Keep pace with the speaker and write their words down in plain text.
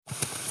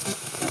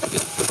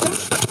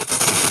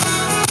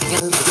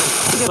Welcome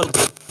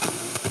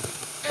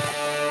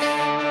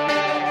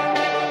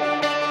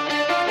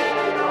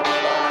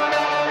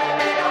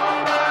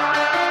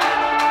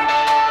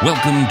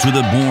to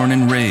the Born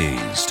and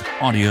Raised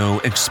audio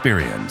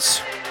experience,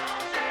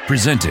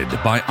 presented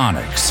by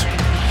Onyx.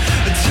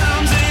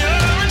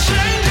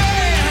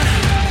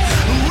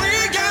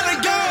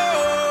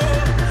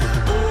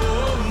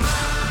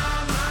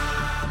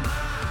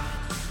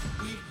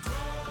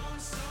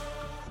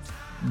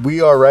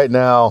 We are right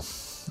now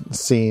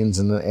scenes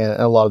and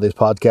a lot of these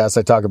podcasts.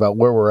 I talk about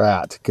where we're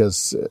at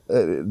because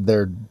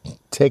they're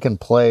taking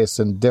place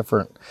in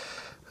different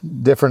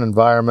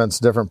environments,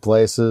 different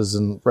places.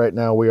 And right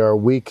now we are a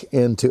week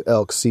into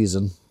elk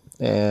season,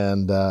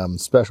 and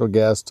special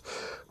guest,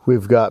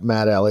 we've got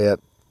Matt Elliot,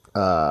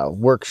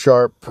 Work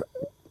Sharp.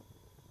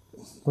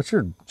 What's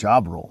your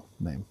job role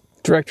name?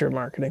 Director of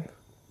Marketing.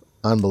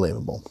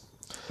 Unbelievable.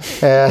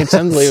 It's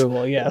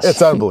unbelievable, yes.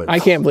 It's unbelievable. I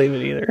can't believe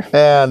it either.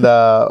 And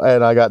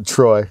I got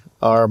Troy,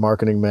 our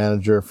marketing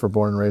manager for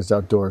Born and Raised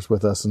Outdoors,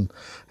 with us,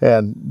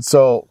 and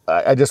so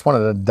I just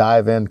wanted to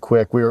dive in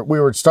quick. We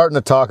were starting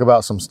to talk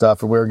about some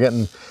stuff, and we were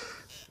getting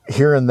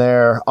here and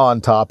there on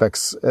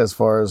topics as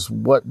far as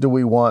what do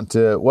we want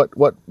to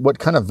what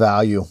kind of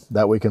value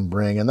that we can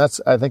bring. And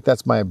I think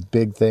that's my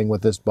big thing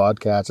with this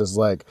podcast is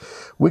like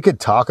we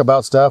could talk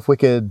about stuff, we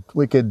could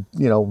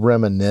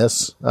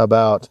reminisce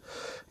about,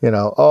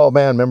 oh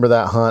man, remember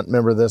that hunt,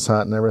 remember this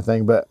hunt and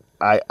everything. But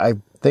I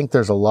think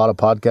there's a lot of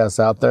podcasts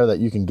out there that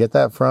you can get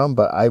that from,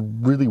 but I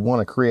really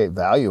want to create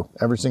value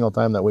every single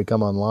time that we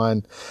come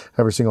online,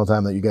 every single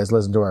time that you guys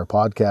listen to our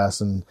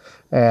podcast.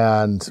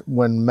 And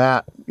when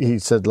Matt, he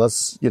said, he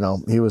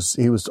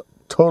was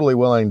totally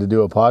willing to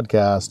do a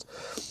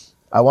podcast.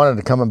 I wanted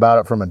to come about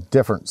it from a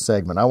different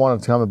segment. I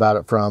wanted to come about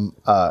it from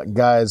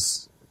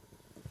guys,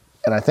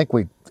 and I think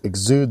we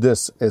exude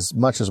this as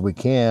much as we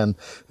can,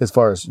 as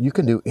far as you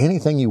can do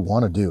anything you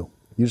want to do.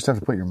 You just have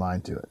to put your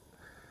mind to it.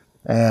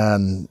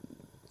 And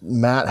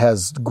Matt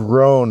has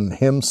grown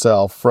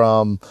himself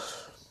from,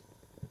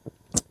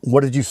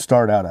 what did you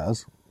start out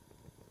as?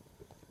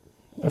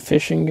 A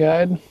fishing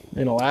guide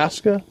in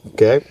Alaska.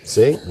 Okay,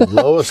 see,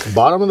 lowest,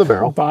 bottom of the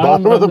barrel.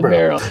 Bottom of the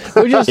barrel.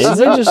 We just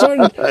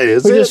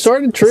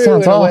started true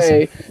in a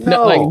way.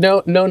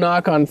 No. No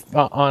knock on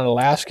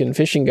Alaskan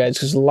fishing guides,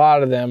 because a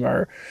lot of them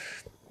are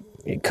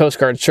Coast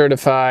Guard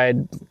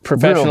certified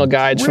professional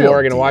guides from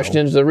Oregon and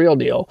Washington. Is the real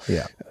deal.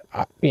 Yeah.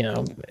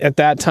 At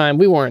that time,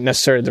 we weren't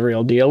necessarily the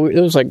real deal.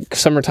 It was like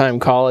summertime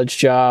college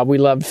job. We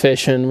loved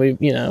fishing. We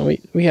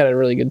had a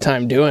really good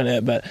time doing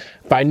it, but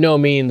by no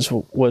means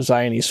was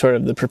I any sort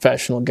of the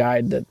professional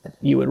guide that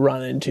you would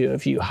run into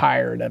if you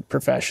hired a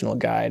professional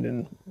guide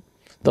in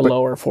the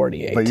lower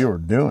 48. But you were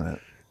doing it.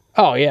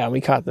 Oh yeah, we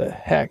caught the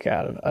heck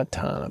out of a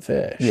ton of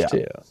fish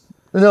too.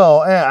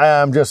 No,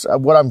 I'm just,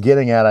 what I'm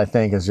getting at, I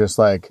think, is just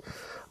like,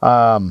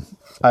 I've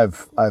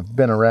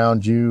been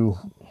around you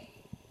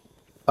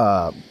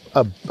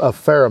a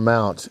fair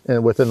amount,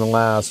 and within the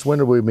last, when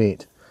did we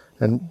meet?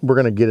 And we're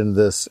going to get into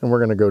this, and we're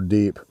going to go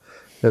deep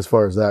as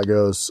far as that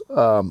goes.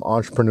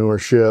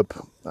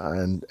 Entrepreneurship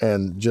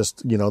and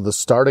just, the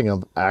starting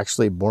of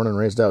actually Born and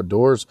Raised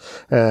Outdoors,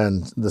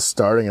 and the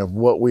starting of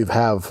what we've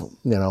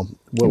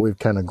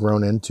kind of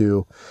grown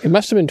into. It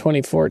must have been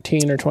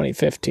 2014 or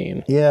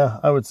 2015. Yeah,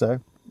 I would say.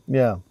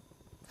 Yeah.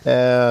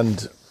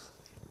 And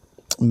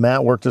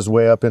Matt worked his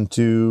way up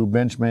into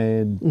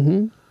Benchmade.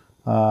 Mm-hmm.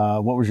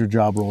 What was your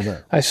job role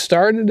there? I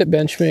started at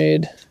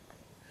Benchmade.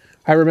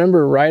 I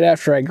remember right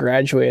after I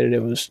graduated,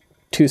 it was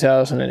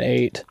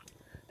 2008,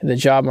 and the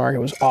job market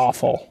was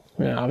awful.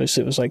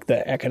 Obviously, it was like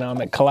the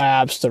economic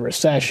collapse, the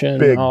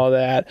recession, and all of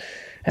that.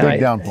 And big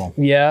downfall.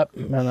 Yep.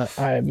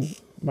 And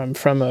I'm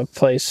from a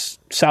place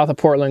south of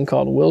Portland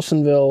called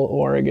Wilsonville,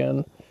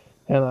 Oregon,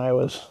 and I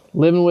was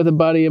living with a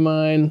buddy of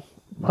mine,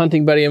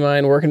 hunting buddy of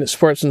mine, working at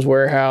Sportsman's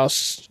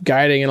Warehouse,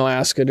 guiding in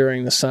Alaska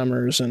during the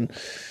summers, and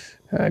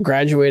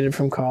graduated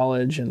from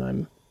college, and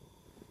I'm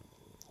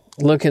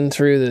looking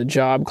through the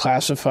job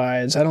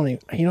classifieds. I don't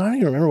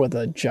even remember what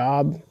the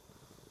job.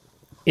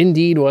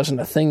 Indeed wasn't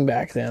a thing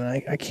back then.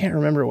 I can't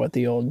remember what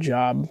the old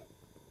job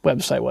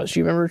website was. Do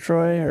you remember,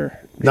 Troy? Or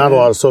not a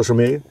lot of social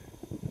media?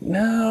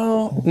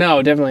 No,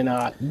 definitely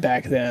not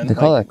back then. They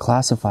call it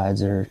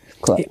classifieds or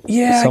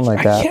something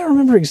like that. I can't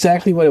remember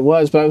exactly what it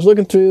was, but I was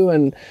looking through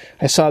and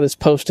I saw this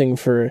posting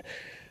for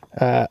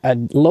a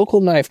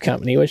local knife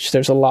company, which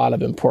there's a lot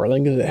of in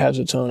Portland because it has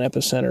its own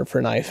epicenter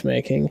for knife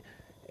making.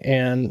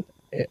 And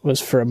it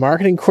was for a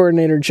marketing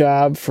coordinator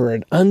job for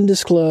an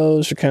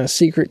undisclosed or kind of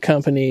secret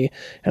company.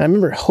 And I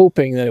remember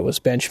hoping that it was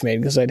Benchmade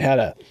because I'd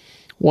had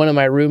one of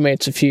my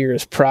roommates a few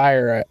years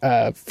prior,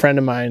 a friend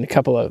of mine,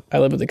 I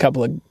lived with a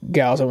couple of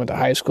gals I went to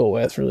high school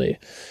with, really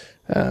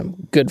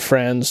good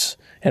friends.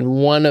 And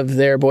one of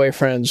their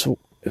boyfriends,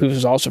 who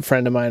was also a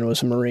friend of mine,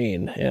 was a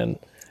Marine. And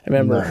I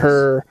remember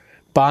her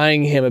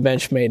buying him a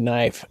Benchmade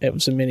knife. It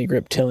was a mini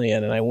Griptilian,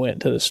 and I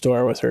went to the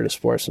store with her to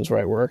Sportsman's where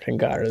I worked and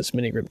got her this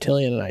mini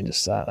Griptilian, and I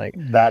just thought, like,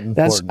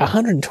 that's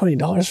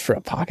 $120 for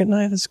a pocket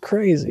knife? That's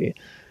crazy.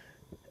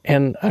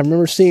 And I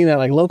remember seeing that,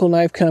 like, local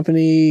knife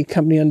company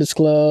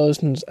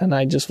undisclosed, and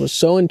I just was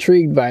so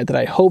intrigued by it that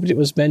I hoped it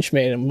was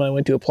Benchmade, and when I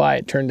went to apply,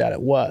 it turned out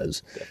it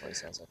was. Definitely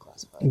sounds like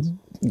classifieds.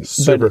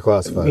 Super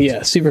classified.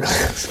 Yeah, super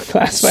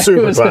classified.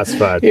 Super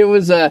classified. It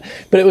was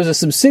but it was a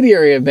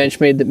subsidiary of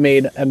Benchmade that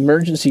made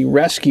emergency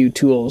rescue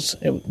tools.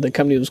 The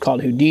company was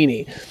called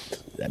Houdini.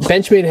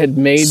 Benchmade had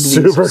made these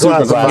Super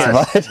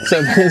classified.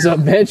 So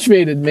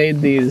Benchmade had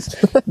made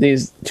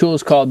these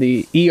tools called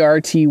the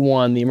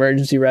ERT1, the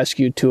emergency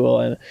rescue tool,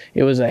 and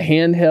it was a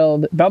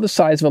handheld, about the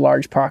size of a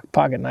large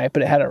pocket knife,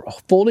 but it had a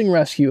folding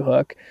rescue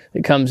hook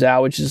that comes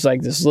out, which is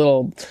like this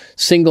little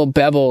single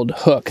beveled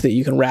hook that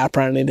you can wrap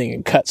around anything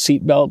and cut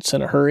seat belts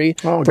in a hurry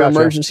for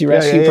emergency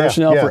rescue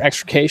personnel for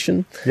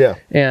extrication. Yeah.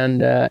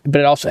 And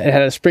but it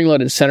had a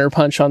spring-loaded center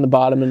punch on the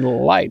bottom and a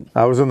little light.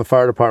 I was in the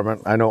fire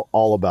department. I know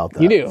all about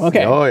that. You do?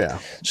 Okay. Oh, yeah.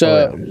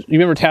 So you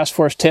remember Task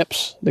Force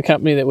Tips, the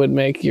company that would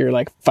make your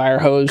like fire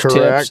hose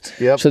Correct. tips?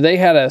 Yep. So they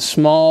had a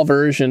small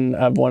version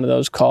of one of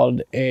those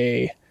called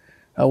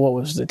what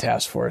was the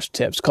Task Force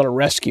Tips? Called a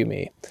Rescue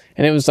Me.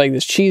 And it was like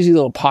this cheesy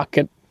little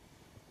pocket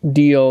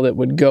deal that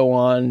would go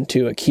on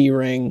to a key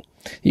ring.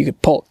 You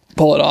could pull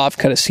it off,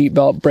 cut a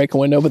seatbelt, break a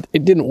window, but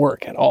it didn't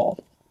work at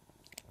all.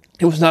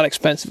 It was not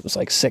expensive. It was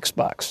like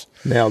 $6.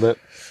 Nailed it.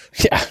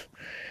 Yeah.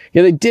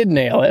 Yeah, they did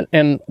nail it.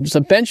 And so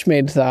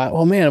Benchmade thought,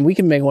 well, man, we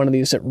can make one of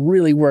these that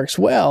really works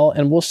well,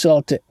 and we'll sell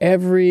it to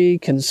every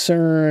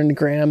concerned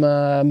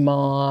grandma,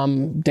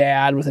 mom,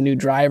 dad with a new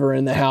driver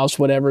in the house,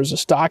 whatever, is a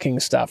stocking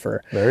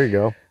stuffer. There you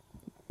go.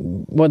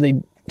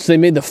 So they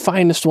made the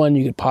finest one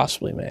you could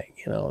possibly make.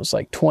 You know, it was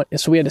like 20.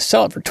 So we had to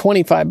sell it for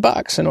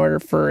 $25 in order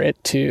for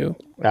it to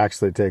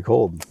actually take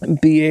hold,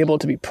 be able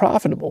to be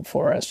profitable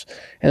for us.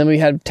 And then we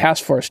had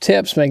Task Force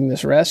Tips making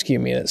this rescue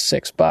meat at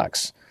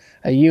 $6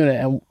 a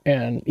unit,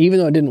 and even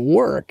though it didn't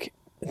work,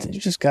 they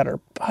just got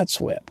our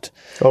butts whipped.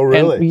 Oh,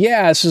 really? And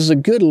yeah, this is a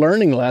good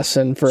learning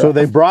lesson for. So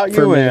they brought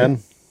you in.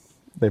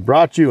 They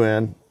brought you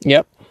in.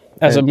 Yep,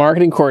 as a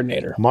marketing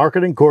coordinator.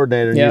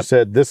 And you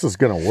said, this is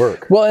going to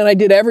work. Well, and I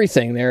did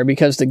everything there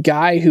because the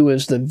guy who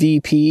was the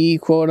VP,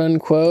 quote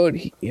unquote,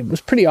 it was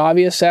pretty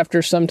obvious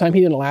after some time.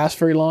 He didn't last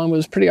very long, but it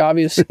was pretty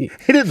obvious. He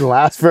didn't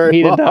last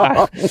very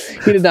long.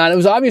 He did not. It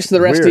was obvious to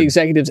the rest of the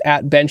executives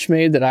at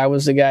Benchmade that I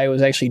was the guy who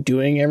was actually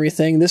doing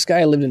everything. This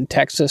guy lived in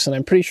Texas, and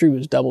I'm pretty sure he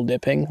was double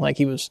dipping. Like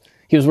he was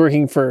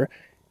working for.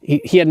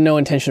 He had no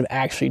intention of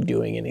actually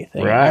doing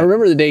anything. Right. I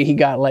remember the day he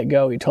got let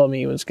go, he told me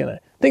he was going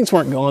to, things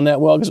weren't going that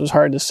well because it was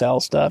hard to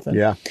sell stuff. And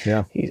yeah.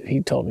 He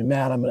told me,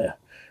 Matt, I'm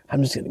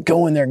just going to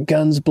go in there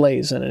guns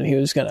blazing. And he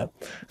was going to,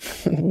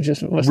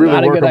 just was really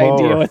not a good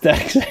idea with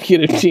that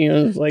executive team.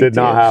 It was like, did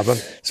not happen.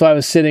 So I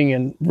was sitting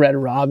in Red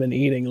Robin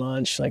eating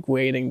lunch, like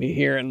waiting to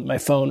hear, and my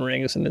phone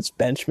rings and it's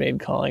Benchmade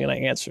calling, and I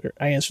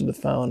answer the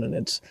phone, and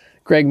it's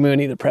Greg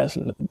Mooney, the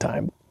president at the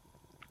time.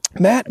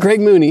 Matt, Greg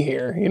Mooney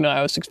here. You know,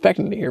 I was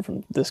expecting to hear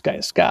from this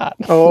guy, Scott.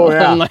 Oh,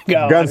 yeah. I'm like,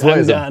 Guns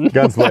blazing. I'm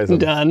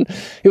done.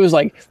 It was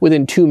like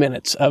within 2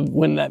 minutes of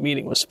when that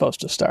meeting was supposed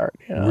to start.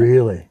 You know?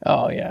 Really?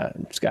 Oh, yeah.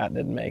 Scott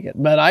didn't make it,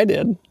 but I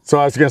did. So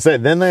I was going to say,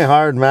 then they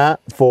hired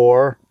Matt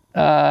for...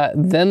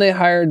 Then they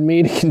hired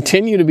me to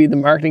continue to be the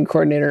marketing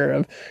coordinator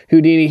of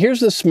Houdini.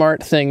 Here's the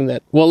smart thing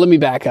let me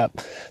back up.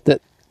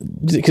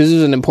 Because this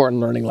is an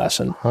important learning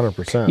lesson.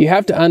 100%. You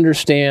have to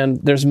understand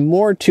there's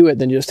more to it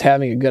than just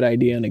having a good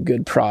idea and a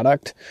good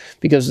product,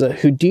 because the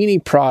Houdini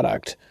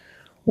product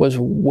was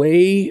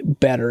way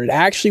better. It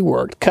actually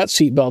worked. Cut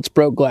seat belts,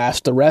 broke glass.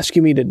 The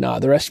Rescue Me did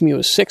not. The Rescue Me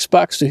was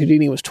 $6. The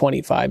Houdini was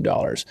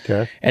 $25.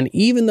 Okay. And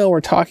even though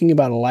we're talking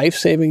about a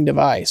life-saving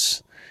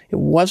device, it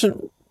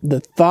wasn't the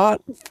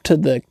thought to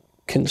the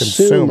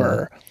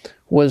consumer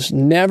was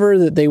never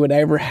that they would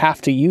ever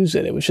have to use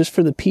it. It was just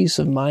for the peace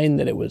of mind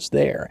that it was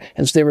there.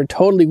 And so they were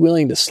totally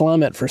willing to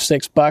slum it for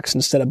 $6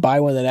 instead of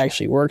buy one that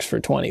actually works for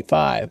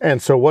 $25.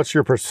 And so what's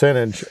your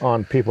percentage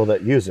on people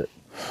that use it?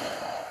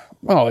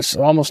 Oh, it's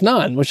almost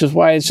none, which is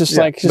why it's just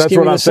like, just that's give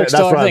what me the I'm saying. $6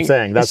 That's what thing. I'm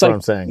saying. That's what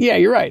I'm saying. Yeah,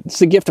 you're right. It's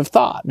the gift of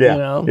thought. Yeah. You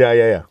know?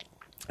 Yeah.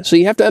 So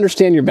you have to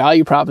understand your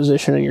value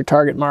proposition and your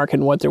target market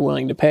and what they're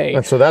willing to pay.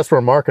 And so that's where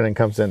marketing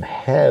comes in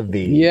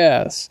heavy.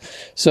 Yes.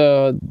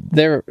 So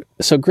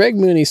Greg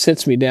Mooney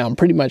sits me down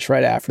pretty much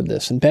right after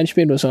this. And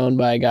Benchmade was owned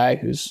by a guy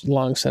who's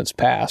long since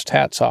passed.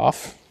 Hats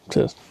off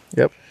to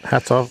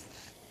Hats off.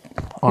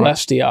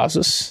 Les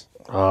Diazis.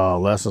 Oh,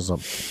 Les is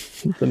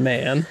the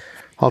man.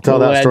 I'll tell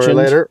that story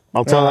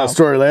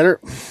later.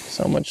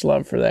 So much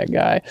love for that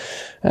guy.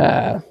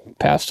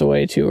 Passed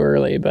away too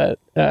early, but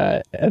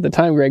at the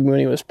time Greg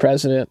Mooney was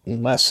president,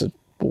 and Les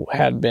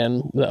had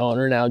been the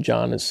owner. Now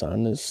John, his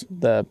son, is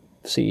the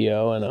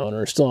CEO and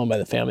owner, still owned by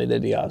the family, the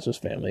Diazis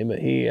family.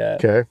 But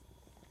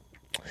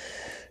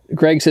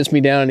Greg sits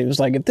me down and he was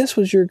like, if this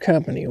was your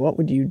company, what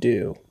would you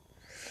do?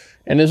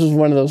 And this was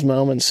one of those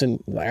moments,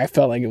 and I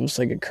felt like it was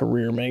like a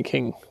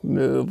career-making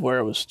move where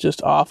it was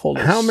just awful.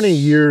 How many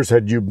years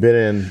had you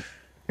been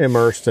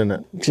immersed in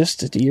it?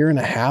 Just a year and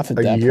a half at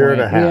that point. A year and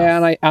a half. Yeah,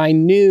 and I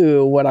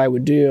knew what I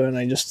would do, and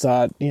I just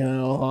thought,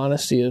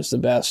 honesty is the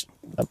best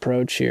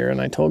approach here. And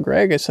I told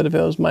Greg, I said, if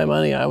it was my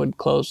money, I would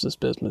close this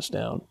business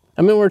down.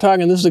 I mean, we're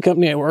talking, this is the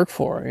company I work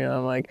for. You know,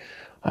 I'm like,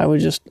 I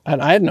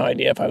had no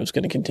idea if I was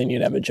going to continue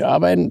to have a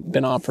job. I hadn't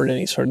been offered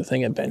any sort of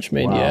thing at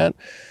Benchmade yet.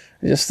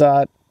 I just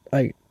thought,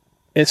 like,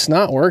 it's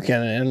not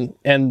working.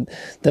 And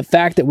the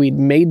fact that we'd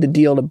made the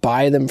deal to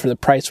buy them for the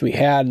price we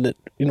had, that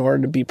in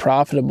order to be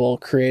profitable,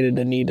 created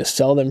a need to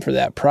sell them for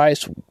that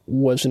price,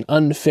 was an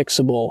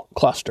unfixable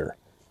cluster.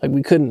 Like,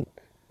 we couldn't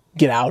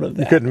get out of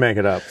that. You couldn't make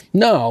it up.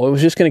 No, it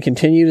was just going to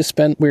continue to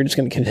spend. We were just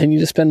going to continue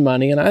to spend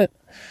money. And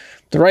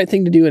the right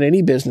thing to do in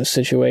any business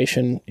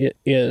situation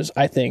is,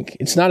 I think,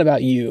 it's not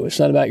about you. It's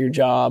not about your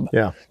job.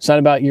 Yeah. It's not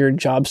about your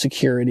job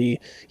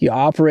security. You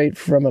operate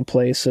from a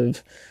place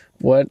of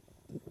what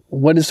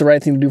is the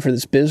right thing to do for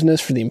this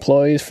business, for the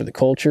employees, for the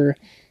culture.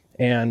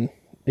 And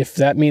if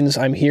that means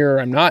I'm here or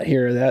I'm not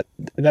here,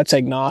 that's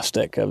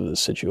agnostic of the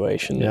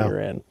situation that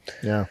you're in.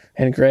 Yeah.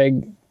 And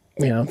Greg,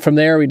 you know, from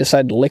there we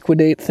decided to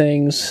liquidate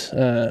things.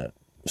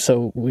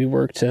 So we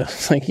worked to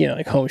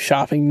like home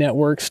shopping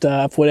network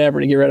stuff, whatever,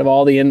 to get rid of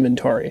all the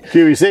inventory.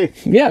 QVC.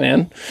 Yeah,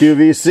 man.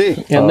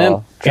 QVC. And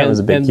then Trent was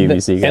a big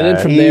QVC guy. And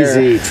then from Easy.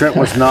 there, Trent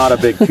was not a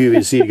big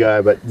QVC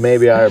guy, but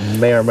maybe I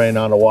may or may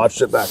not have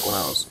watched it back when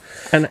I was.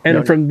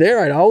 and from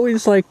there, I'd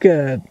always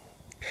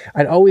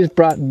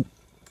brought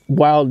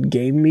wild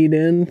game meat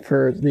in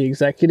for the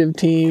executive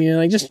team. You know,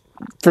 like, just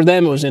for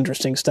them, it was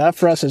interesting stuff.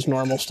 For us, it's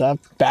normal stuff: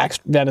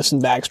 venison,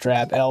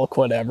 backstrap, elk,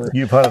 whatever.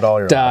 You've hunted all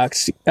your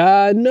ducks.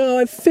 No,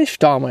 I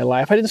fished all my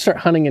life. I didn't start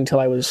hunting until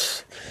I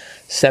was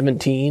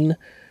 17.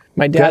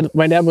 My dad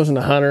wasn't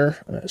a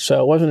hunter,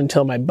 so it wasn't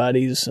until my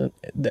buddies and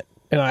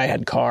I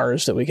had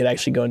cars that we could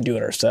actually go and do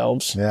it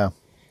ourselves. Yeah.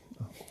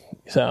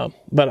 So,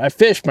 but I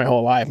fished my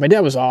whole life. My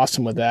dad was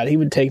awesome with that. He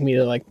would take me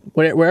to, like,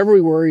 wherever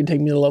we were, he'd take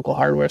me to the local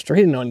hardware store.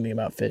 He didn't know anything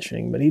about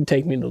fishing, but he'd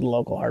take me to the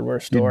local hardware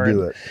store. You'd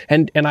do it.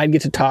 And I'd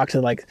get to talk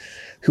to, like,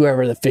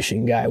 whoever the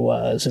fishing guy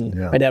was. And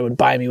my dad would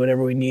buy me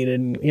whatever we needed.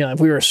 And, you know, if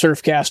we were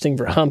surf casting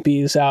for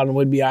humpies out on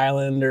Whidbey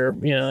Island, or,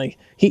 you know, like,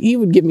 he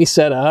would get me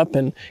set up,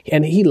 and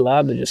he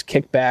loved to just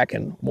kick back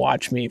and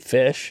watch me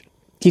fish.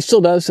 He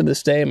still does to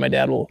this day. My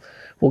dad will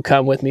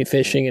come with me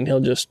fishing, and he'll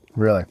just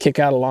kick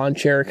out a lawn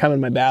chair, come in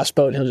my bass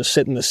boat, and he'll just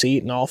sit in the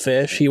seat and I'll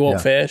fish. He won't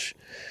fish.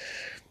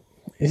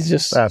 It's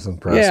just, that's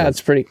impressive.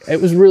 Yeah, it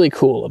was really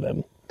cool of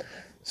him.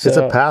 So, it's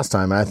a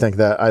pastime. I think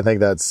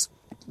that's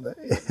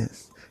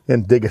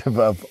indicative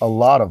of a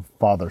lot of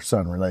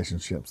father-son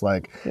relationships.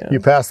 Like,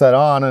 you pass that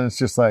on, and it's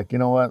just like, you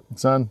know what,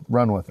 son,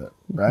 run with it,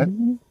 right?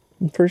 Mm-hmm.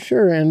 For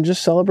sure. And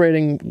just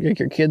celebrating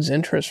your kids'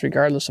 interests,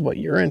 regardless of what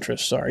your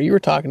interests are. You were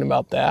talking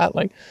about that,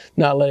 like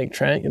not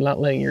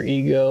letting your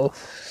ego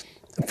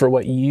for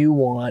what you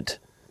want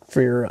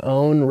for your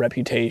own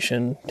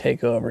reputation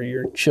take over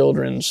your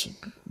children's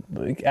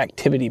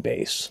activity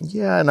base.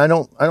 Yeah. And I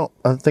don't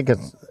think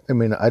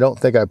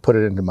I put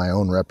it into my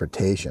own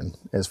reputation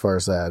as far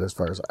as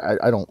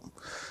I don't,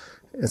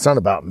 it's not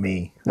about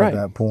me at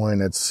that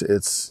point.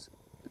 It's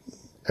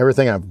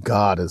everything I've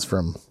got is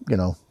from, you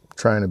know,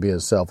 trying to be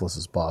as selfless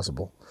as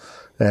possible,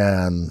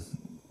 and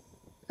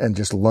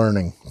just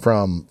learning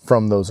from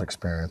those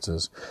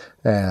experiences.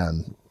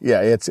 And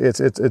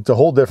it's a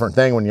whole different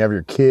thing when you have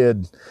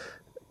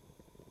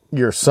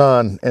your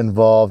son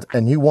involved,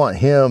 and you want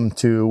him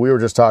to, we were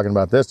just talking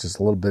about this just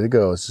a little bit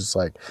ago, it's just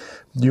like,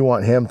 you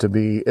want him to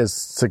be as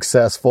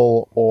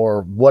successful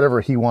or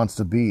whatever he wants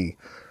to be.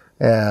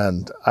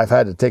 And I've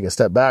had to take a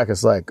step back.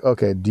 It's like,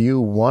 okay, do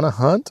you want to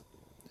hunt?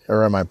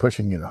 Or am I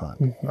pushing you to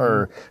hunt? Mm-hmm.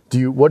 Or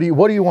what do you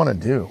want to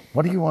do?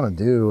 What do you want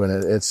to do?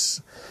 And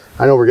it's,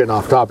 I know we're getting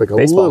off topic a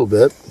little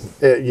bit.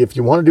 If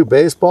you want to do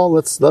baseball,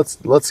 let's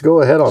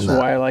go ahead on that. That's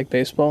why I like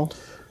baseball.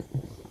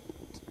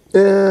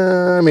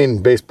 I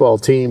mean, baseball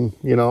team,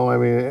 you know, I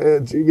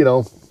mean, you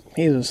know.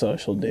 He's a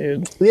social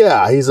dude.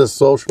 Yeah, he's a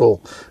social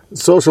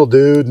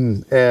dude.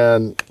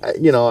 And,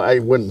 you know, I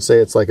wouldn't say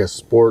it's like a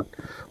sport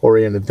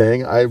oriented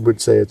thing. I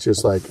would say it's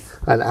just like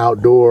an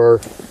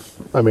outdoor,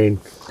 I mean,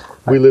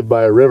 we live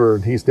by a river,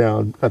 and he's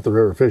down at the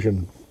river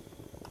fishing,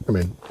 I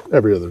mean,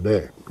 every other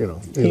day, you know.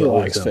 He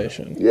likes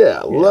fishing. Yeah,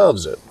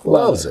 loves it.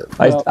 Loves it.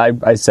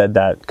 I said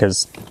that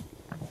because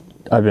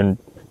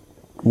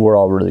we're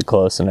all really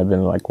close, and I've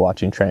been, like,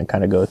 watching Trent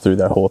kind of go through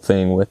that whole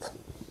thing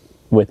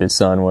with his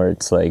son, where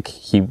it's like,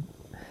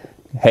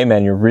 hey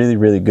man, you're really,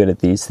 really good at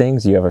these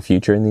things. You have a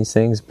future in these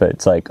things, but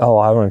it's like, oh,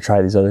 I want to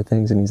try these other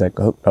things. And he's like,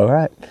 oh, all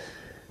right.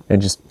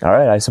 And just, all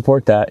right, I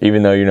support that.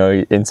 Even though, you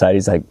know, inside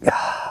he's like,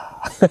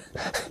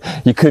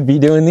 you could be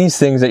doing these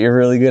things that you're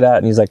really good at.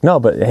 And he's like,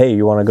 no, but hey,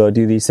 you want to go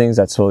do these things?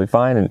 That's totally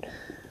fine. And,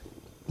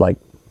 like,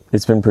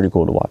 it's been pretty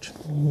cool to watch.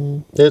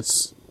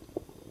 It's,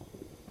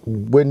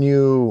 when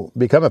you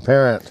become a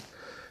parent,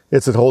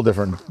 it's a whole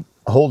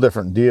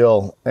different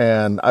deal.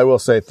 And I will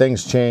say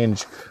things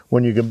change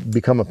when you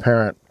become a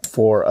parent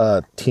for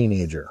a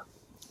teenager.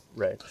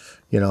 Right.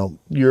 You know,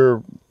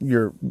 you're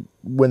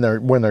when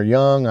they're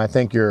young, I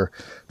think you're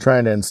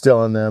trying to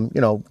instill in them,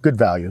 you know, good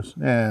values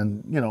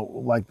and, you know,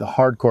 like the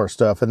hardcore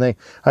stuff. And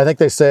I think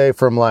they say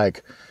from,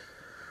 like,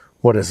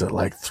 what is it,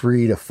 like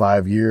 3 to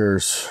 5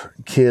 years,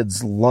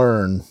 kids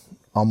learn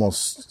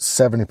almost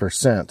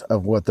 70%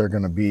 of what they're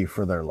going to be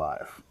for their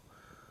life.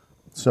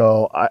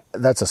 So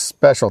that's a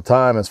special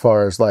time as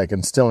far as like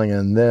instilling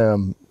in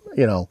them,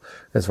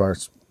 as far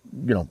as,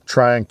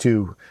 trying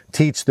to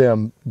teach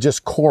them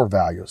just core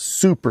values,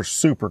 super,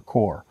 super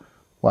core.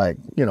 Like,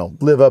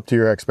 live up to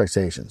your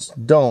expectations.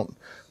 Don't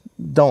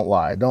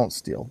lie. Don't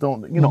steal.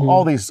 Don't,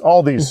 all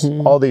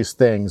these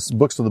things,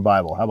 books of the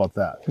Bible. How about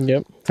that?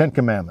 Yep. 10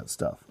 Commandments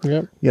stuff.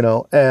 Yep.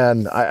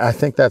 And I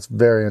think that's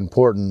very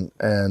important.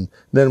 And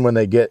then when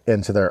they get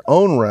into their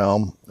own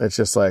realm, it's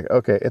just like,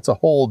 okay, it's a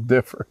whole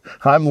different,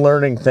 I'm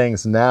learning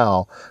things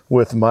now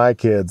with my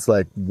kids.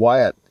 Like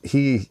Wyatt,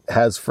 he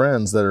has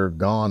friends that are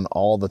gone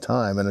all the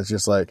time. And it's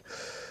just like,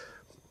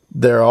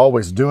 they're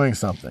always doing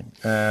something,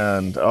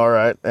 and all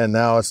right. And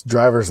now it's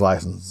driver's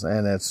license,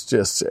 and it's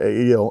just,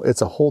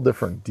 it's a whole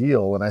different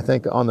deal. And I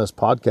think on this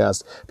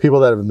podcast,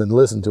 people that have been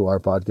listening to our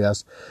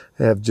podcast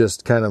have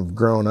just kind of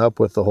grown up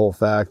with the whole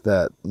fact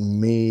that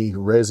me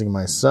raising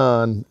my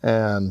son,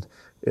 and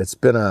it's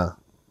been a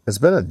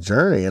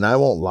journey, and I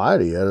won't lie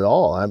to you at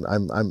all.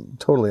 I'm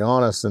totally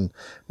honest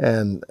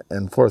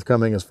and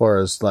forthcoming as far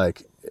as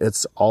like,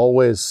 it's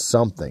always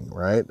something,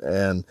 right?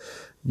 And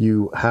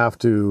you have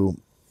to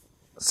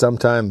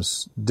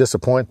sometimes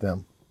disappoint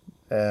them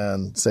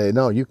and say,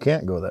 no, you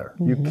can't go there.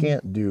 You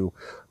can't do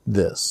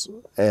this.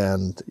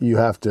 And you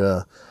have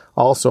to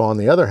also, on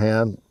the other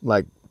hand,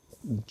 like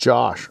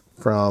Josh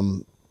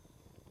from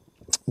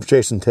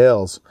Chasing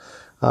Tails,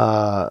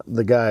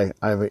 the guy,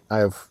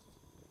 I've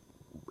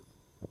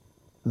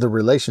the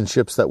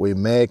relationships that we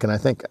make. And I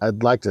think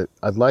I'd like to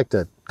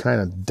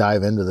kind of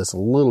dive into this a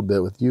little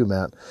bit with you,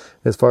 Matt,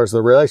 as far as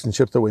the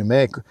relationships that we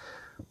make.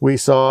 We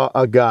saw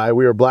a guy,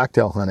 we were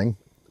blacktail hunting,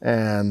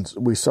 and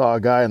we saw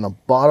a guy in the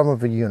bottom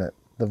of a unit,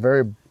 the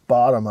very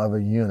bottom of a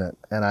unit,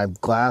 and I'm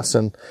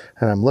glassing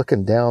and I'm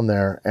looking down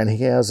there, and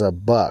he has a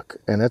buck,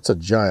 and it's a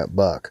giant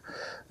buck.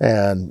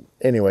 And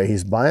anyway,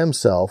 he's by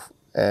himself,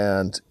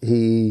 and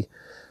he,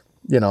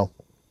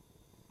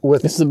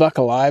 is the buck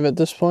alive at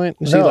this point?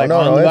 Is no, he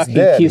on the buck? It's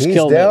dead. He's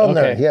killed down it.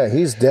 there. Okay. Yeah,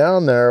 he's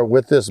down there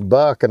with this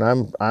buck, and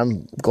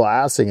I'm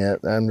glassing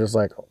it, and I'm just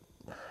like,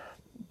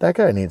 that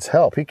guy needs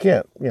help. He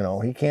can't,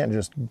 he can't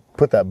just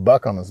put that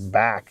buck on his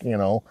back,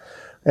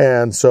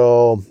 And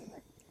so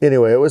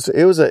anyway, it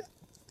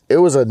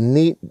was a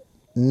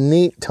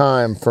neat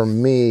time for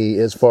me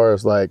as far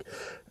as like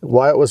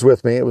Wyatt was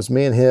with me. It was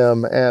me and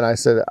him. And I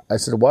said,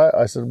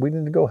 Wyatt, we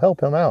need to go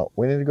help him out.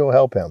 We need to go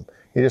help him.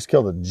 He just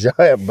killed a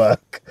giant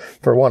buck.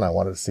 For one, I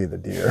wanted to see the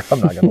deer. I'm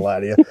not going to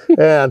lie to you.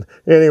 And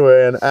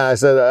anyway, and I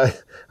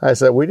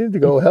said, we need to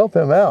go help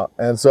him out.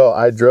 And so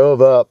I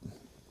drove up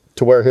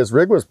to where his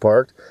rig was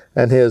parked,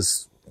 and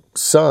his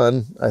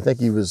son, I think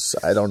he was,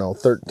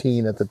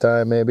 13 at the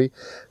time maybe,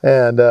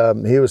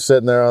 and he was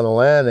sitting there on the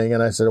landing,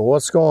 and I said,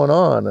 what's going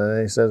on?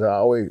 And he said,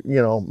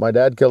 my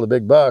dad killed a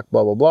big buck,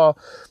 blah, blah, blah.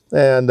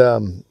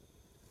 And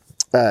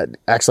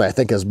actually, I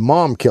think his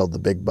mom killed the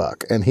big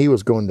buck, and he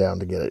was going down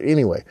to get it.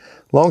 Anyway,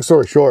 long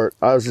story short,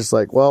 I was just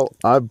like, well,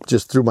 I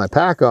just threw my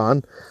pack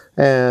on,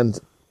 and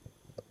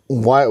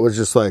Wyatt was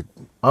just like,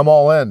 I'm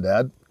all in,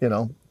 Dad,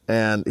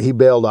 and he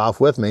bailed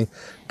off with me,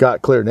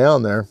 got clear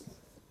down there.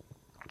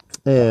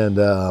 And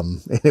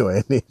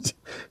anyway,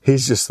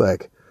 he's just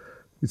like,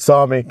 he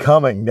saw me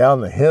coming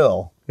down the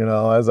hill,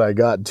 as I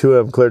got to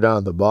him clear down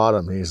at the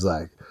bottom. He's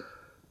like,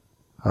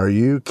 are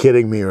you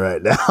kidding me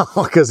right now?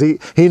 Because he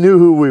knew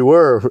who we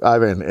were. I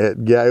mean,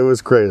 it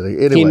was crazy.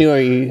 Anyway, he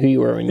knew who you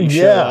were when you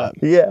showed up.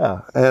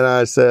 Yeah. And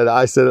I said,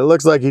 it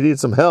looks like you need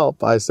some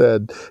help. I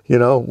said,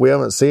 we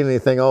haven't seen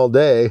anything all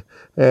day.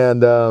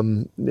 And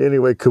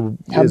anyway,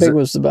 how big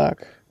was the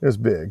buck? It was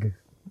big.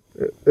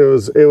 It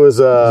was it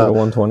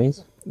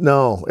 120s?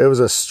 No, it was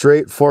a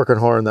straight fork and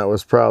horn that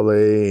was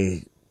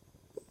probably,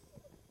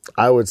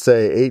 I would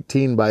say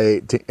 18 by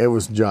 18. It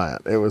was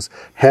giant. It was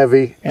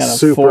heavy, and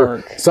super.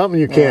 Fork. Something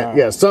you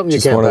can't, something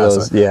Just you can't pass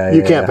those, it.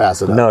 You can't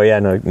pass it up. No,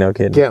 no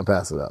kidding. Can't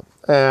pass it up.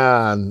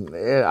 And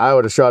I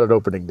would have shot it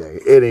opening day,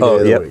 any day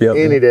of the week.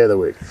 Any day of the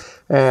week.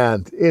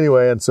 And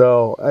anyway, and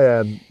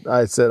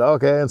I said,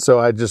 okay. And so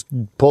I just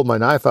pulled my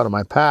knife out of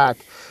my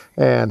pack,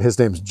 and his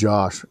name's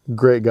Josh,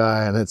 great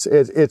guy. And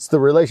it's the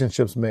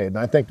relationships made. And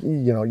I think,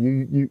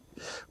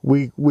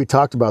 we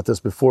talked about this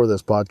before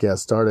this podcast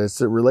started. It's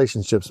the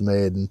relationships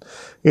made. And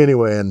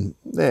anyway, and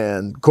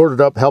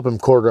help him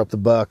quarter up the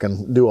buck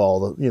and do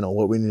all the,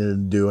 what we needed to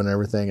do and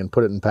everything, and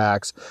put it in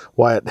packs.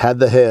 Wyatt had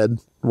the head,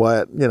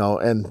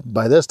 and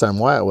by this time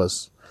Wyatt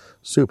was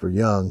super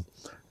young,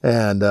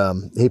 and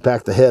he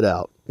packed the head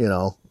out,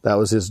 that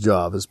was his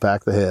job, is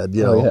pack the head,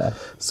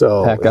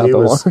 So pack out he the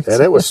was, horns.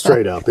 and it was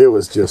straight up. It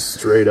was just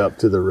straight up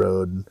to the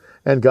road,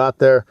 and got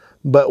there.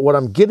 But what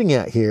I'm getting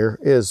at here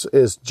is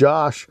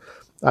Josh,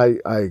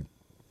 I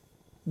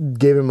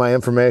gave him my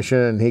information,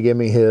 and he gave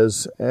me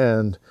his,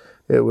 and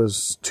it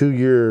was 2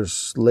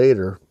 years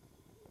later,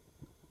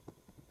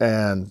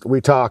 and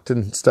we talked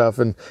and stuff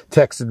and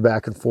texted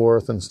back and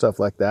forth and stuff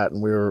like that.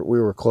 And we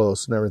were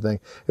close and everything.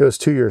 It was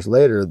 2 years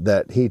later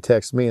that he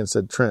texted me and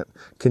said, Trent,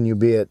 can you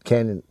be at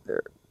Canyon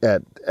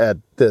at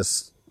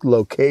this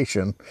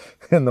location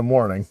in the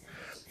morning?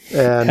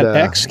 And At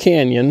X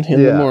Canyon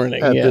in the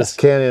morning. At yes. this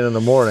canyon in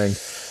the morning.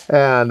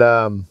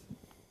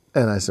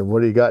 And I said,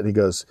 what do you got? And he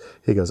goes,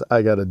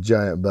 I got a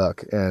giant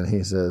buck. And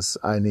he says,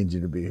 I need you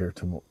to be here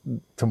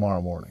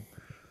tomorrow morning.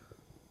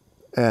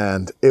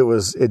 And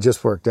it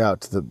just worked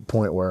out to the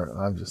point where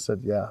I just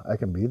said, yeah, I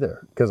can be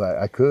there, because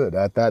I could.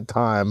 At that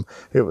time,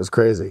 it was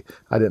crazy.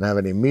 I didn't have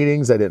any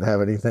meetings. I didn't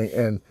have anything.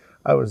 And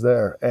I was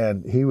there,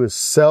 and he was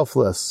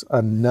selfless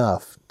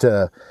enough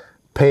to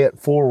pay it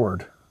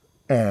forward.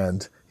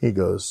 And he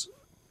goes,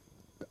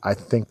 I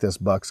think this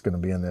buck's going to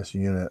be in this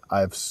unit.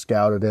 I've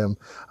scouted him.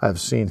 I've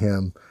seen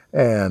him.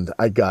 And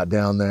I got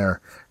down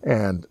there,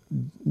 and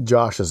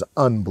Josh is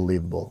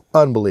unbelievable.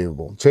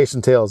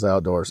 Chasing tails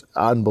outdoors,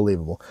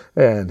 unbelievable.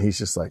 And he's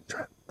just like,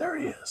 Trent, there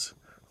he is.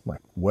 I'm like,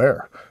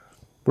 where?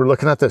 We're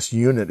looking at this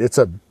unit. It's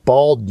a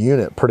bald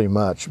unit pretty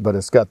much, but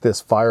it's got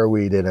this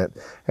fireweed in it.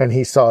 And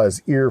he saw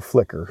his ear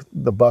flicker.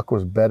 The buck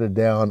was bedded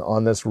down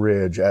on this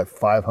ridge at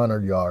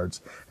 500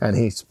 yards, and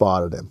he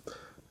spotted him.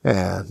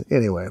 And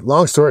anyway,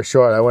 long story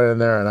short, I went in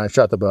there and I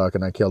shot the buck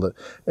and I killed it.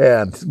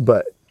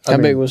 How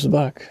big was the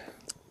buck?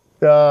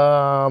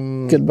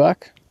 Good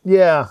buck?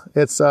 Yeah,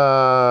 it's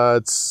I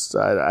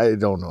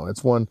don't know.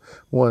 It's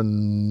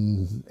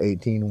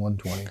 118,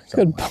 120.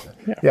 Good like buck.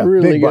 Yeah,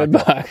 really good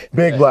buck.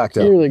 Big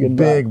blacktail. Really good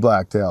buck. Big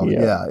blacktail.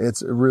 Yeah,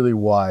 it's a really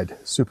wide,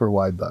 super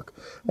wide buck.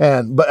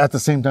 But at the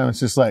same time, it's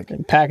just like,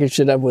 And packaged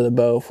it up with a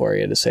bow for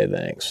you to say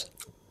thanks.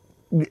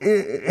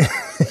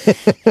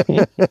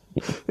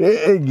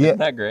 Isn't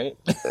that great?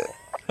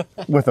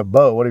 With a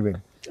bow. What do you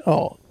mean?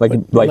 Oh, Like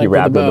you wrapped with it in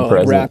a a bow,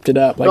 present. wrapped it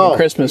up like a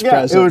Christmas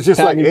present. It was just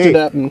like, Packaged hey, it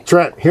up and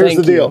Trent, here's thank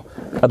the deal.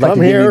 I'd like Come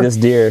to give here you this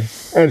deer.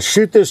 and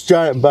shoot this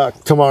giant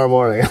buck tomorrow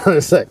morning. I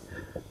was like,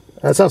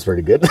 that sounds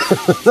pretty good.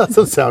 That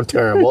doesn't sound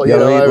terrible. Yeah, You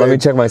know what I let mean? me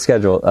check my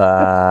schedule.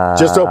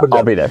 Just opened up.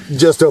 I'll be there.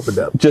 Just opened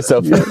up. Just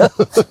open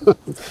it.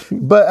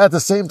 But at the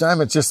same time,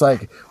 it's just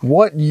like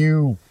what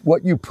you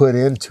put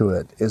into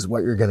it is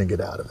what you're going to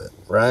get out of it,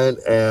 right?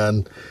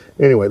 And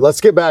anyway,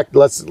 let's get back.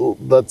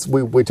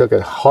 We took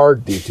a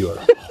hard detour.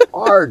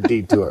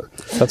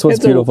 That's what's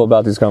beautiful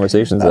about these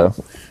conversations, though.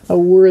 a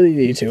worthy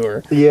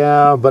detour.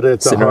 Yeah, but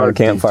it's Sitting a around a hard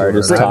campfire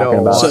detour. just I talking don't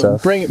about want So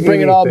stuff. bring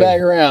it all anything.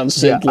 back around,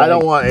 Sid. Yeah, I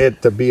don't want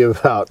it to be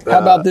about. How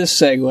about this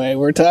segue?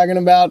 We're talking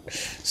about,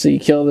 so you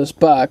kill this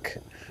buck.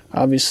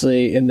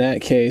 Obviously, in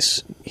that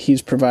case,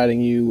 he's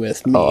providing you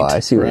with meat. Oh, I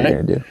see what right?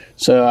 you're gonna do.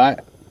 So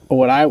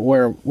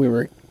where we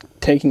were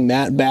taking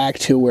that back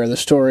to where the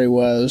story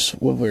was,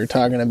 what we were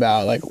talking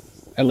about, like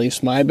at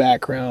least my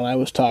background, I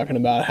was talking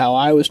about how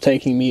I was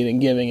taking meat and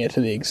giving it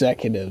to the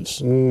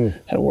executives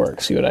at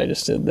work. See what I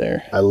just did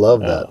there? I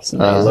love that. It's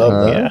amazing. I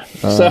love that.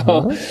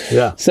 Yeah.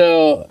 Yeah.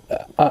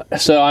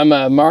 So I'm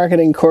a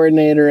marketing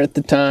coordinator at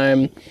the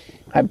time.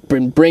 I've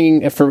been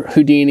bringing for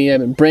Houdini.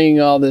 I've been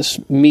bringing all this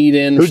meat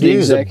in for the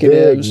Houdini's a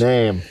executives. big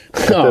name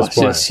at Oh, this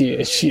point. it's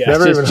huge. Yeah,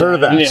 Never it's even just heard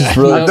of that. giant. Yeah.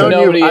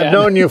 really I've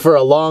known you for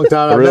a long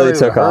time. I've Really never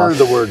even took off. heard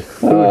the word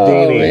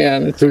Houdini. Oh,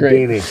 man, it's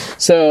Houdini. great.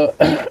 So,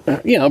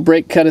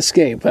 break, cut,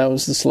 escape. That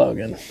was the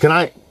slogan. Can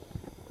I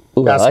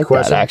Ooh, I ask a like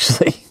question? that,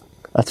 actually.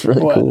 That's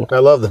really What? cool. I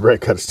love the break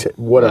cut.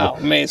 Whatever. Wow,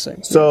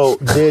 amazing. So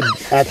did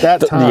at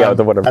that time? Yeah,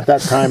 the whatever. At that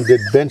time,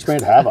 did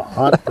Benchmade have a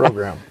hunt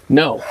program?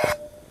 No.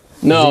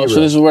 Zero. So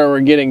this is where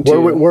we're getting to.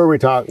 Where are we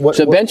talking?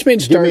 So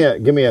Benchmade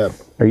started. Give me a.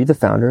 Are you the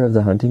founder of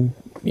the hunting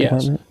Yes.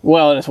 department?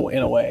 Well,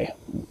 in a way.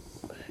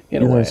 You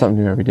learn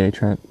something new every day,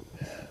 Trent.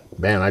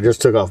 Man, I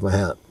just took off my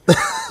hat.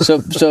 So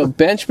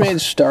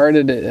Benchmade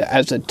started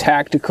as a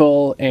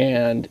tactical,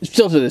 and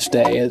still to this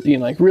day,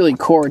 like really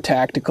core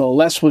tactical.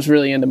 Les was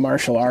really into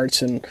martial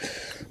arts in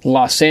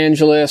Los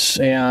Angeles,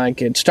 and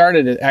it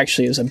started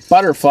actually as a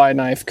butterfly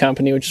knife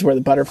company, which is where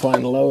the butterfly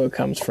in the logo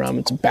comes from.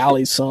 It's a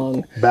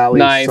Balisong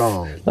knife.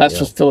 Les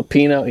was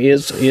Filipino.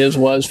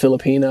 Was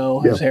Filipino,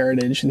 his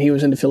heritage, and he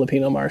was into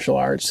Filipino martial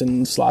arts in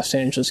this Los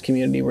Angeles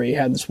community where you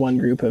had this one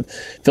group of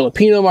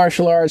Filipino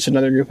martial arts,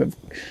 another group of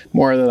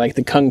more of like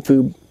the Kung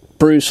Fu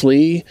Bruce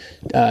Lee,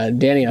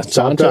 Danny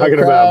Stop Asanto talking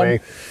crowd. about me.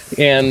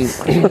 And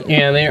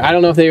I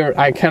don't know if they were,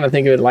 I kind of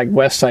think of it like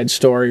West Side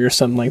Story or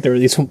something, like there were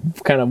these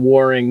kind of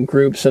warring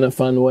groups in a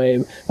fun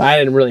way. I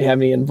didn't really have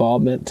any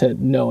involvement to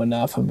know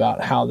enough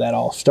about how that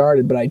all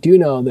started, but I do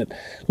know that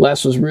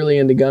Les was really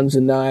into guns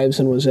and knives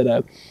and was at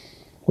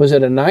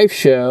a knife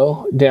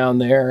show down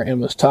there and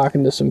was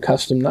talking to some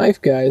custom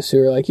knife guys who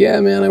were like,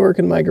 yeah, man, I work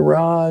in my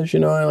garage,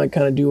 I like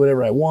kind of do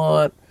whatever I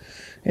want.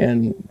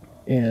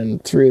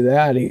 And through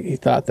that, he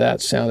thought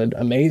that sounded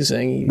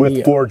amazing.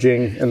 With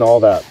forging and all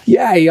that.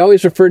 Yeah, he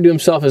always referred to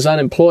himself as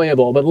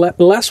unemployable, but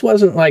Les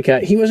wasn't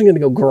he wasn't going to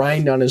go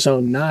grind on his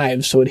own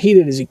knives. So what he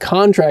did is he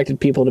contracted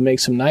people to make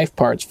some knife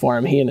parts for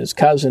him, he and his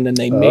cousin, and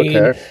they made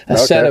a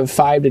set of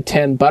 5 to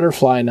 10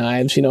 butterfly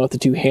knives, with the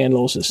two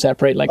handles that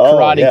separate, like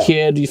Karate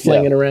Kid, you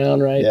fling it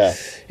around, right? Yeah.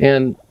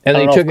 And And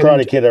I they don't took know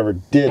if Karate Kid ever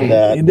did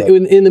that.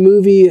 in the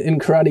movie, in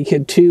Karate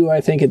Kid 2, I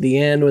think at the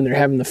end when they're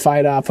having the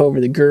fight off over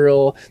the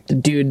girl, the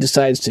dude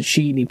decides to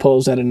cheat and he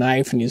pulls out a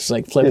knife and he's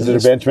like flipping. Is it a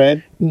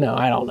Benchmade? No,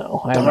 I don't know.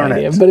 I have no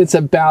idea. But it's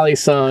a Bally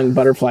Song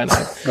butterfly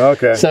knife.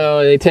 Okay.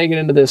 So they take it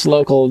into this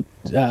local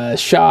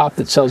shop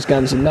that sells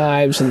guns and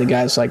knives, and the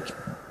guy's like,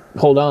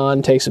 hold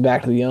on, takes it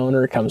back to the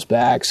owner, comes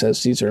back,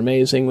 says, these are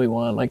amazing. We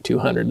want like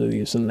 200 of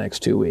these in the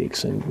next 2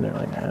 weeks. And they're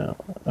like, oh,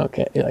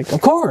 okay. You're like,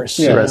 of course.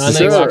 Yeah, and then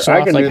he walks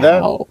off I can like, do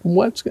that.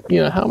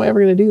 how am I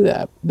ever going to do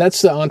that?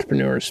 That's the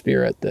entrepreneur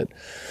spirit that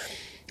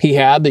he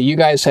had, that you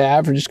guys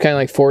have, for just kind of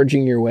like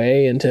forging your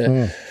way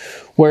into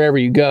wherever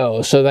you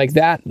go. So like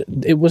that,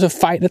 it was a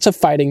fight. That's a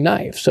fighting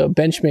knife. So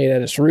Benchmade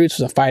at its roots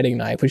was a fighting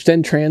knife, which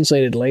then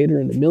translated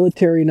later into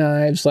military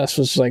knives. Les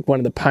was like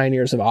one of the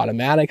pioneers of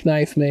automatic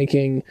knife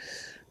making.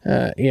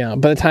 By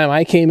the time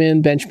I came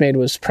in, Benchmade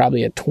was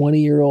probably a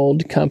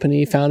 20-year-old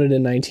company, founded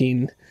in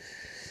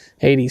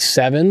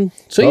 1987.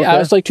 So yeah, it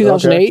was like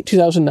 2008,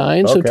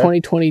 2009. So 20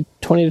 to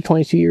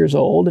 22 years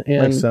old.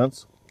 And, makes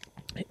sense.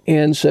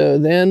 And so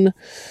then,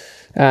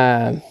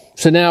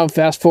 so now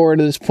fast forward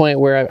to this point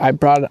where I'm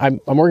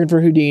working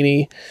for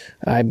Houdini.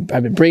 I've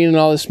been bringing in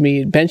all this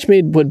meat.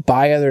 Benchmade would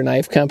buy other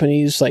knife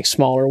companies, like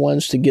smaller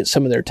ones, to get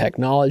some of their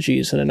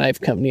technologies. And a knife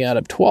company out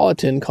of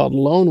Tualatin called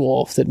Lone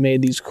Wolf that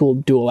made these cool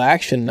dual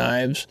action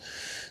knives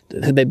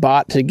that they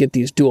bought to get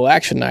these dual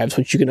action knives,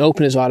 which you can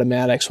open as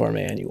automatics or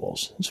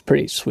manuals. It's a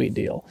pretty sweet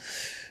deal.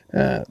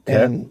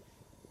 And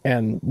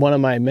one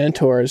of my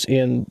mentors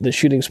in the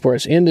shooting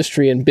sports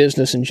industry and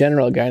business in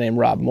general, a guy named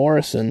Rob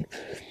Morrison,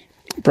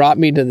 brought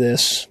me to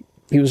this.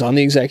 He was on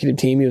the executive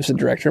team. He was the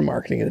director of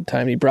marketing at the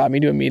time. He brought me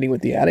to a meeting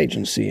with the ad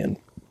agency,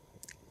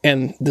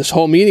 and this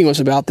whole meeting was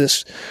about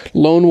this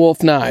Lone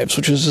Wolf Knives,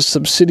 which was a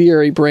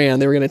subsidiary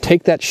brand. They were going to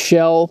take that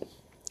shell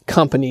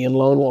company in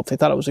Lone Wolf. They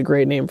thought it was a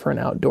great name for an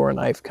outdoor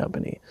knife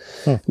company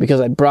because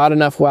I brought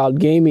enough wild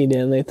game meat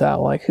in. They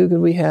thought, like, who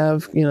could we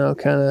have, kind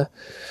of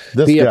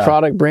be a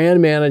product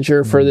brand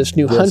manager for this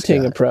new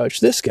hunting approach?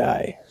 This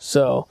guy.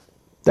 So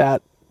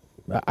that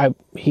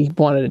he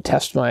wanted to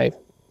test my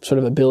sort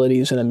of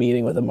abilities in a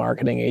meeting with a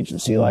marketing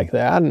agency like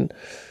that. And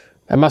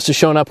I must have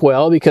shown up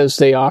well because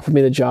they offered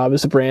me the job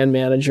as a brand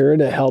manager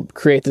to help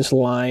create this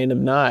line of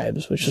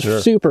knives, which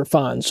is super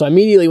fun. So I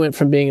immediately went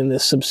from being in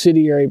this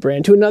subsidiary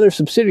brand to another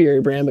subsidiary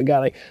brand, but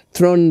got like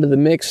thrown into the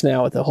mix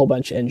now with a whole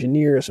bunch of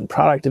engineers and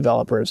product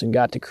developers and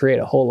got to create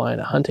a whole line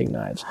of hunting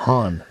knives.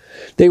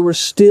 They were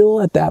still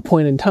at that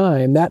point in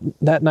time,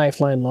 that knife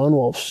line Lone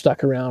Wolf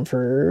stuck around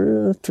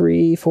for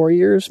 3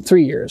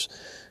 years.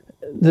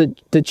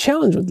 The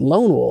challenge with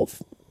Lone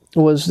Wolf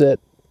was that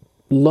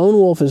Lone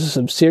Wolf is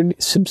a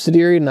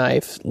subsidiary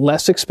knife,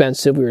 less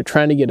expensive. We were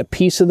trying to get a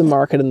piece of the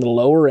market in the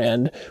lower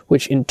end,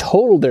 which in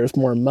total there's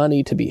more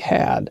money to be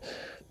had,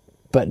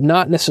 but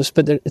not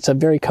necessarily. But it's a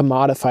very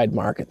commodified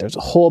market. There's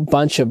a whole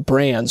bunch of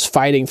brands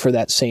fighting for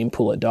that same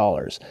pool of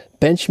dollars.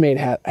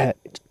 Benchmade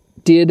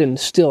did and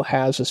still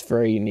has this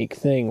very unique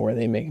thing where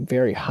they make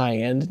very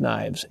high-end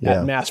knives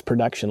at mass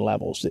production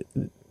levels.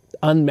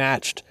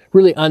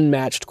 Really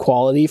unmatched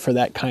quality for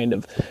that kind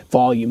of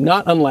volume.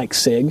 Not unlike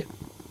SIG,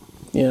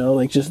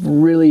 like just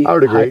really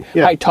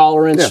high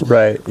tolerance,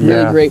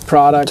 really great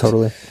product.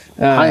 Totally.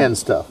 High-end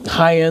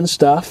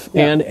stuff.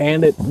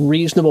 And at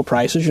reasonable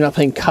prices. You're not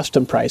paying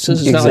custom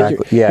prices. It's not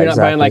like you're not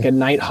buying like a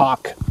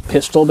Nighthawk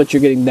pistol, but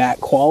you're getting that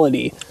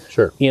quality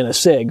in a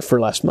SIG for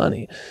less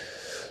money.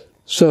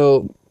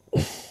 So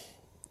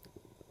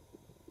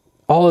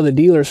all of the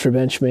dealers for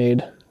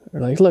Benchmade are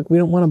like, look, we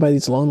don't want to buy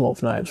these Lone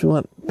Wolf knives. We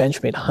want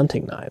Benchmade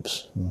hunting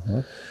knives,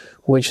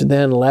 which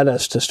then led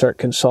us to start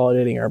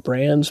consolidating our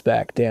brands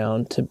back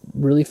down to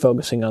really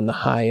focusing on the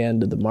high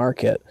end of the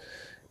market.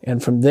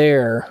 And from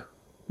there,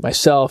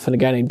 myself and a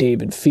guy named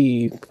David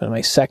Fee,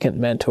 my second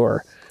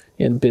mentor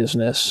in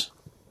business,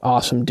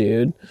 awesome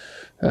dude,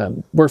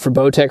 worked for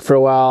Bowtech for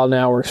a while,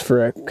 now works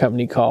for a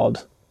company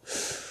called,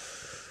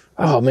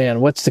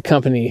 what's the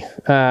company?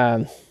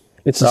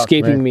 It's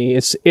escaping me.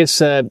 It's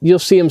you'll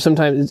see him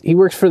sometimes. He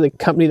works for the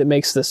company that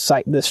makes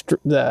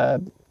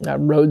the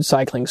road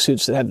cycling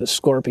suits that have the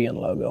scorpion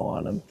logo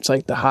on them. It's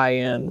like the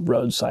high-end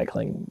road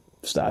cycling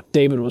stuff.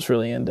 David was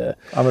really into.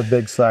 I'm a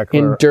big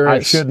cycler.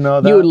 Endurance. I should know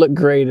that. You would look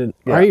great.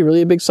 Are you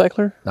really a big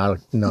cycler? No.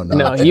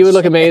 You would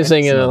look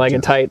amazing in like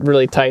a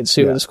really tight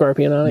suit with a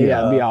scorpion on it.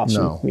 Yeah, it'd be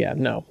awesome.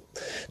 No.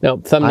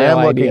 Thumbnail I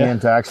am looking idea.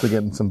 into actually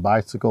getting some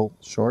bicycle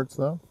shorts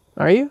though.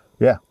 Are you?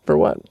 Yeah. For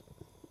what?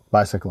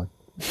 Bicycling.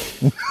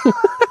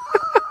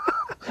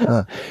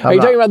 Are you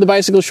talking about the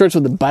bicycle shorts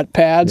with the butt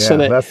pads?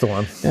 Yeah, that's the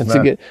one.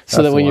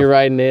 So that when you're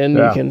riding in,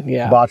 you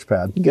can, botch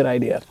pad. Good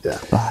idea. Yeah.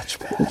 Botch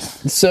pad.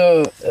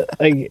 So,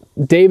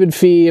 David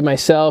Fee and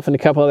myself and a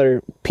couple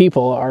other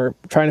people are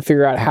trying to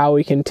figure out how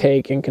we can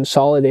take and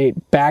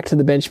consolidate back to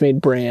the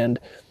Benchmade brand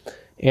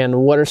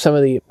and what are some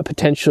of the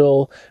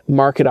potential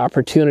market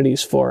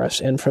opportunities for us.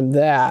 And from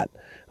that,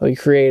 we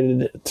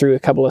created, through a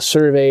couple of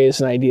surveys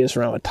and ideas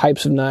around what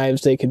types of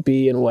knives they could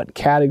be and what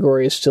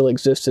categories still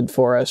existed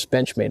for us,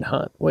 Benchmade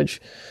Hunt, which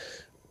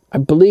I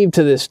believe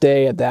to this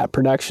day at that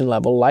production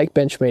level, like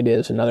Benchmade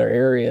is in other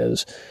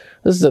areas,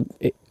 this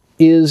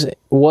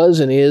was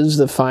and is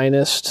the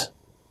finest,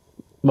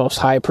 most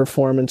high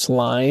performance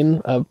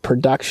line of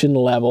production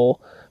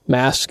level,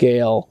 mass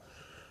scale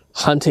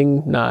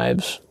hunting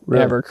knives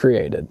ever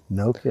created.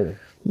 No kidding.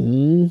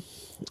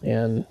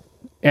 And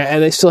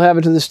they still have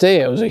it to this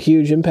day. It was a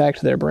huge impact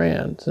to their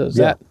brand. So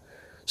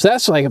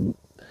that's like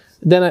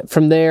then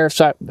from there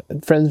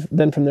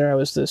I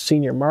was the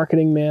senior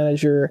marketing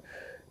manager,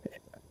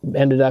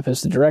 ended up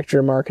as the director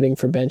of marketing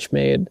for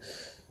Benchmade,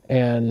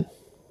 and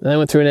I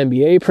went through an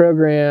MBA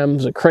program. It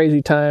was a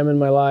crazy time in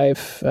my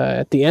life.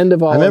 At the end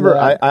of all,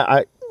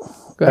 I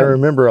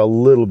remember a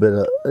little bit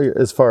of,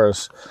 as far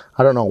as,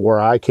 I don't know where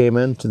I came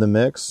into the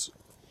mix.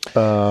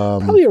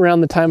 Probably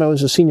around the time I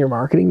was a senior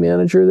marketing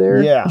manager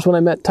there. Yeah. That's when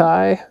I met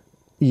Ty.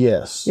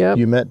 Yes. Yep.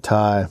 You met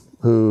Ty,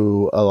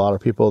 who a lot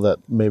of people that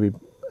maybe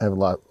have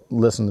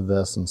listened to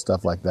this and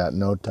stuff like that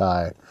know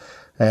Ty,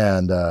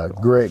 and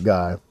great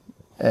guy.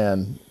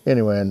 And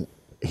anyway, and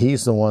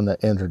he's the one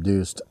that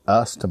introduced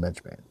us to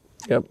Benchmade.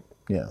 Yep.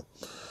 Yeah.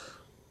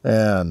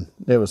 And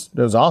it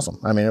was awesome.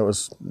 I mean, it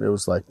was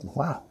like,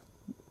 wow.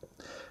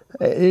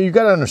 You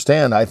got to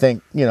understand, I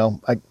think,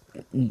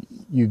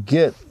 you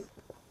get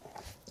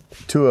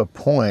to a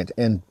point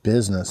in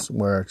business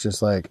where it's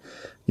just like,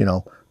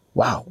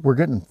 wow, we're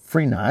getting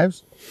free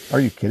knives? Are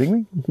you kidding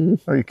me?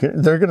 Mm-hmm. Are you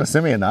kidding? They're going to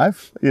send me a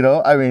knife?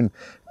 I mean,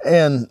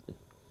 and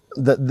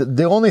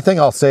the only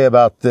thing I'll say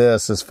about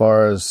this as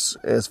far as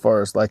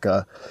like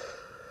a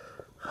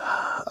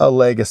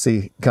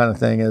legacy kind of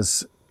thing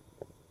is,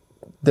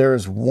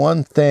 there's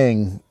one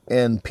thing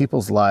in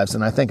people's lives,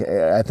 and I think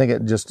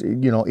it just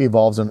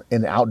evolves in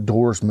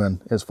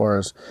outdoorsmen, as far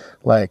as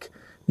like,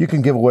 you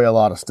can give away a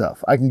lot of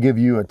stuff. I can give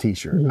you a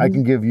t-shirt. Mm-hmm. I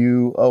can give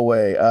you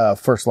away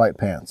First Light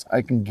pants.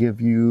 I can give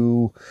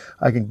you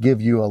a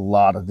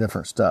lot of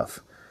different stuff.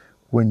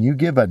 When you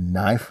give a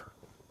knife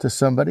to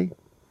somebody,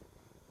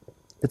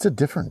 it's a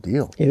different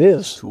deal. It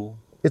is. Tool.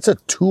 It's a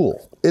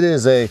tool. It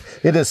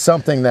is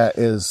something that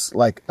is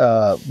like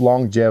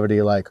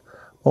longevity. Like,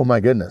 oh my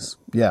goodness,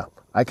 yeah,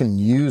 I can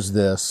use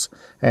this,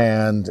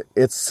 and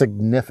it's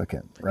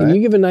significant, right? And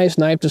you give a nice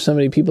knife to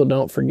somebody, people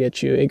don't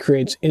forget you. It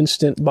creates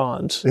instant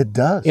bonds. It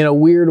does. In a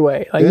weird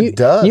way. Like it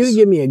does. You could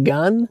give me a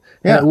gun,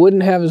 and it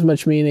wouldn't have as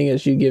much meaning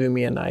as you giving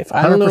me a knife.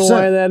 I don't know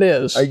why that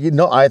is.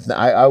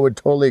 I would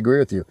totally agree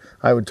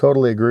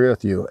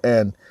with you.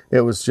 And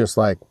it was just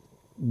like,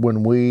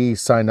 when we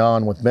signed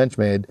on with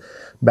Benchmade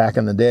back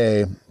in the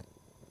day,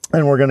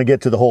 and we're going to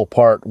get to the whole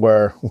part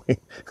where we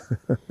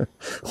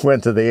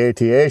went to the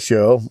ATA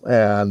show,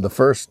 and the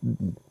first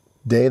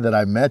day that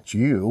I met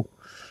you,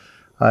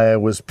 I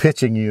was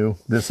pitching you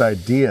this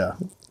idea.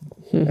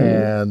 Mm-hmm.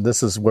 And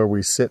this is where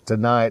we sit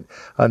tonight,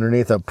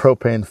 underneath a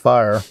propane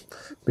fire.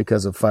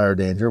 Because of fire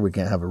danger, we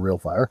can't have a real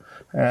fire,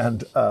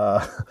 and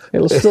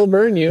it'll still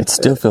burn you. It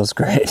still feels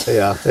great.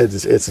 Yeah,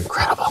 it's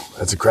incredible.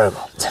 It's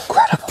incredible.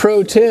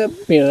 Pro tip,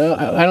 I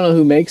don't know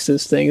who makes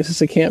this thing. Is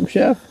this a Camp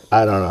Chef?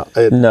 I don't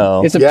know.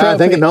 No. It's a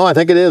propane, I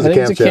think it is. I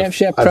think it's a Camp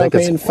Chef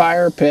propane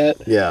fire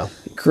pit. Yeah.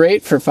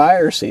 Great for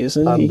fire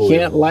season. You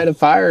can't light a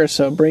fire,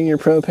 so bring your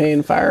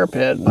propane fire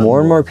pit.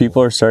 More and more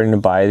people are starting to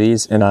buy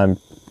these, and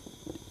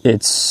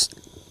it's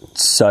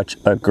such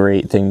a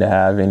great thing to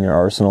have in your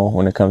arsenal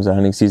when it comes to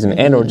hunting season,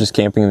 and or just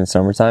camping in the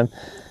summertime.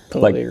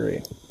 Totally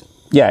agree.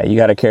 Yeah, you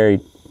got to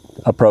carry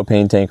a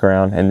propane tank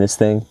around and this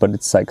thing, but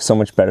it's like so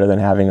much better than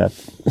having a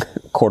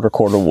quarter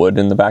wood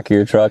in the back of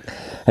your truck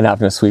and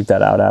having to sweep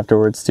that out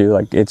afterwards too.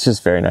 Like, it's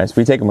just very nice.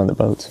 We take them on the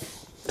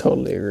boats.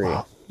 Totally agree.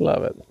 Wow.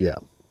 Love it. Yeah.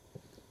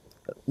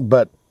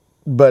 But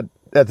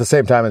at the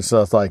same time, it's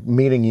like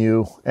meeting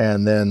you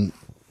and then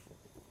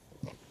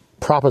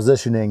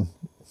propositioning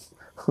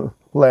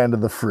Land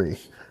of the Free.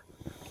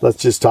 Let's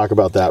just talk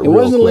about that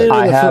real quick.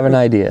 I have an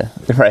idea,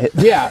 right?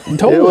 Yeah,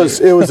 totally.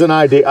 It was an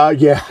idea.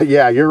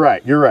 Yeah, you're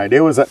right.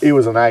 It was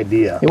an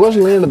idea. It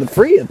wasn't Land of the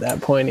Free at that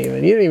point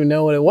even. You didn't even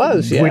know what it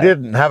was yet. We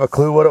didn't have a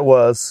clue what it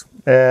was.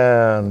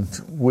 And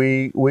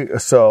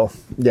so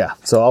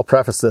I'll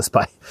preface this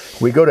by,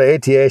 we go to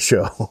ATA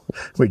show,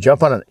 we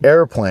jump on an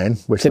airplane,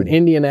 which it's in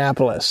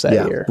Indianapolis that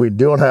year. We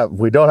don't have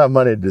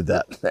money to do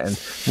that, and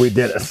we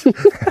did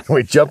it.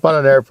 We jump on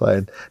an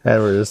airplane,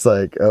 and we're just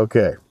like,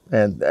 okay.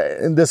 And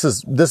this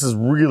is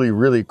really,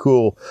 really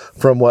cool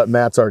from what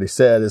Matt's already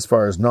said as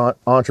far as not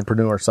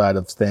entrepreneur side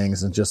of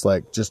things, and just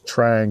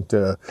trying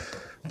to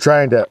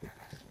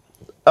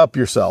up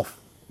yourself.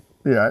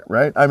 Yeah,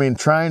 right. I mean,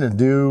 trying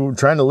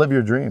to live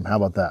your dream. How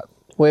about that?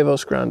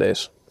 Huevos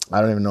grandes. I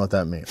don't even know what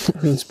that means.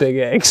 It means big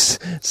eggs.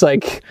 It's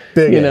like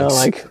big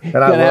eggs. You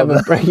gotta have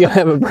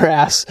a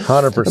brass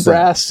 100% a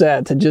brass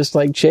set to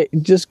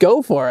just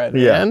go for it.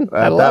 Yeah. Man.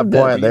 At that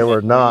point, they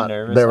were not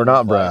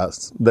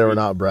brass. They were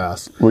not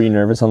brass. Were you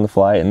nervous on the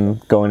flight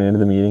and going into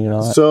the meeting and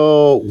all that?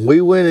 So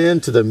we went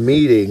into the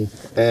meeting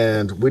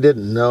and we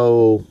didn't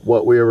know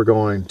what we were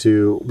going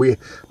to.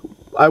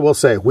 I will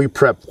say we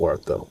prepped for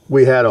it though.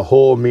 We had a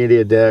whole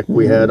media deck.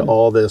 We had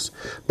all this,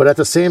 but at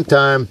the same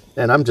time,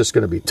 and I'm just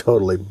going to be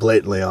totally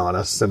blatantly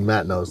honest, and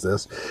Matt knows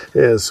this,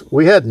 is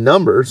we had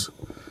numbers,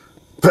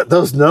 but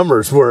those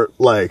numbers were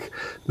like,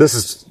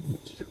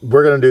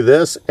 we're going to do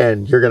this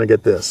and you're going to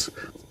get this.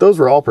 Those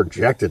were all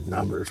projected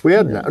numbers. We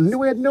had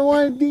no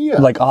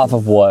idea. Like off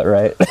of what,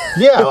 right?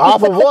 Yeah,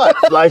 off of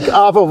what? Like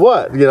off of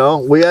what? You know,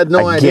 we had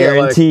no idea.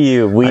 Guarantee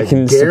you, we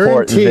can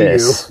support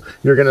this.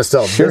 You're going to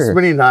sell this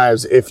many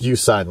knives if you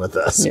sign with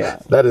us. Yeah.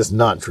 That is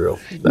not true.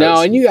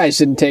 And you guys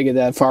didn't take it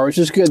that far, which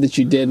is good that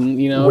you didn't.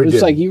 You know,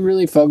 it's like you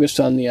really focused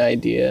on the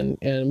idea.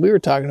 And we were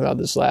talking about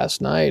this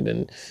last night,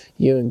 and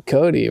you and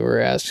Cody were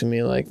asking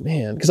me, like,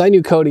 man, because I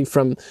knew Cody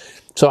from.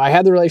 So I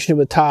had the relationship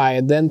with Ty,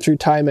 and then through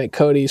Ty met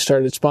Cody,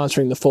 started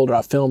sponsoring the Full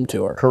Draw Film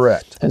Tour.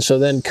 Correct. And so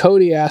then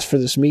Cody asked for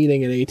this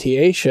meeting at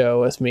ATA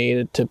show with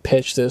me to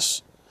pitch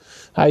this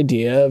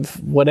idea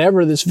of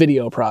whatever this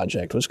video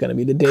project was going to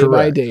be, the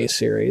day-by-day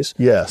series.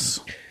 Yes.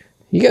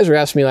 You guys were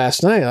asking me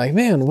last night, like,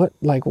 man,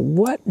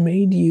 what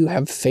made you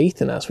have faith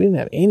in us? We didn't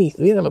have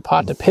anything. We didn't have a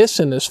pot to piss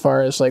in as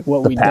far as like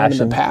what we'd done in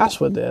the past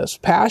with this.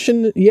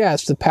 Passion,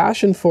 yes, the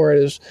passion for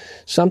it is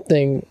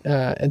something,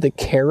 the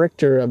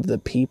character of the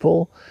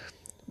people.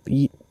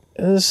 This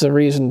is the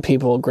reason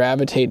people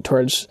gravitate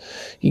towards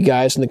you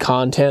guys and the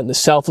content, the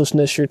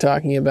selflessness you're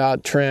talking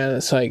about, Trent.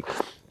 It's like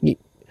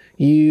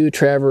you,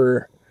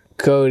 Trevor,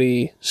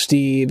 Cody,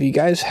 Steve, you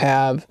guys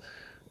have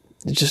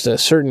just a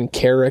certain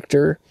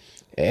character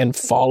and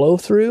follow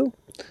through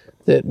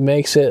that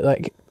makes it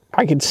like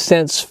I could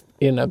sense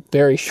in a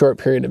very short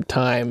period of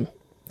time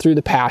through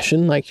the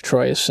passion, like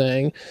Troy is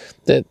saying,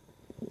 that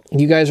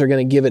you guys are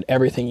going to give it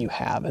everything you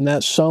have. And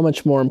that's so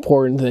much more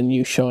important than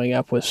you showing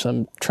up with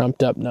some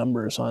trumped up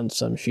numbers on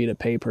some sheet of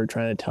paper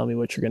trying to tell me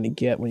what you're going to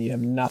get when you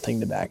have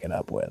nothing to back it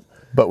up with.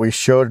 But we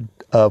showed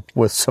up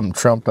with some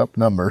trumped up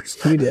numbers.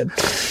 You did.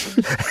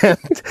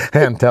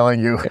 and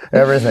telling you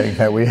everything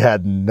that we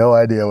had no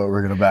idea what we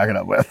were going to back it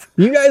up with.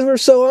 You guys were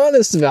so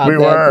honest about we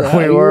that.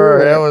 We were.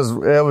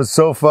 It was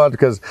so fun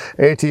because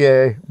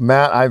ATA,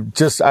 Matt,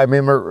 I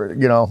remember,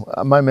 you know,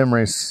 my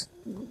memory's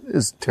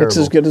is terrible. It's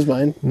as good as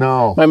mine.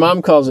 No. My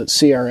mom calls it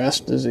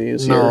CRS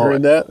disease. You ever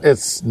heard that?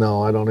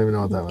 I don't even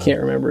know what that means. Can't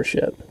remember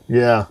shit.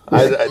 Yeah.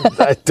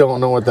 I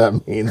don't know what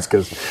that means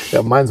because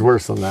mine's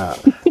worse than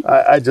that.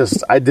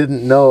 I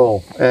didn't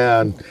know.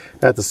 And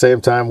at the same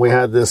time, we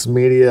had this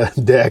media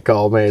deck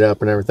all made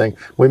up and everything.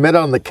 We met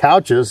on the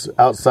couches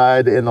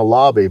outside in the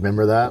lobby.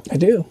 Remember that? I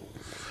do.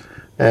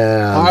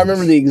 And I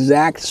remember the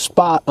exact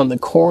spot on the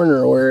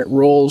corner where it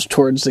rolls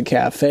towards the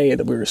cafe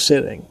that we were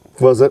sitting.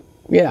 Was it?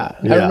 Yeah.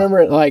 I remember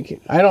it like,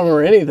 I don't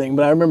remember anything,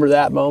 but I remember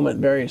that moment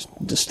very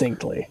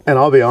distinctly. And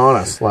I'll be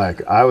honest,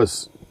 like, I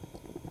was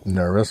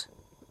nervous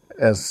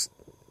as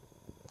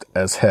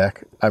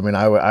heck. I mean,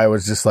 I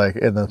was just like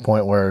in the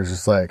point where it was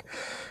just like,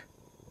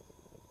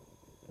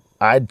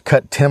 I'd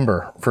cut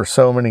timber for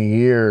so many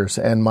years,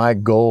 and my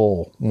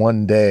goal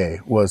one day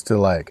was to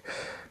like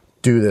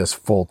do this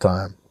full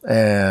time.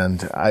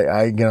 And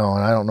I you know,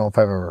 and I don't know if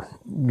I've ever,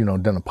 you know,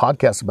 done a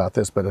podcast about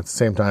this, but at the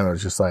same time, it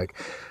was just like,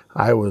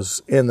 I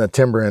was in the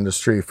timber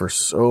industry for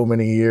so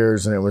many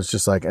years, and it was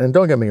just like, and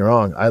don't get me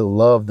wrong, I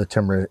love the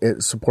timber.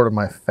 It supported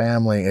my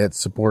family.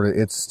 It's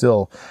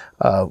still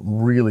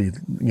really,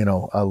 you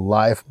know, a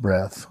life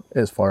breath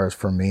as far as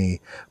for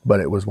me. But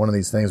it was one of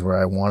these things where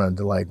I wanted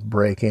to like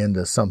break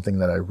into something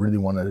that I really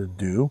wanted to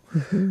do.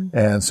 Mm-hmm.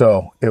 And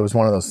so it was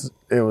one of those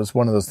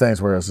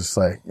things where it was just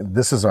like,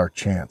 this is our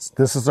chance.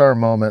 This is our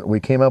moment. We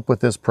came up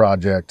with this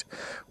project.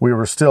 We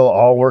were still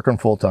all working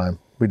full time.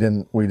 We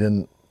didn't,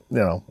 you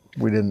know,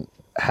 we didn't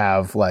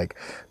have like,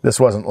 this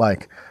wasn't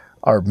like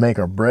our make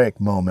or break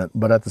moment,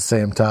 but at the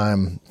same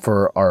time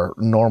for our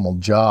normal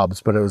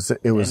jobs, but it was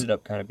ended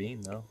up kind of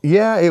being though.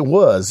 Yeah, it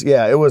was.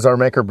 Yeah, it was our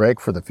make or break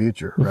for the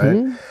future. Right.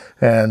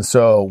 Mm-hmm. And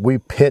so we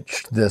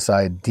pitched this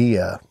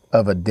idea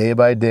of a day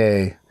by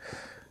day,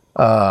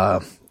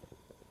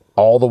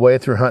 all the way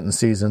through hunting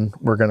season.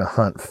 We're going to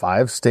hunt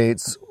 5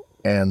 states.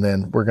 And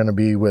then we're going to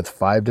be with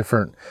 5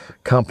 different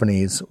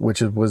companies,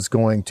 which was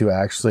going to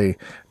actually,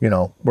 you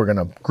know, we're going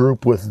to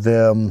group with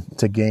them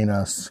to gain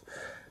us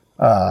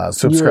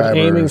subscribers. You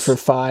were aiming for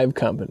 5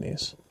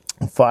 companies.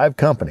 5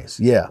 companies,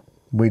 yeah,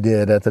 we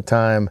did at the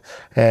time.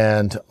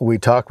 And we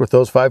talked with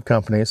those 5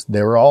 companies.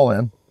 They were all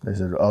in. They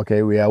said, okay,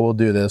 yeah, we'll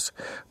do this.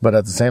 But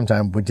at the same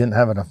time, we didn't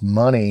have enough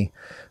money,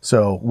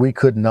 so we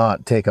could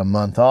not take a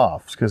month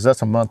off because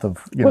that's a month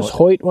of, you Was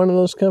Hoyt one of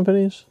those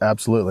companies?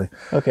 Absolutely.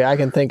 Okay, I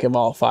can think of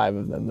all 5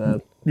 of them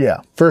then.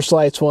 Yeah. First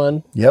Light's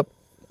one. Yep.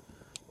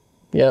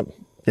 Yeah.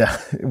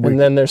 And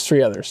then there's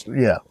 3 others.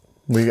 Yeah.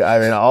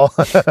 All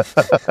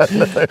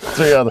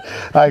 3 others.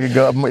 I could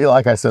go,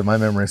 like I said, my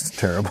memory's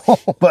terrible,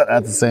 but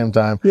at the same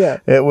time, yeah,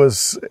 it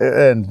was,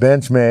 and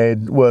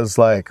Benchmade was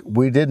like,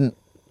 we didn't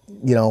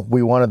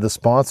we wanted the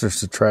sponsors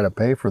to try to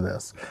pay for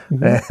this.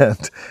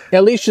 And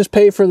At least just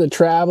pay for the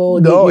travel.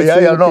 no,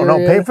 get you through the no,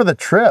 period. pay for the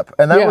trip.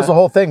 And that Yeah. was the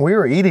whole thing. We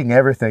were eating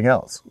everything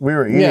else. We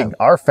were eating,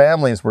 our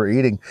families were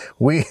eating.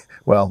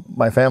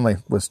 My family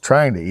was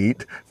trying to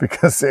eat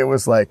because it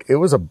was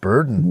a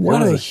burden.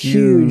 What It was a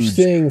huge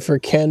thing for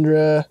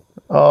Kendra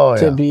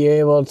to be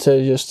able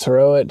to just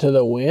throw it to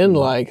the wind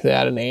like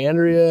that. And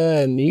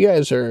Andrea, and you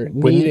guys are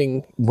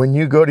needing. When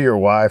you go to your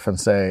wife and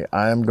say,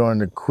 I'm going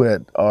to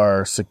quit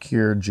our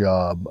secure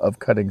job of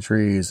cutting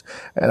trees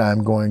and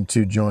I'm going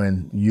to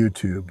join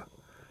YouTube.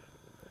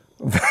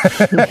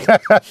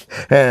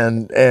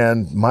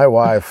 and my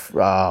wife,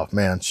 oh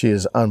man, she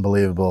is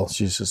unbelievable.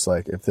 She's just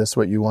like, if this is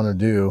what you want to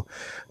do,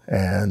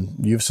 and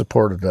you've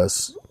supported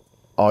us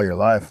all your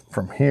life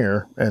from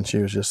here, and she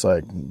was just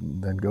like,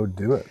 then go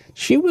do it.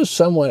 She was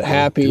somewhat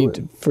happy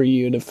for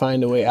you to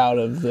find a way out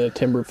of the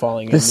timber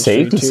falling The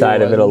industry safety too,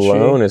 side of it wasn't she?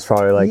 alone is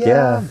probably like,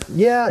 no,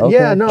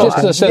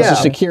 Just a sense of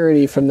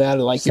security from that,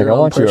 like your I own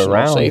want you personal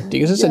around. safety,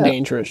 because it's a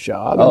dangerous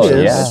job. Oh,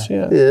 It yeah. is.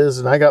 It is,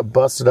 and I got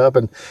busted up,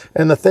 and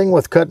the thing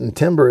with cutting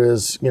timber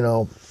is,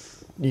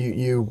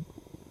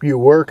 you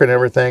work and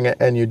everything,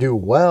 and you do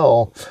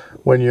well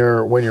when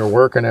you're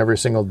working every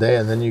single day,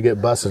 and then you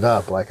get busted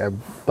up. Like I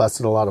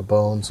busted a lot of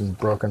bones and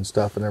broken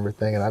stuff and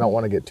everything, and I don't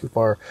want to get too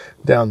far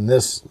down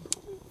this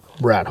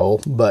rat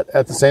hole, but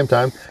at the same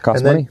time, Costs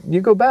and then money.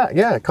 you go back.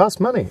 Yeah, it costs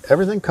money.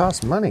 Everything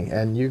costs money,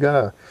 and you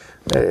gotta.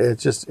 It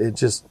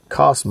just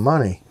costs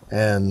money,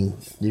 and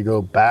you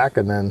go back,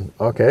 and then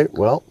okay,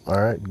 well,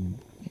 all right,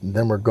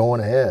 then we're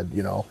going ahead.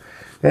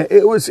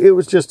 It was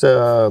just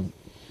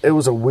it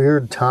was a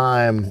weird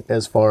time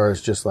as far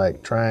as just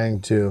like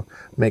trying to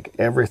make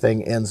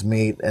everything ends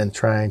meet and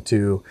trying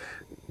to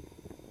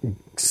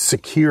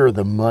secure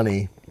the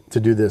money to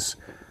do this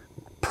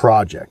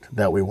project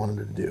that we wanted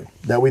to do,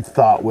 that we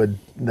thought would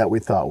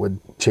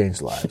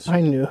change lives. I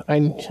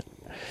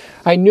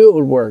knew it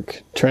would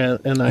work,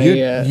 Trent, and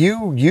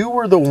You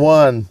were the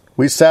one.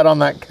 We sat on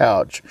that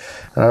couch,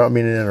 and I don't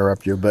mean to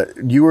interrupt you, but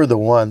you were the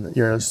one.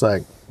 You're just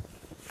like,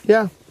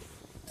 yeah,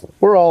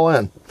 we're all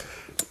in.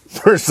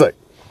 We're just like,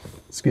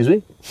 excuse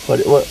me, what?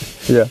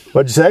 Yeah.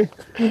 What'd you say?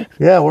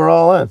 Yeah, we're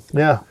all in.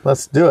 Yeah,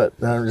 let's do it.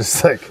 And I'm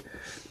just like,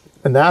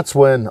 and that's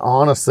when,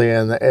 honestly,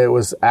 and it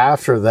was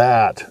after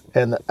that,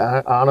 and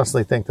I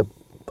honestly think that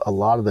a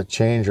lot of the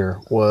changer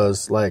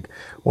was like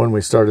when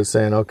we started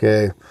saying,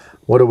 okay,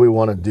 what do we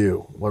want to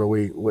do?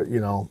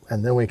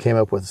 And then we came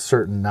up with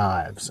certain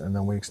knives, and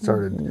then we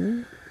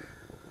started.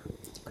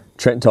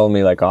 Trent told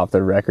me like off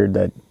the record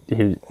that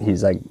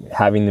he's like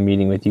having the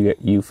meeting with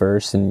you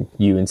first, and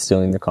you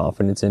instilling the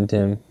confidence into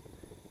him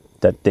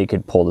that they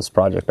could pull this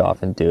project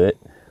off and do it.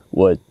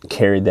 What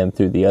carried them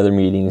through the other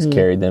meetings,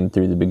 carried them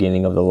through the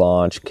beginning of the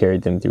launch,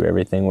 carried them through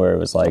everything, where it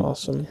was like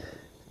awesome.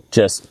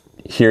 Just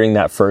hearing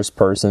that first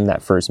person,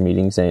 that first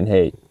meeting saying,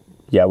 hey,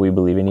 yeah, we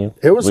believe in you.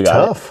 It was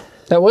tough.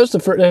 That was the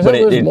first. That But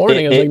was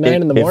morning. It was like 9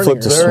 in the morning.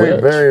 flipped a Very,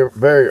 switch. very,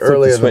 very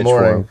early in the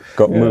morning.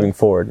 Moving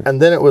forward.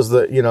 And then it was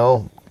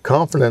the,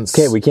 confidence.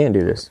 Okay, we can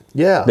do this.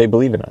 Yeah. They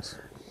believe in us.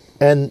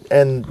 And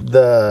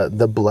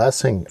the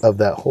blessing of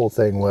that whole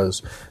thing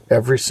was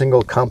every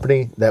single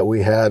company that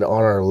we had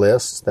on our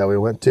list that we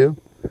went to,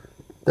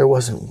 there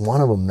wasn't one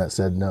of them that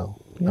said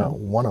no. Not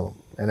one of them.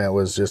 And it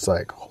was just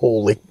like,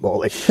 holy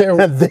moly.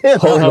 And then,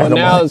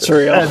 now it's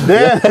real. And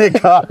then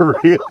it got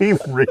really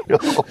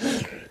real.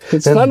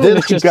 It's fun when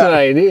it's just an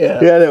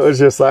idea. Yeah, and it was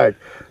just like,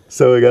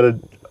 so we got to,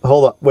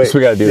 hold on, wait. So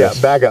we got to do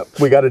this. Back up.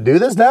 We got to do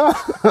this now?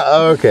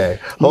 Okay.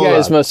 You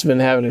guys must have been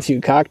having a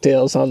few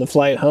cocktails on the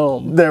flight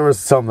home. There was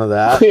some of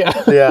that.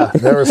 Yeah. Yeah,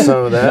 there was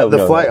some of that.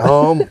 The flight no.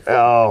 home,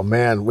 oh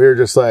man, we were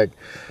just like,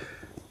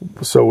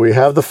 so we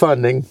have the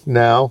funding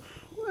now.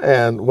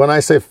 And when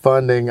I say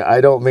funding, I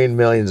don't mean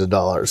millions of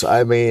dollars.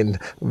 I mean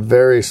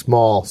very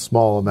small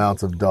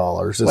amounts of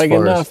dollars. Like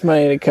enough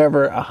money to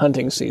cover a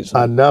hunting season.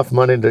 Enough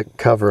money to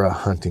cover a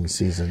hunting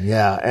season,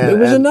 yeah. And, it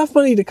was enough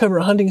money to cover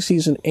a hunting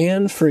season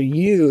and for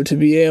you to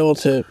be able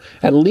to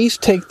at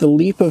least take the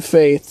leap of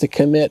faith to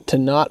commit to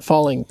not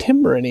falling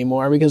timber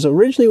anymore. Because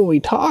originally when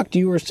we talked,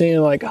 you were saying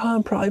like,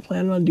 I'm probably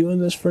planning on doing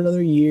this for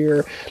another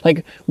year.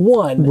 Like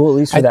Well, at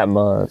least for that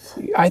month.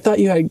 I thought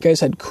you guys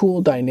had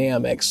cool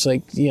dynamics.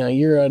 Like,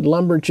 you're a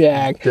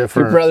lumberjack.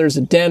 Different. Your brother's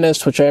a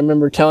dentist, which I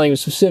remember telling you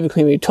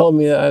specifically when you told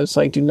me that. I was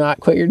like, do not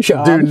quit your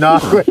job. do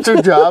not quit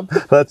your job.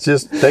 Let's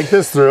just think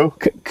this through.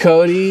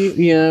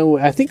 Cody,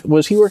 I think,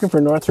 was he working for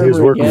North River? He was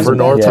working again? for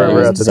North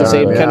River at the Because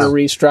time. they'd kind of Yeah.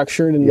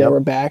 restructured and they were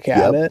back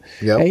at it.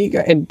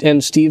 Yep.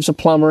 And Steve's a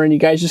plumber, and you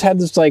guys just had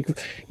this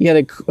you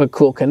had a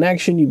cool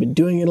connection. You've been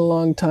doing it a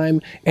long time,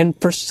 and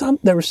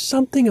there was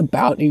something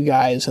about you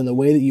guys and the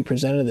way that you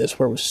presented this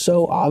where it was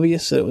so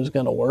obvious that it was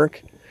going to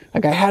work.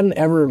 Like I hadn't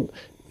ever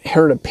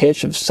heard a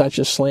pitch of such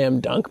a slam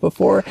dunk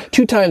before.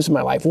 2 times in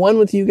my life. One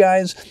with you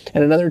guys,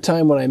 and another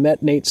time when I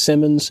met Nate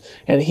Simmons,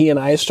 and he and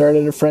I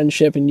started a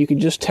friendship, and you could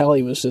just tell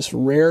he was this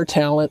rare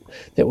talent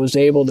that was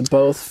able to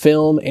both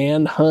film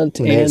and hunt.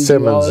 Nate and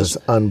Simmons is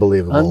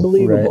unbelievable.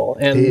 Unbelievable.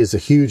 Right. And he is a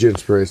huge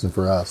inspiration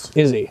for us.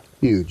 is he?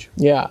 huge.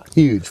 Yeah.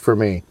 Huge for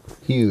me.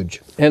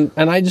 Huge. And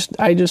I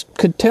just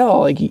could tell,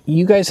 like,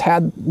 you guys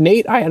had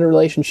Nate. I had a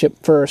relationship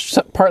first,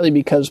 partly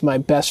because my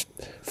best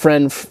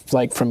friend,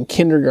 like from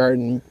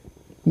kindergarten,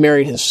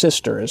 married his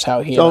sister. Is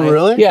how he. Oh,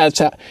 really? Yeah. It's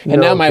how,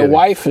 and No now my kidding.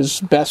 wife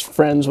is best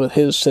friends with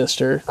his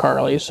sister,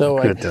 Carly. So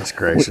like, Goodness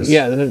gracious.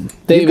 yeah,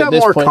 You've got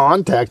more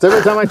context.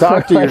 Every time I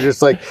talk to you, you're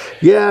just like,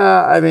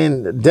 yeah, I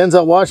mean,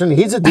 Denzel Washington,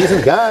 he's a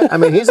decent guy. I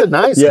mean, he's a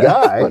nice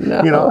guy.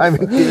 no. You know, I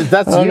mean,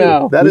 that's Oh, you.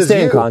 no. That We is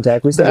stay in you.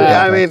 contact. We stay in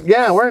I contact. mean,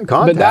 yeah, we're in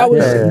contact. But that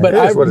was, Yeah. but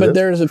It is what it is.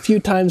 there's a few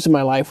times in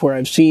my life where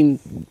I've seen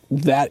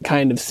that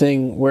kind of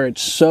thing where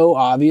it's so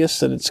obvious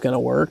that it's going to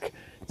work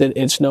that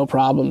it's no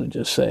problem to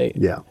just say,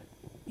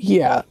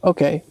 yeah,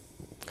 okay,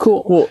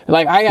 cool. Well,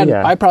 like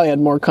I probably had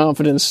more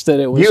confidence that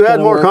it was. You had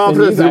gonna more work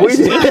confidence than you we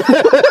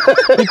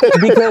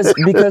guys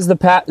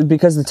did.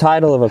 because the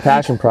title of a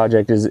passion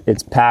project is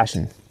it's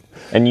passion,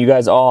 and you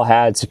guys all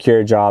had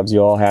secure jobs. You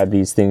all had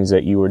these things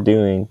that you were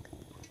doing,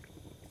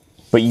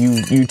 but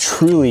you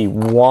truly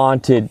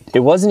wanted. It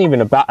wasn't even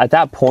about at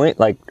that point.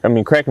 Like, I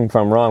mean, correct me if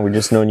I'm wrong. We've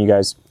just known you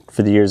guys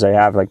for the years I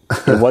have. Like,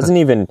 it wasn't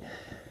even.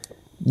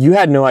 You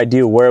had no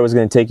idea where it was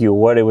going to take you, or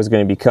what it was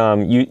going to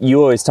become.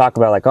 You always talk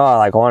about like, oh,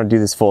 like I want to do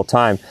this full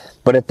time.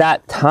 But at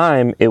that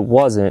time, it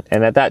wasn't.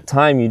 And at that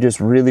time, you just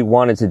really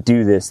wanted to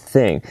do this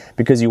thing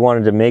because you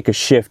wanted to make a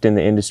shift in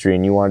the industry,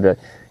 and you wanted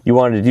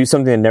to do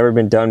something that had never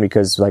been done,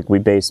 because like we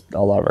based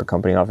a lot of our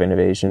company off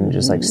innovation,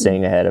 just like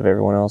staying ahead of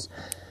everyone else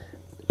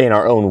in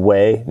our own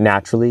way,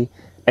 naturally.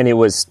 And it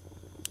was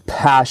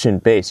passion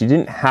based. You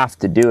didn't have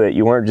to do it.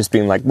 You weren't just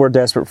being like, we're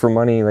desperate for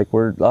money, like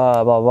we're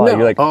blah blah blah. No.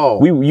 You're like,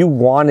 you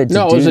wanted to do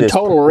this. No, it was a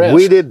total risk.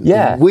 We didn't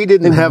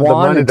have the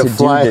money to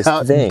fly this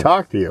out thing. and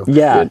talk to you.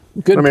 Yeah.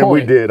 Good I mean, we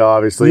point. did,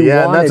 obviously. You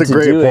Yeah, and wanted that's a to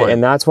great do point. it,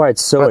 and that's why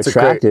it's so That's a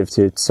great- attractive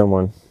to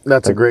someone.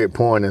 That's a great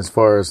point as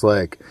far as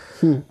like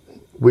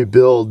we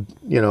build,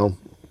 you know,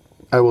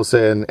 I will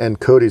say, and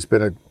Cody's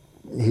been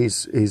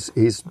he's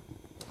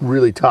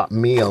really taught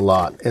me a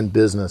lot in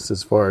business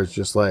as far as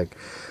just like,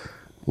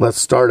 let's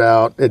start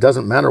out. It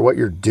doesn't matter what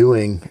you're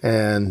doing.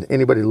 And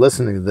anybody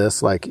listening to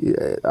this, like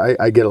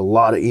I get a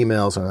lot of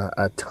emails and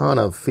a ton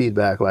of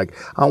feedback. Like,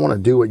 I want to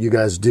do what you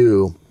guys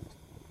do.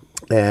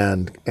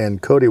 And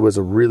Cody was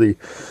a really,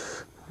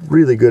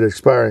 really good,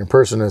 inspiring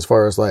person as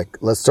far as like,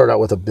 let's start out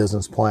with a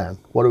business plan.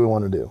 What do we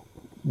want to do?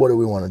 What do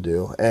we want to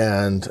do?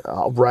 And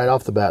right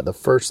off the bat, the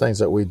first things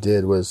that we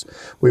did was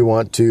we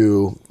want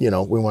to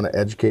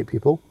educate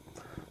people.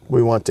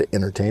 We want to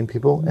entertain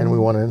people, and we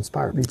want to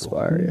inspire people.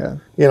 yeah.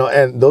 You know,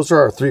 and those are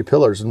our three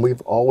pillars, and we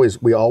always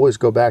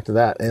go back to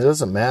that. And it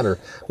doesn't matter.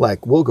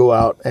 Like, we'll go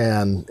out,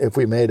 and if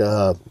we made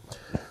a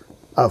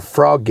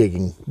frog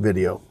gigging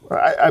video,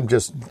 I'm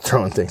just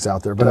throwing things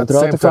out there, but at the Throw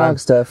out same the time, frog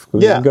stuff.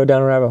 We can go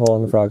down a rabbit hole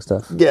on the frog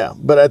stuff. yeah.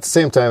 But at the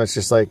same time, it's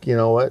just like, you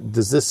know what?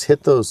 Does this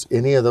hit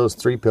any of those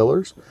three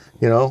pillars?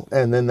 You know,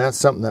 and then that's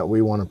something that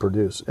we want to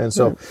produce. And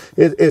so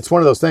it's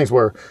one of those things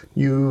where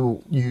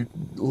you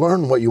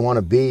learn what you want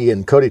to be.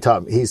 And Cody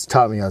he's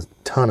taught me a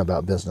ton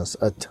about business,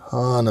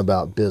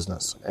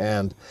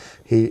 and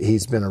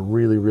he's been a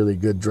really, really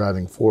good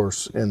driving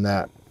force in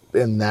that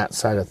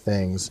side of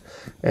things,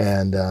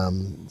 and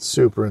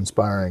super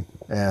inspiring.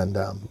 And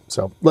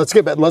so let's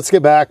get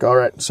back. All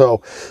right. So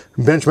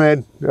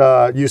Benchmade,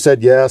 you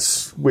said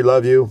yes, we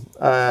love you,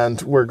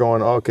 and we're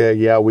going, okay,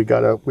 yeah, we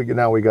gotta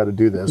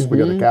do this. We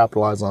gotta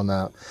capitalize on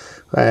that.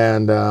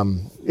 And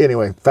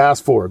anyway,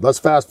 let's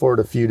fast forward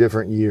a few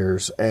different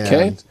years,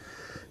 and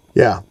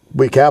yeah,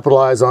 we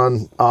capitalize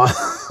on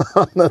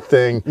the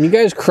thing. You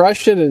guys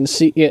crushed it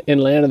in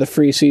Land of the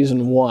Free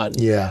season 1.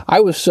 Yeah.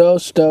 I was so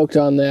stoked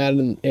on that,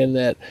 and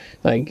that,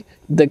 like,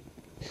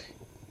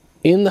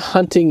 in the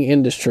hunting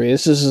industry,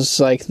 this is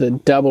like the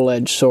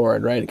double-edged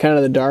sword, right? Kind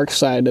of the dark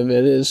side of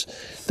it is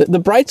the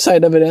bright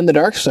side of it, and the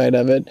dark side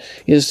of it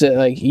is that,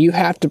 like, you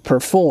have to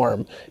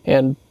perform,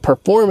 and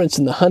performance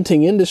in the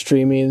hunting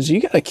industry means you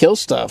got to kill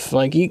stuff.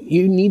 Like,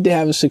 you need to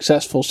have a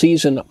successful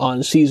season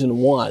on season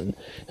 1.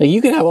 Like,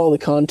 you can have all the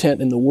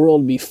content in the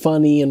world, be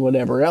funny and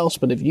whatever else,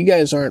 but if you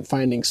guys aren't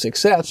finding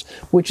success,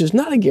 which is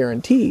not a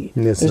guarantee,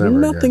 there's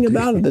nothing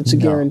about it that's a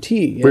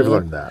guarantee. We've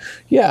learned that.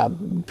 Yeah,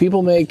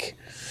 people make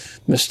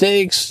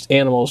mistakes,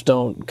 animals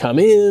don't come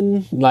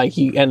in, like,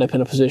 you end up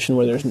in a position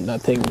where there's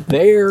nothing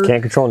there.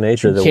 Can't control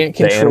nature, the Can't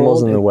control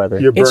animals and the weather.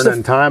 You're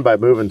burning time by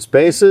moving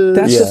spaces.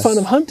 That's the fun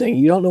of hunting.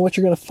 You don't know what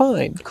you're going to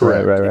find.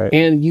 Correct. Right.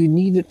 And you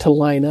need it to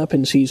line up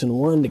in season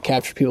 1 to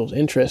capture people's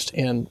interest,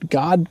 and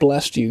God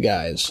blessed you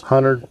guys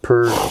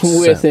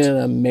 100% with an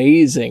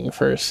amazing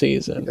first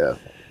seson. Yeah,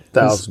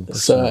 1,000%.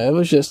 So it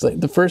was just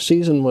like the first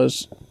season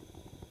was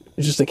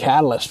just a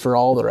catalyst for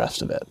all the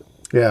rest of it.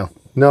 Yeah.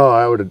 No,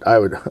 I would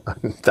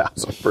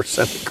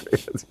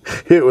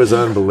 1,000% agree. It was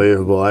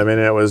unbelievable. I mean,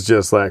 it was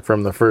just like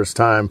from the first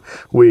time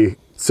we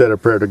said a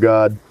prayer to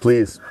God,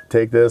 please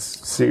take this,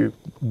 see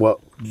what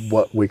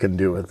we can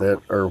do with it,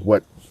 or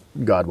what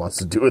God wants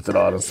to do with it,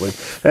 honestly.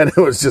 And it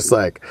was just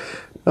like,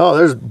 Oh,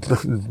 there's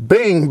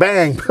bing,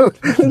 bang,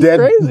 dead.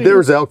 crazy. There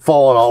was elk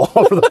falling all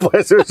over the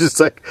place. It was just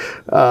like,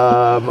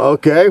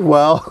 okay,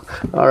 well,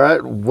 all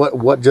right.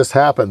 What just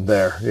happened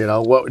there?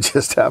 What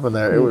just happened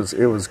there? It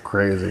was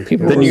crazy.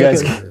 People Then were you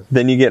looking- guys,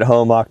 then you get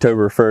home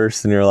October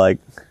 1st, and you're like,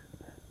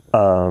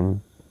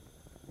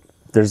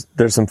 there's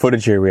some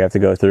footage here we have to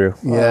go through.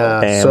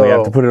 Yeah, and so we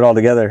have to put it all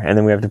together, and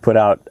then we have to put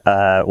out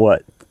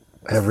what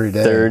every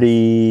day.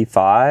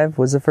 35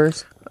 was the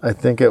first. I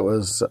think it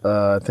was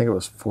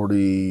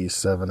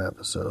 47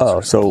 episodes. Oh,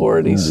 so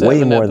 47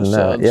 way more than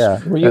that. episodes.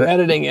 Yeah, Were you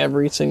editing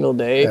every single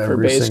day for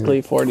Every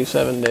basically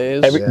 47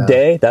 days? every Yeah.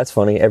 day. That's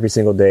funny. Every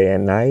single day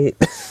and night.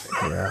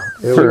 Yeah,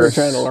 we were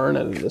trying to learn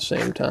it at the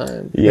same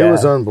time. Yeah, It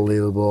was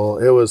unbelievable.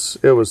 It was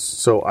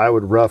so I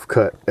would rough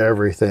cut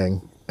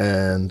everything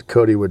and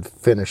Cody would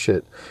finish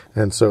it.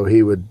 And so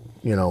he would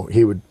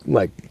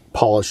like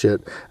polish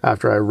it.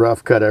 After I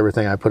rough cut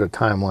everything, I put a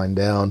timeline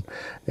down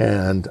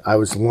and I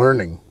was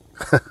learning.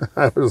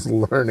 I was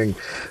learning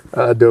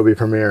Adobe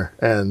Premiere.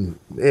 And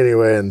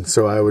anyway, and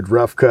so I would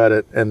rough cut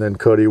it and then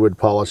Cody would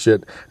polish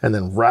it. And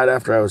then right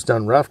after I was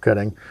done rough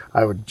cutting,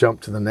 I would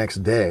jump to the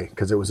next day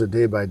because it was a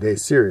day by day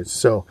series.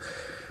 So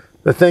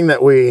the thing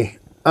that we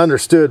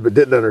understood but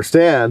didn't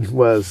understand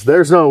was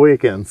there's no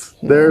weekends.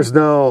 There's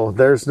no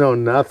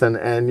nothing.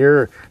 And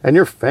your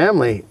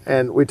family,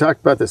 and we talked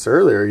about this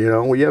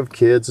earlier, we have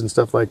kids and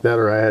stuff like that,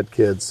 or I had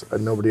kids,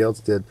 nobody else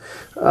did,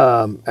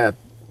 at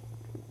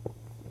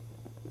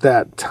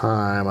that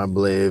time, I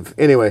believe.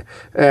 Anyway,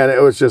 and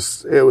it was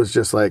just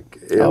like,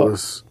 it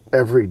was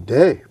every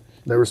day.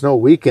 There was no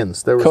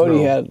weekends. There was Cody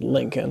no, had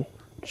Lincoln.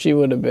 She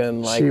would have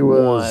been like she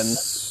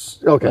was,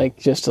 okay. like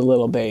just a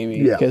little baby.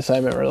 Yeah. Because I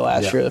remember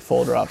last Yeah. year, the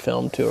Full Drop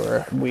Film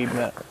Tour, we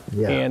met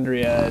Yeah.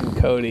 Andrea and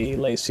Cody,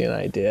 Lacey and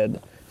I did.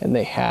 And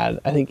they had,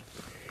 I think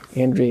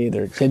Andrea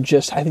I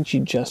think she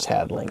just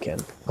had Lincoln.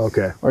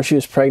 Okay. Or she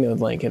was pregnant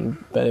with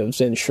Lincoln, but it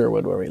was in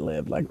Sherwood where we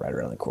lived, like right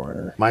around the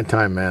corner. My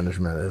time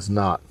management is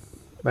not,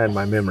 and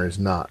my memory is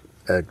not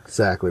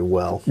exactly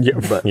well. Yeah,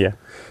 But yeah.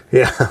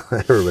 yeah,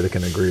 everybody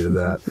can agree to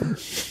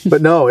that.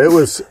 But no, it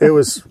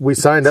was, we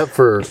signed up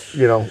for,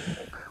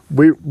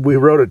 we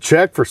wrote a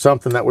check for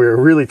something that we were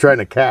really trying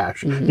to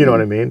cash. You know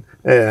what I mean?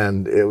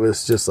 And it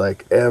was just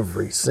like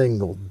every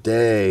single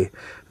day.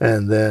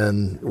 And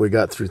then we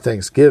got through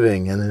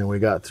Thanksgiving and then we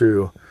got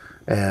through,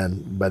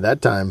 and by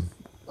that time,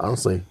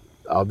 honestly,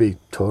 I'll be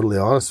totally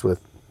honest with,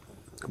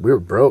 we were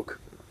broke.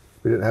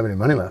 We didn't have any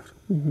money left.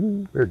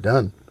 We were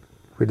done.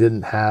 We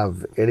didn't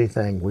have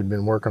anything. We'd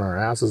been working our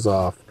asses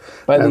off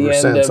By the ever end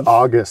since of-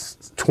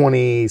 August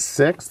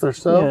 26th or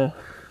so. Yeah.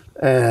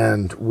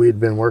 And we'd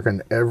been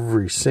working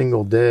every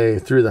single day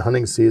through the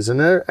hunting season.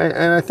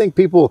 And I think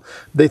people,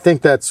 they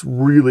think that's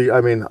really,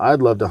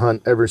 I'd love to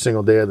hunt every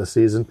single day of the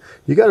season.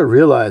 You got to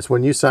realize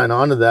when you sign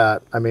on to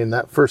that,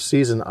 that first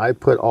season I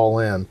put all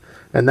in.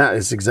 And that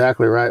is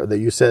exactly right that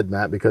you said,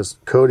 Matt, because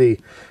Cody,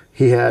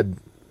 he had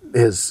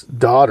his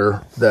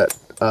daughter that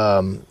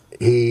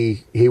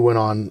he went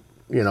on,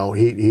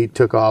 he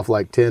took off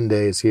like 10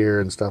 days here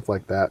and stuff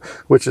like that,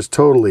 which is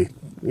totally,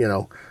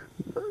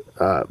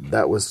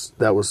 that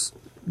was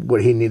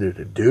what he needed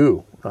to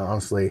do,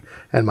 honestly.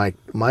 And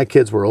my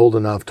kids were old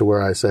enough to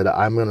where I said,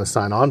 I'm going to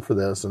sign on for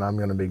this and I'm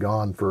going to be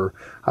gone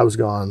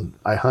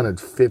I hunted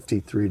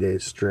 53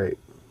 days straight.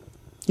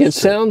 It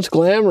sounds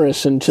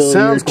glamorous until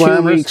you're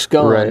 2 weeks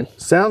gone.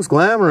 Right. Sounds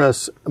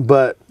glamorous,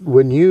 but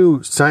when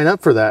you sign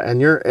up for that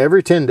and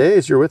every 10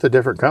 days, you're with a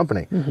different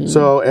company.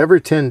 So every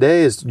 10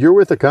 days, you're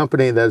with a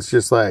company that's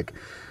just like,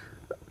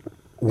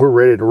 we're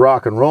ready to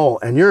rock and roll.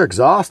 And you're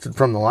exhausted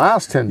from the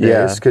last 10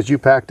 days because you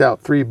packed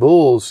out 3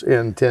 bulls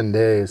in 10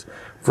 days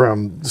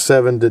from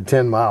 7 to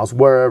 10 miles,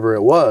 wherever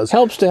it was.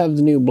 Helps to have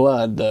the new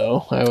blood,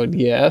 though, I would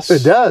guess.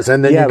 It does.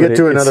 And then you get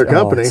to another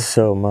company.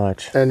 So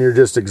much. And you're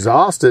just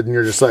exhausted and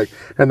you're just like,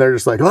 and they're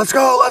just like, let's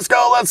go.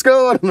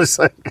 And I'm just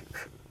like,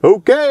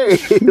 okay,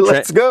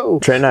 let's go.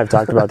 Trent and I have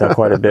talked about that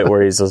quite a bit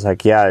where he's just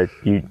like, yeah,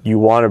 you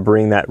want to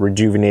bring that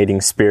rejuvenating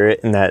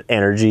spirit and that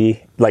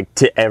energy like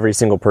to every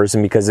single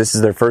person because this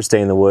is their first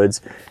day in the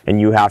woods and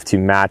you have to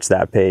match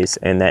that pace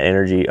and that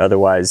energy.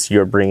 Otherwise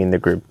you're bringing the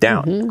group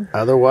down.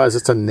 Otherwise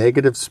it's a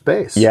negative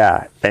space.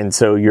 Yeah. And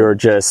so you're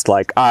just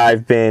like,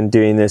 I've been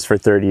doing this for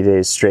 30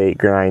 days straight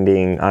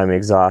grinding. I'm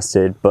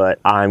exhausted, but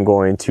I'm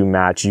going to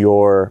match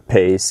your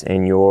pace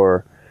and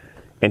your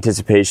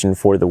anticipation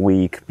for the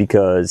week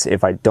because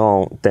if I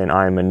don't, then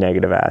I'm a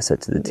negative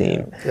asset to the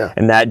team. Yeah.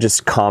 And that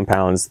just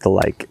compounds the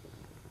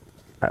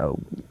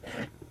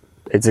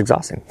it's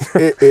exhausting.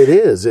 It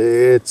is.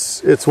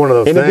 It's one of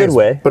those In a things. good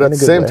way. But In at a the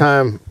good same way.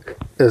 time,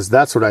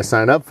 that's what I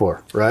signed up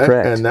for, right?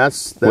 Correct. And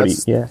that's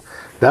Yeah.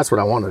 that's what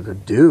I wanted to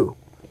do.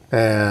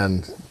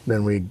 And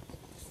then we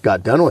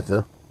got done with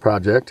the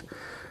project.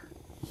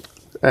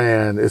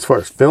 And as far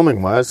as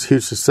filming wise,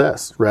 huge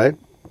success, right?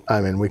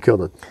 We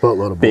killed a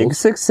boatload of Big bulls.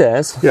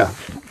 success. Yeah,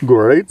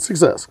 great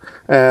success.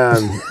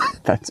 And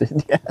That's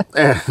it. Yeah.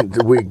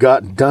 and we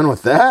got done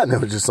with that, and it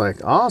was just like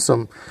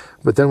awesome.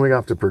 But then we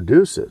got to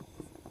produce it,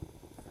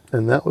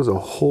 and that was a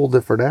whole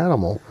different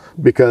animal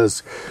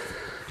because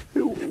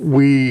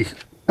we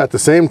At the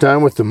same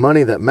time, with the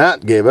money that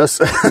Matt gave us,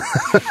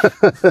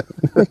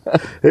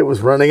 it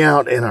was running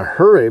out in a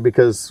hurry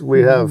because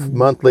we have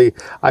monthly.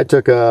 I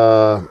took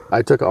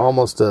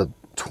almost a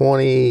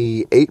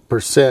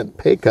 28%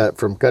 pay cut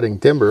from cutting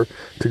timber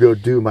to go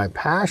do my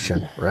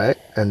passion, right?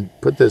 And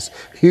put this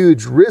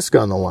huge risk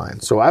on the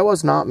line. So I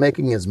was not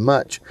making as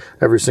much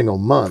every single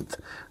month.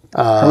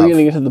 Are we going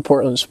to get to the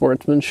Portland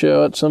Sportsman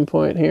Show at some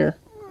point here?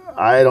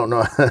 I don't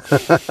know.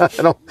 I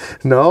don't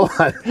know.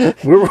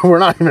 We're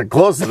not even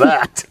close to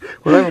that.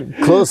 We're not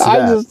even close to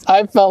that.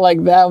 I felt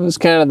like that was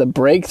kind of the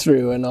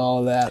breakthrough and all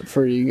of that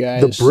for you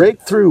guys. The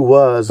breakthrough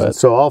was, and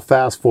so I'll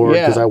fast forward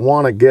because I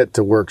want to get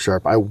to Work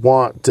Sharp.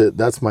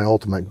 That's my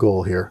ultimate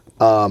goal here.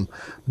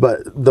 But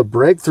the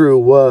breakthrough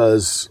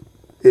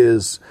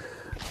is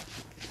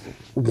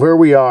where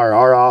we are.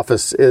 Our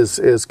office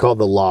is called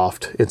The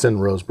Loft. It's in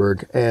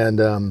Roseburg.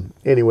 And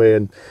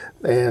anyway,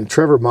 and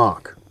Trevor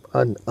Mock,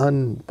 an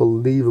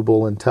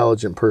unbelievable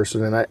intelligent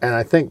person, and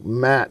I think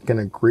Matt can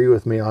agree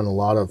with me on a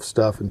lot of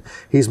stuff, and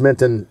he's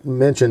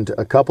mentioned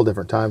a couple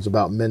different times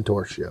about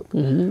mentorship,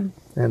 and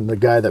the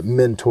guy that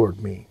mentored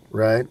me,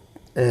 right?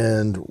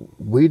 And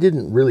we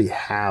didn't really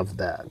have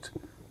that,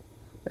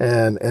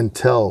 and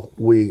until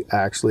we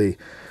actually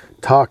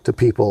talked to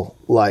people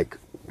like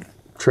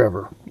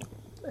Trevor,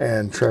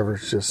 and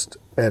Trevor's just.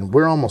 And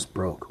we're almost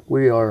broke.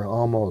 We're got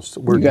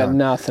done.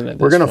 Nothing at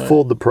this We're going to point.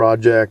 fold the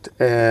project,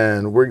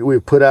 and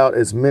we've put out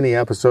as many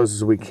episodes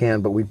as we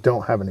can, but we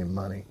don't have any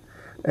money.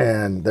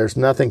 And there's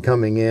nothing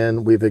coming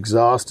in. We've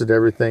exhausted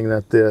everything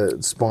that the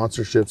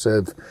sponsorships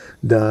have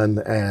done,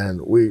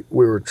 and we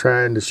were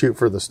trying to shoot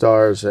for the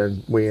stars,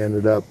 and we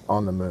ended up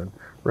on the moon,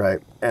 right?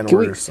 And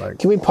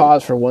Can we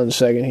pause for 1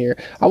 second here?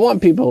 I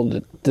want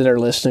people that are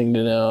listening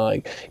to know,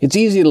 like, it's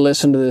easy to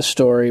listen to this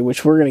story,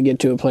 which we're going to get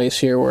to a place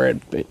here where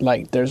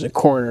there's a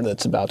corner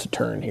that's about to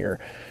turn here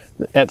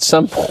at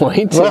some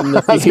point. I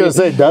was going to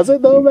say, does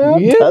it though,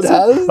 man? Yeah, it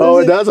does. Oh,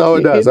 it does? Oh,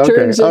 it does.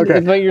 Okay.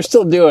 But you're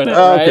still doing it,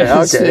 right?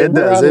 Okay. It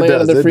does. We're on It Land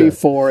of does. the Free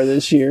 4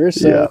 this year.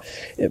 So,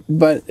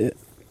 But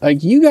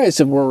like, you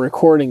guys were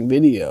recording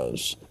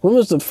videos. When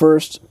was that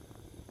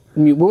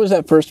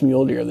first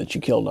mule deer that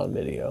you killed on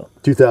video?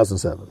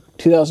 2007.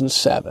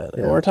 2007. Yeah.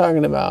 And we're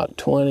talking about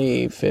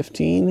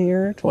 2015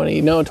 here?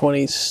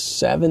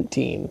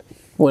 2017,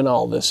 when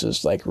all this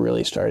is like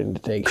really starting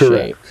to take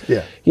shape.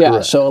 Yeah. Yeah,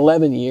 Correct. so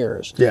 11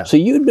 years. Yeah. So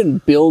you'd been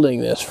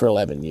building this for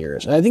 11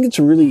 years. And I think it's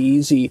really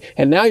easy.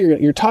 And now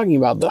you're talking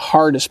about the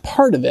hardest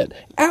part of it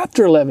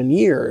after 11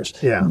 years.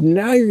 Yeah.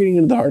 Now you're getting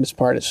into the hardest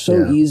part. It's so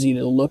Yeah. easy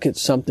to look at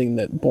something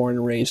that Born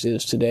and Raised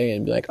is today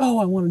and be like, oh,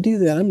 I want to do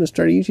that. I'm going to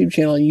start a YouTube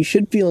channel. And you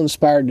should feel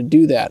inspired to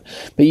do that.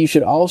 But you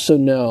should also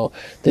know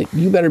that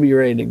you better be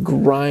ready to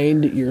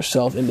grind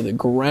yourself into the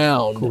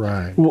ground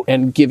Right.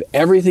 and give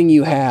everything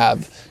you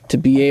have to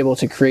be able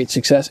to create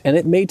success. And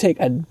it may take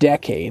a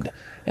decade.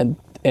 And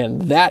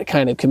that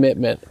kind of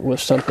commitment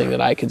was something that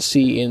I could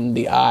see in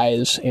the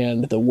eyes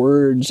and the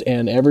words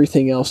and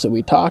everything else that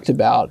we talked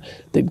about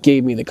that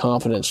gave me the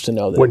confidence to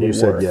know that When it you would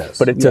said work. yes.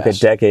 But it took a Yes.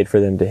 decade for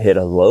them to hit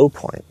a low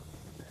point.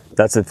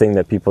 That's the thing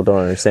that people don't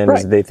understand Right.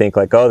 is they think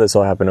like, oh, this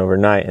will happen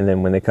overnight. And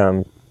then when they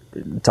come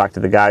talk to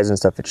the guys and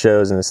stuff at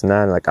shows and this and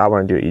that, and like, I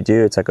want to do what you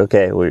do. It's like,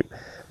 okay,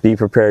 be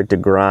prepared to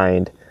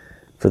grind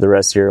for the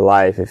rest of your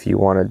life if you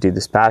want to do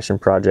this passion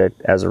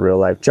project as a real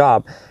life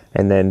job.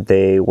 And then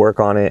they work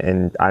on it.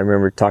 And I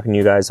remember talking to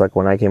you guys, like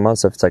when I came on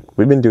stuff, it's like,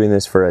 we've been doing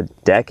this for a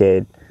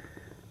decade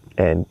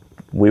and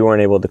we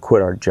weren't able to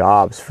quit our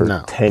jobs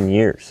for 10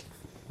 years.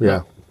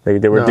 Yeah.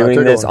 They were No, it doing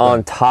took a this long time.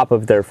 on top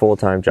of their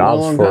full-time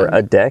jobs long for time.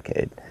 a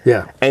decade.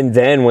 Yeah. And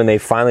then when they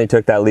finally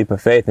took that leap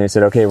of faith and they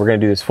said, okay, we're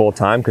going to do this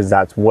full-time because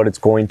that's what it's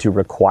going to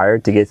require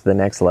to get to the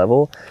next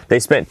level, they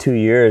spent 2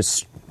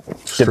 years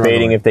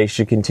debating if they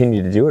should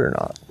continue to do it or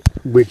not.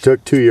 We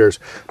took 2 years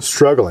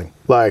struggling,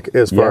 like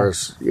as far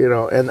as,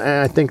 and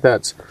I think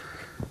that's,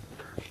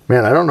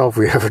 man, I don't know if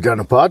we ever done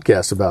a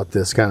podcast about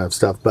this kind of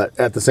stuff, but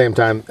at the same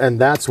time, and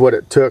that's what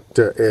it took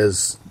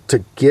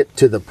to get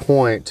to the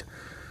point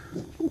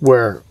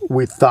where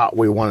we thought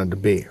we wanted to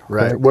be,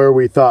 right? Where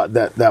we thought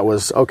that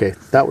was, okay,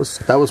 that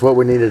was what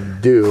we needed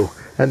to do.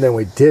 And then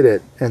we did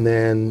it. And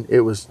then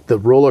it was the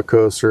roller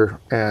coaster.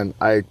 And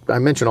I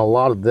mentioned a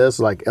lot of this,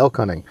 like elk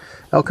hunting.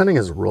 Elk hunting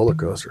is a roller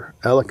coaster.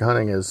 Elk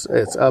hunting it's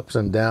ups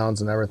and downs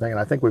and everything. And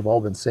I think we've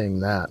all been seeing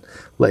that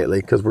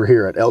lately because we're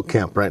here at elk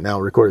camp right now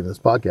recording this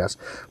podcast.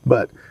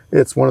 But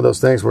it's one of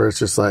those things where it's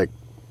just like,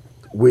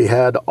 we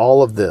had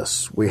all of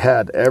this. We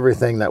had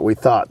everything that we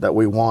thought that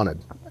we wanted.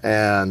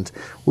 And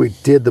we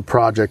did the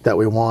project that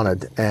we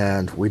wanted,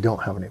 and we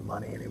don't have any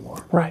money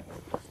anymore. Right.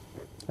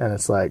 And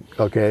it's like,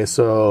 okay,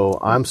 so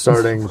I'm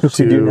starting What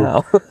do we do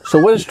now? So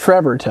what does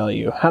Trevor tell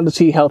you? How does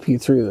he help you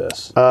through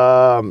this?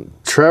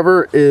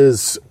 Trevor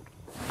is,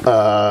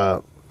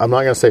 I'm not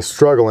going to say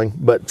struggling,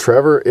 but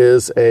Trevor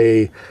is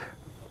a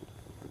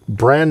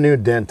brand new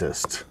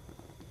dentist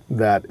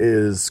that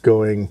is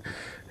going,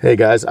 hey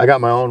guys, I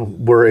got my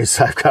own worries.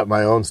 I've got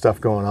my own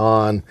stuff going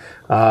on.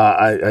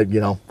 I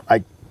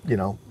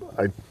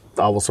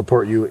I will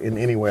support you in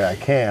any way I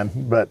can.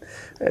 But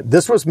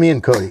this was me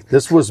and Cody.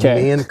 This was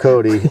me and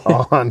Cody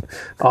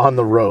on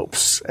the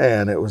ropes,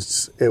 and it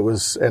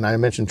was. And I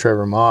mentioned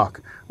Trevor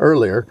Mock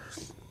earlier.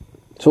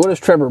 So what does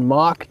Trevor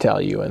Mock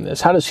tell you in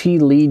this? How does he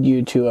lead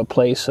you to a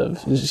place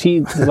of? Is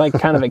he like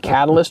kind of a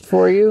catalyst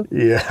for you?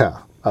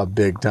 Yeah. A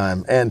big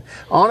time. And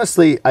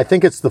honestly, I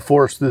think it's the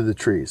forest through the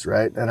trees,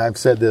 right? And I've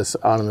said this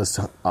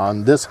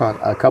on this hunt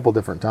a couple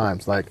different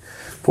times, like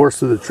forest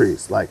through the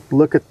trees. Like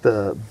look at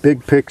the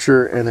big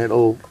picture and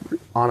it'll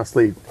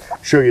honestly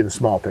show you the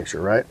small picture,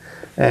 right?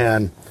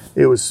 And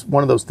it was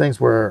one of those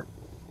things where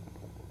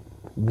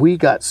we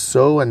got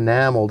so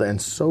enamored and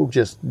so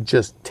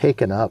just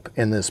taken up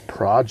in this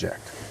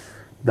project.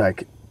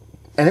 Like,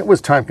 and it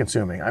was time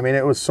consuming. I mean,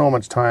 it was so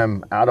much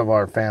time out of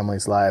our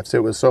families' lives.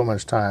 It was so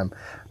much time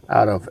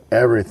out of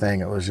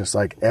everything. It was just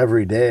like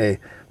every day,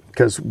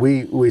 because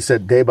we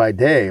said day by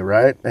day,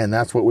 right? And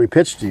that's what we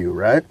pitched to you,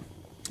 right?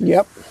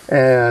 Yep.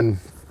 And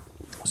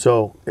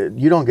so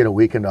you don't get a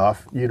weekend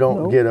off. You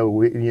don't get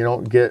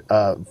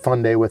a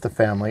fun day with the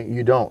family.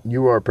 You don't.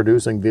 You are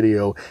producing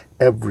video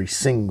every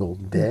single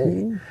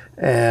day.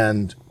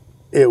 And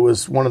it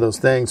was one of those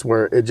things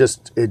where it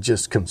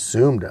just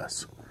consumed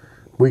us.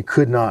 We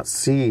could not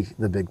see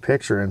the big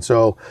picture. And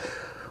so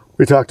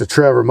we talked to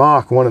Trevor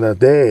Mock one of the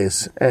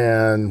days,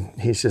 and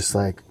he's just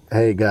like,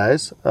 hey,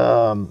 guys,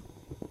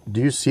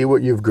 do you see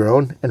what you've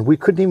grown? And we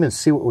couldn't even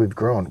see what we've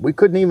grown. We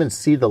couldn't even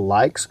see the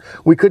likes.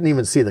 We couldn't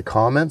even see the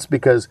comments,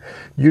 because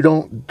you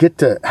don't get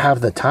to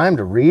have the time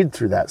to read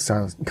through that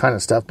kind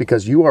of stuff,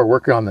 because you are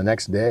working on the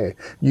next day.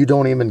 You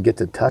don't even get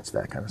to touch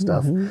that kind of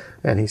stuff.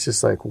 And he's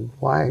just like,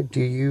 why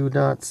do you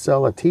not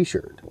sell a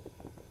T-shirt?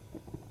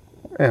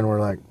 And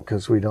we're like,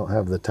 because we don't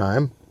have the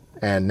time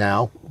and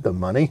now the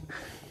money.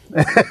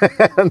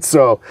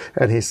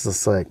 and he's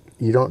just like,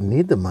 you don't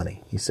need the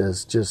money. He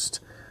says, just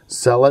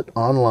sell it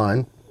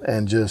online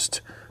and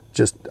just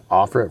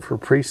offer it for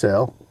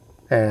pre-sale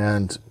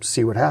and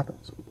see what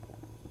happens.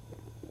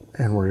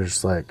 And we're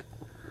just like,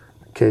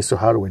 okay, so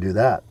how do we do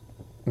that?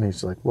 And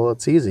he's like, well,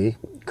 it's easy.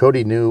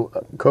 Cody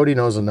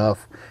knows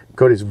enough.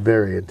 Cody's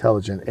very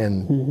intelligent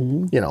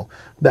in,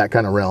 that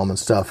kind of realm and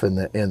stuff in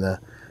the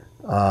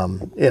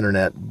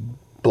internet,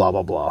 blah,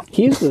 blah, blah.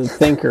 He's a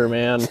thinker,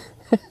 man.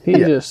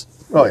 He's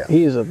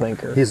a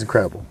thinker. He's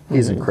incredible.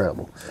 He's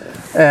incredible.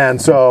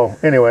 And so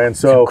anyway,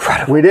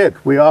 we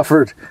did. We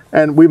offered,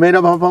 and we made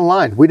them up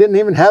online. We didn't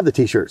even have the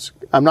T-shirts.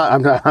 I'm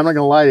not going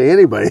to lie to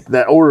anybody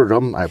that ordered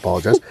them. I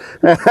apologize.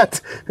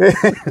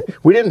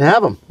 We didn't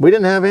have them. We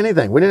didn't have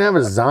anything. We didn't have a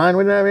design.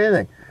 We didn't have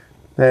anything.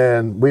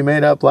 And we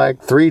made up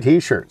like 3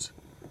 T-shirts,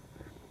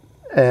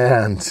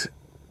 and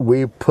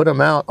we put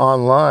them out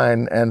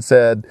online and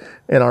said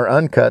in our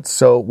uncuts.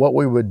 So what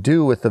we would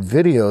do with the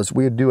videos,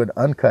 we would do an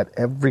uncut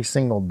every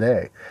single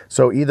day.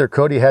 So either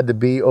Cody had to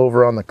be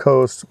over on the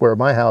coast where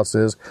my house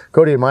is.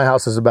 Cody and my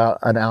house is about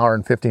an hour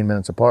and 15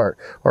 minutes apart,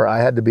 or I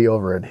had to be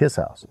over at his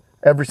house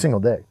every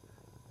single day,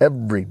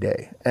 every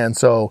day. And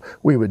so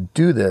we would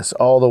do this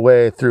all the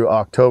way through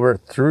October,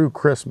 through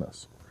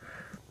Christmas.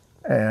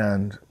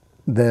 And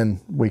then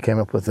we came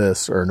up with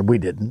this, or we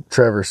didn't.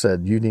 Trevor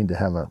said, you need to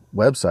have a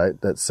website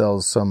that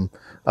sells some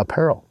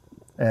apparel.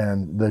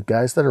 And the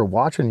guys that are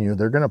watching you,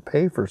 they're going to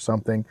pay for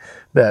something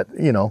that,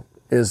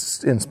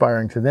 is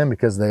inspiring to them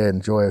because they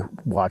enjoy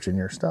watching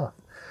your stuff.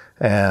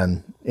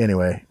 And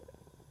anyway,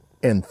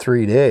 in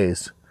 3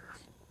 days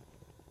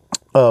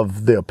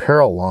of the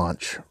apparel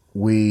launch,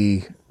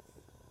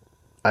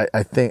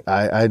 I think,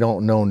 I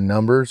don't know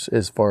numbers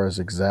as far as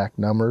exact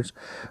numbers,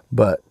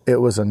 but it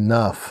was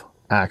enough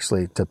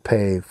actually to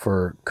pay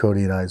for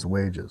Cody and I's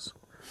wages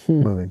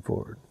moving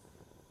forward.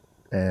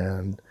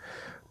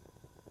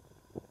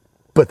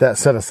 But that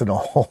set us in a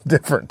whole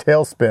different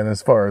tailspin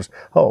as far as,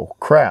 oh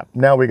crap,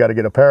 now we got to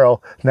get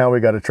apparel. Now we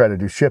got to try to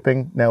do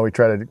shipping. Now we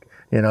try to,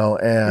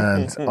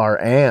 and our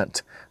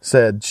aunt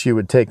said she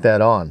would take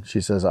that on. She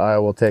says, I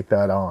will take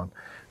that on.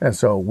 And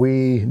so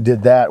we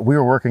did that. We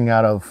were working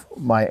out of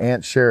my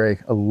Aunt Sherry.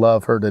 I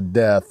love her to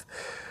death.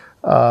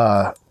 We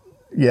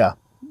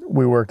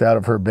worked out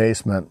of her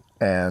basement.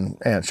 And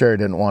Aunt Sherry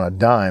didn't want a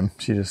dime.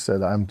 She just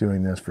said, I'm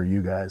doing this for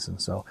you guys.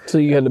 And so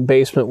you had a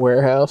basement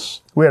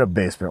warehouse? We had a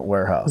basement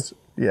warehouse,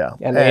 yeah.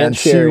 And Aunt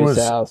Sherry's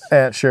house.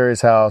 Aunt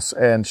Sherry's house.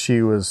 And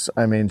she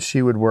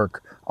would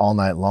work all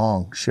night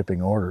long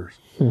shipping orders.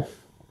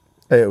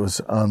 It was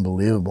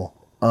unbelievable.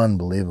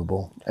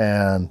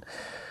 And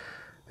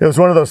it was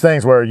one of those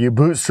things where you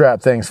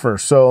bootstrap things for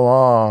so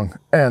long,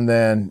 and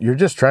then you're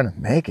just trying to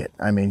make it.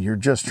 I mean, you're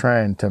just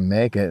trying to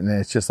make it, and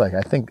it's just like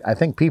I think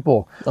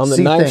people on the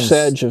see knife's things,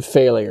 edge of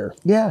failure.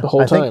 Yeah, the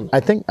whole time. I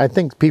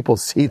think people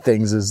see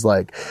things as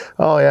like,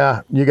 oh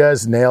yeah, you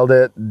guys nailed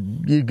it.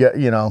 You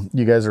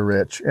guys are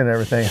rich and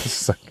everything.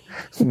 It's like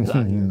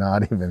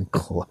not even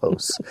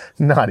close.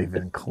 Not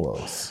even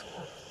close.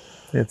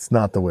 It's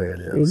not the way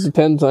it is. It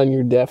depends on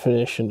your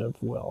definition of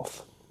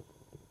wealth.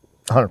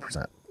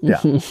 100%. Yeah,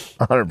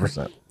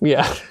 100%.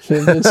 Yeah, if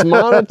it's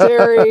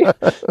monetary,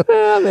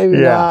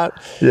 maybe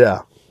not.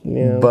 Yeah,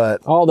 Yeah.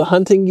 But all the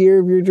hunting gear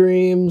of your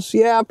dreams,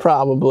 yeah,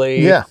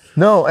 probably. yeah,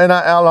 no, and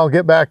I'll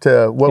get back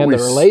to what And we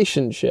the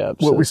relationships. what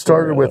we That's where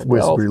started with the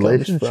wealth comes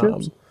relationships,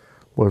 from.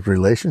 with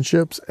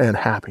relationships and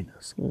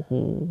happiness.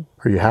 Mm-hmm.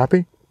 Are you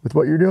happy with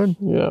what you're doing?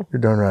 Yeah.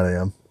 You're darn right I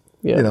am.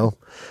 Yeah. You know,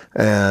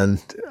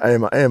 and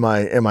am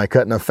I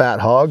cutting a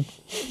fat hog?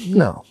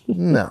 No,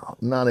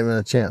 not even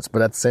a chance.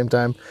 But at the same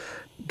time,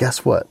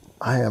 guess what?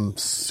 I am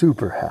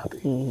super happy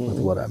with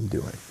what I'm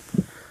doing.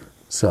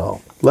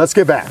 So let's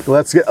get back.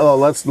 Let's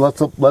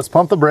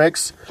pump the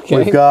brakes. Okay.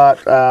 We've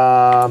got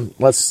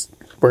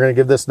we're gonna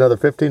give this another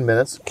 15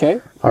 minutes. Okay.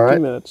 15 All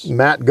right. minutes.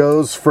 Matt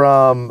goes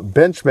from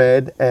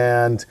Benchmade,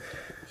 and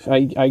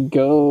I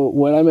go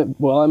when I'm at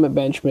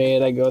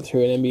Benchmade. I go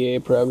through an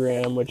MBA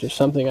program, which is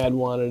something I'd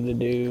wanted to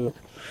do.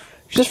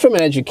 Just from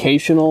an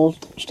educational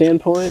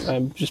standpoint,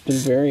 I've just been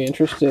very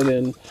interested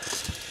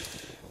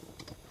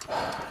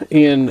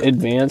in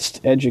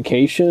advanced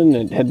education.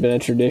 It had been a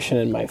tradition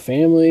in my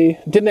family.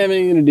 It didn't have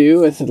anything to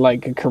do with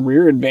like a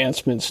career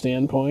advancement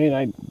standpoint.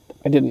 I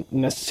didn't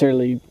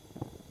necessarily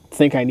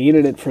think I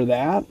needed it for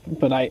that,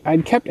 but I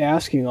kept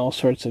asking all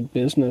sorts of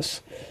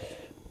business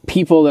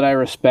people that I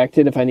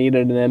respected if I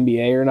needed an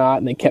MBA or not,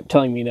 and they kept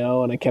telling me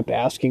no, and I kept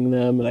asking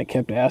them,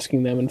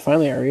 and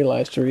finally I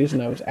realized the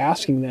reason I was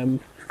asking them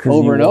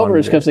over and over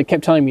is because they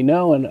kept telling me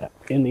no, and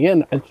in the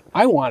end,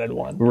 I wanted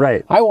one.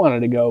 Right. I wanted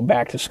to go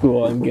back to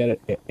school and get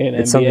an MBA.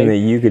 It's something that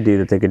you could do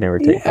that they could never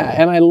take from you.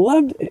 And I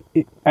loved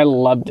it. I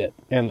loved it,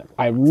 and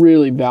I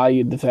really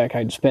valued the fact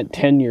I'd spent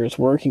 10 years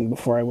working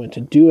before I went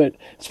to do it,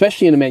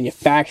 especially in a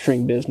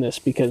manufacturing business,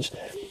 because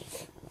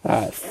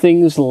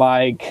things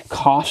like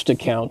cost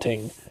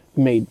accounting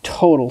made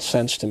total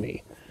sense to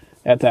me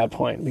at that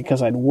point,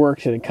 because I'd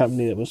worked at a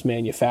company that was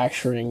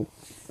manufacturing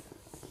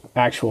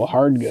actual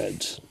hard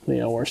goods,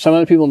 where some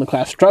other people in the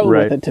class struggled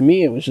with it. To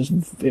me, it was just,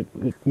 it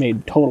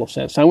made total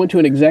sense. I went to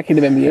an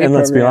executive MBA program. And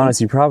let's be honest,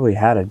 you probably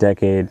had a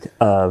decade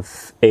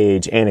of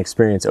age and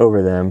experience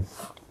over them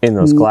in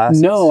those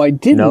classes. No, I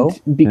didn't, No?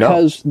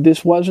 because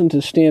this wasn't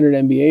a standard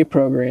MBA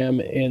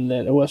program, in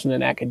that it wasn't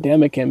an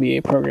academic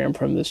MBA program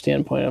from the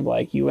standpoint of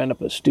like you end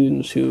up with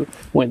students who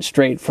went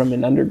straight from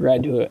an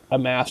undergrad to a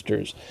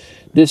master's.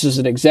 This is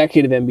an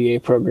executive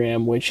MBA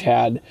program, which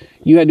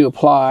you had to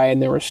apply,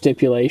 and there were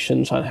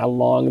stipulations on how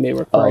long they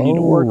required you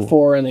to work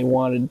for, and they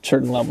wanted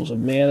certain levels of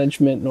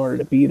management in order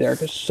to be there,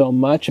 because so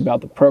much about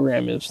the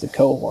program is the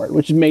cohort,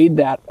 which made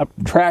that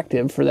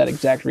attractive for that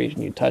exact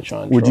reason you touch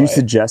on. Would Troy. you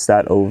suggest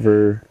that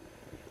over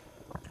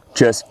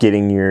just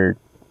getting your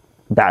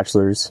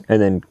bachelor's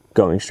and then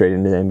going straight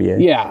into the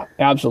MBA? Yeah,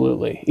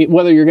 absolutely.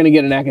 Whether you're going to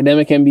get an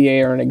academic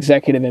MBA or an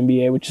executive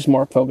MBA, which is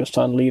more focused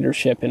on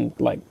leadership and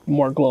like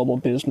more global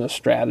business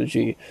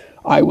strategy,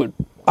 I would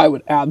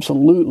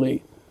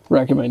absolutely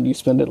recommend you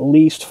spend at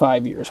least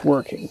 5 years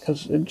working,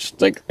 because it's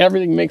like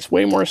everything makes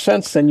way more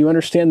sense then. You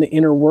understand the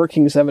inner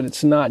workings of it.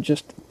 It's not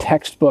just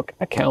textbook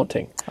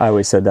accounting. I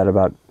always said that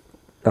about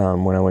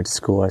when I went to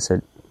school. I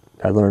said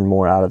I learned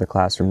more out of the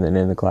classroom than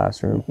in the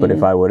classroom. But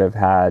if I would have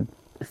had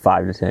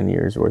 5 to 10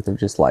 years worth of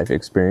just life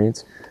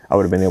experience, I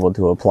would have been able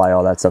to apply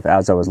all that stuff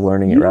as I was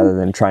learning it, rather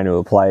than trying to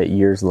apply it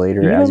years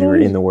later as you were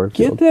in the work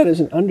field. Get that as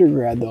an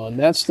undergrad, though, and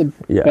that's the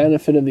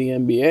benefit of the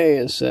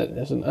MBA, is that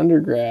as an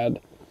undergrad,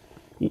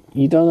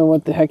 you don't know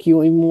what the heck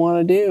you even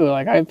want to do.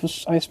 Like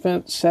I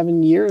spent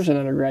 7 years in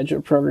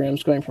undergraduate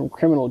programs, going from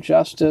criminal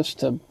justice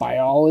to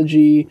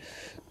biology,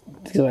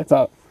 because I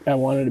thought I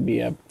wanted to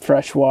be a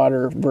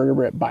freshwater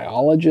vertebrate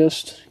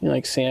biologist,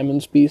 like salmon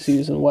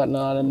species and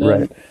whatnot, and then.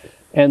 Right.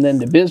 And then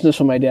to business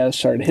when my dad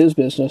started his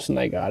business and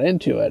I got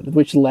into it,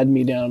 which led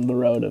me down the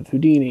road of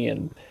Houdini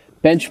and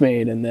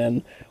Benchmade and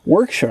then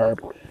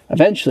WorkSharp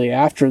eventually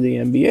after the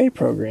MBA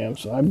program.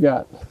 So I've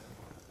got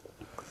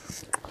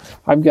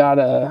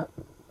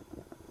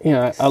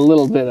a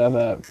little bit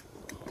of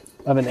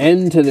an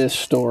end to this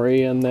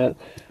story, and that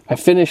I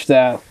finished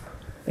that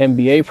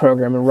MBA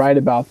program, and right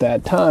about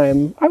that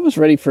time I was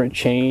ready for a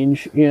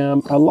change.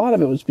 A lot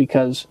of it was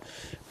because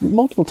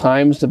multiple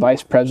times the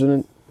vice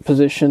president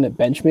position at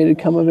Benchmade had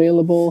come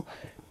available,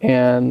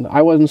 and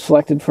I wasn't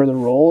selected for the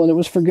role, and it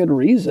was for good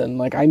reason.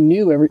 Like I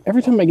knew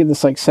every time I get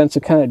this like sense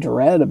of kind of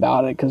dread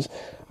about it, because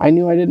I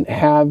knew I didn't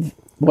have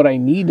what I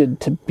needed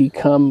to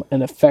become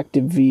an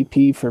effective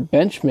VP for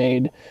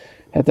Benchmade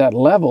at that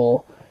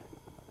level,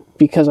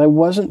 because I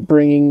wasn't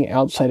bringing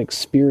outside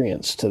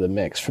experience to the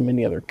mix from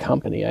any other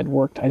company. I'd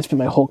spent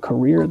my whole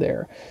career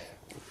there.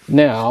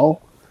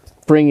 Now,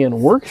 bring in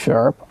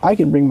WorkSharp, I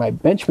can bring my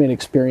Benchmade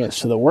experience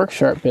to the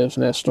WorkSharp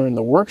business, learn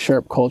the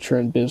WorkSharp culture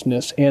and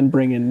business, and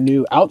bring in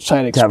new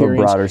outside experience. Have a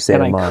broader state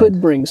and of mind. could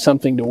bring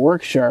something to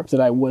WorkSharp that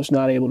I was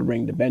not able to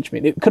bring to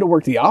Benchmade. It could have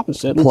worked the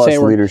opposite. Plus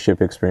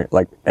leadership experience,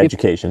 like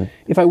education.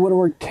 If I would have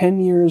worked 10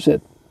 years at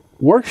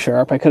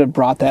WorkSharp, I could have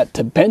brought that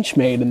to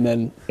Benchmade and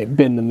then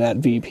been in that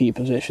VP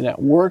position. At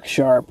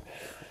WorkSharp,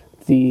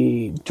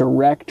 the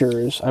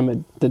directors,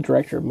 the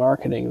director of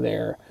marketing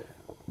there,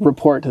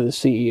 report to the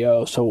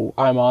CEO, so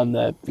I'm on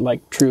the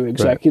true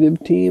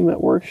executive team at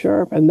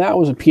WorkSharp, and that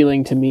was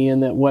appealing to me.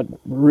 And that what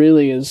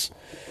really is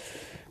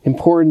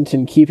important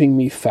in keeping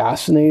me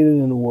fascinated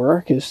in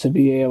work is to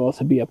be able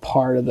to be a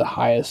part of the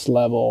highest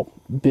level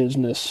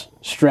business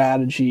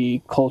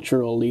strategy,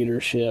 cultural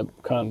leadership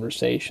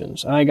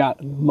conversations. And I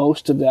got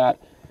most of that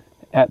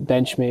at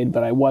Benchmade,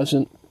 but I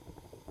wasn't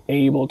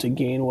able to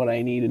gain what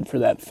I needed for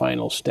that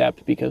final step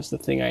because the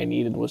thing I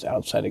needed was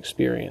outside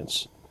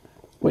experience,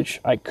 which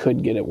I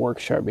could get at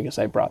Worksharp because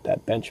I brought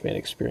that Benchmade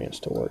experience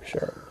to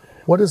Worksharp.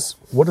 What does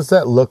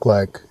that look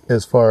like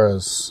as far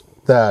as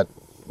that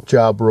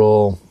job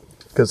role?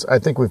 Because I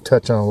think we've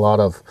touched on a lot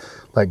of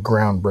like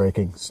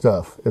groundbreaking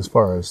stuff as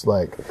far as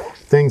like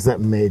things that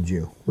made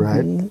you,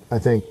 right? I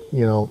think,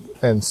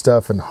 and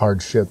stuff and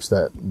hardships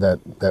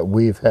that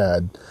we've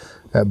had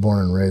at Born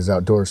and Raised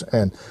Outdoors.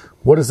 And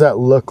what does that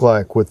look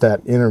like with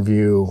that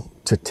interview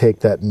to take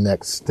that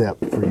next step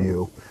for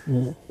you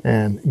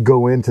and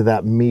go into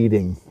that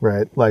meeting,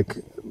 right? Like,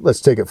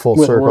 let's take it full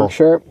circle.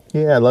 Worksharp?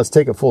 Yeah, let's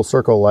take it full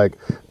circle, like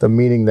the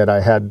meeting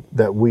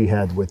that we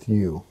had with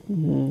you,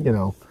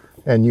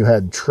 and you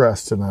had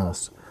trust in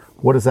us.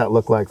 What does that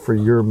look like for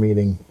your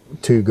meeting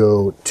to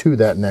go to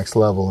that next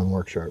level in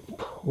Worksharp?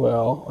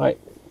 Well,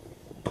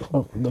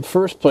 the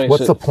first place...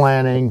 What's the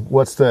planning?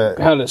 What's the...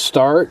 How to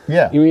start?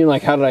 Yeah. You mean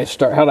like how did I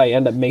start? How did I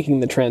end up making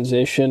the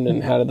transition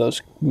and how did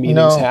those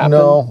meetings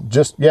happen?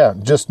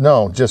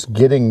 Just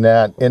getting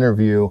that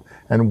interview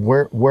and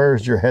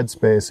where's your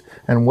headspace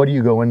and what do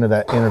you go into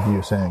that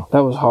interview saying?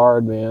 That was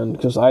hard, man,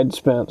 because I'd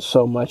spent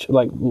so much,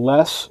 like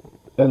Les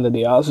and the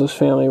Diaz's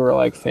family were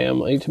like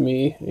family to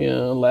me,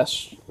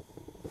 Les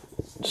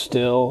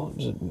still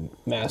was a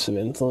massive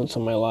influence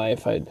on my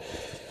life.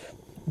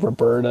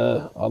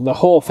 Roberta, the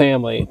whole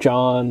family,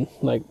 John,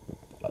 like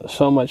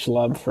so much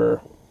love for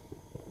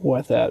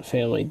what that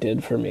family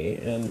did for me,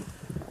 and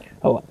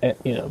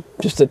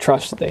just the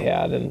trust that they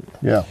had. And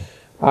yeah,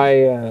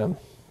 I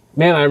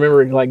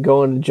remember like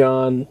going to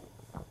John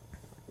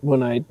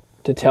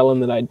to tell him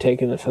that I'd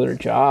taken this other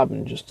job,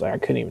 and just like I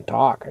couldn't even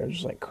talk. I was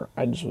just like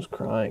I just was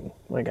crying,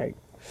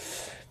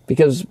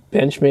 because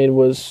Benchmade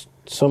was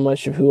so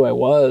much of who I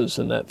was,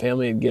 and that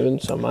family had given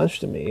so much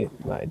to me.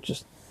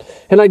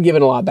 And I'd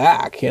given a lot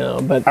back,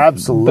 but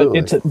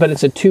absolutely. But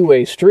it's a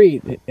two-way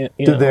street. Did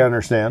they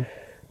understand?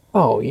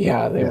 Oh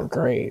yeah, they were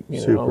great.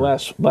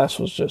 Les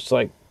was just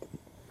like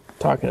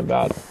talking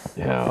about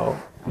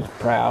how he's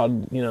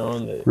proud,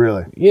 and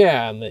really,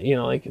 yeah, and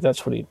like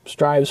that's what he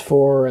strives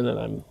for, and then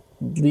I'm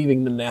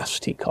leaving the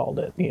nest. He called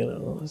it,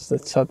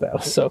 that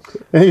was so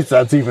cool.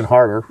 That's even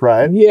harder,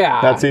 right?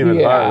 Yeah, that's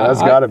even harder. That's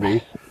got to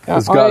be.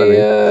 That's got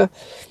to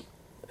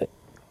be.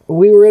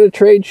 We were at a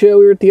trade show.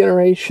 We were at the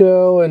NRA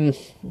show, and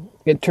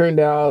it turned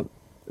out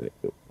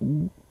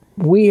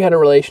we had a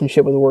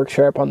relationship with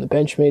Worksharp on the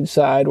Benchmade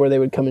side where they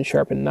would come and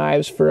sharpen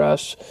knives for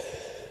us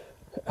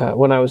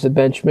when I was at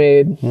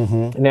Benchmade.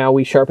 Mm-hmm. Now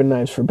we sharpen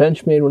knives for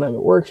Benchmade when I'm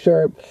at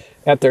Worksharp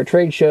at their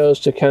trade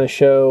shows to kind of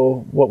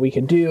show what we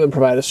can do and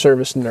provide a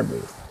service in their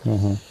booth.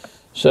 Mm-hmm.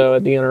 So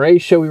at the NRA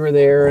show, we were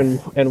there,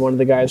 and one of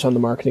the guys on the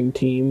marketing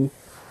team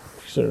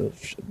sort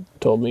of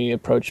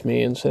approached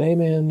me and said, "Hey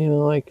man,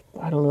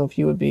 I don't know if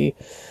you would be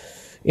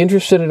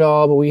interested at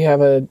all, but we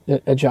have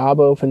a job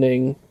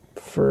opening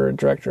for a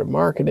director of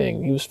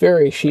marketing." He was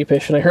very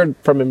sheepish, and I heard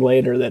from him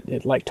later that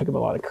it took him a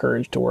lot of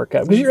courage to work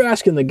out, because you're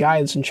asking the guy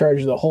that's in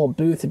charge of the whole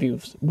booth if he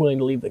was willing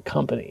to leave the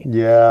company.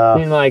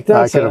 Yeah,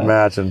 that's I can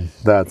imagine.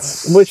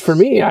 That's which for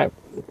me, I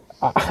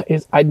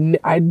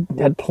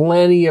had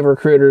plenty of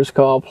recruiters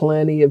call,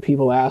 plenty of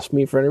people ask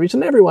me for interviews,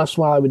 and every once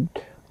in a while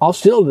I'll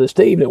still to this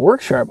day, even at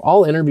Worksharp,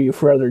 I'll interview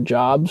for other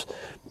jobs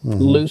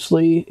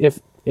loosely,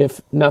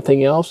 if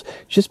nothing else,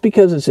 just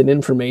because it's an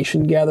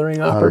information gathering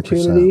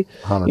opportunity.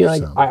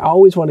 100%. I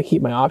always want to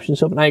keep my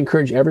options open. I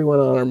encourage everyone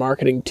on our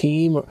marketing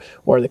team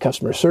or the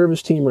customer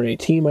service team or any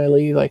team I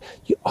lead,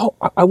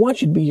 I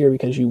want you to be here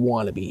because you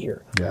want to be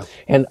here. Yeah.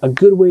 And a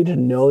good way to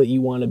know that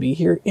you want to be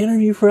here,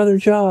 interview for other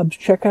jobs,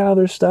 check out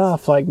other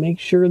stuff, make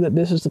sure that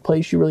this is the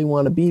place you really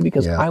want to be,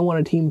 because I want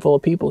a team full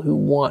of people who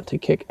want to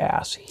kick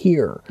ass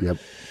here. Yep.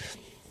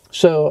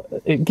 So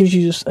it gives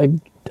you just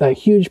a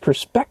huge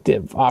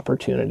perspective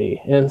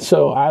opportunity. And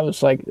so I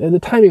was like, the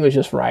timing was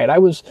just right. I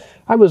was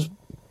I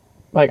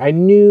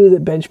knew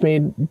that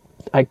Benchmade,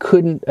 I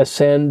couldn't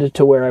ascend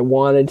to where I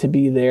wanted to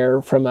be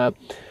there from a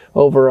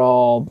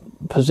overall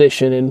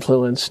position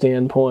influence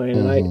standpoint.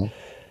 And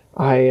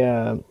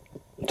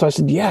so I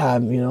said, yeah,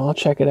 I'll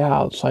check it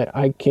out. So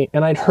I came,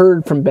 and I'd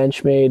heard from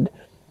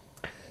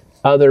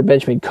other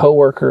Benchmade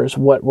coworkers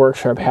what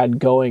Worksharp had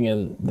going,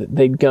 and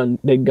they'd gone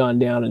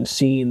down and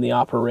seen the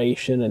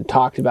operation and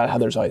talked about how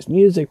there's always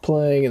music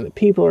playing and the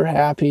people are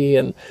happy,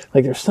 and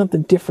there's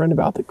something different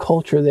about the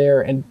culture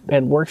there, and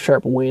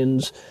Worksharp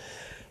wins.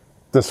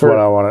 This is what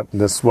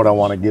I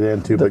want to get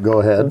into, but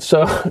go ahead.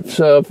 So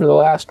for the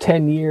last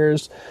 10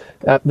 years,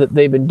 that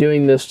they've been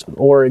doing this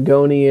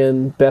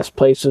Oregonian best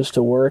places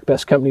to work,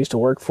 best companies to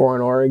work for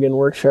in Oregon.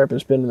 Worksharp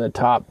has been in the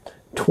top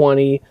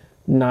 20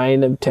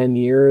 9 of 10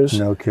 years.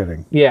 No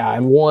kidding. Yeah, I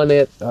won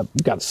it.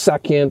 Got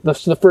second.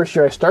 The first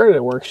year I started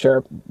at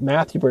Worksharp,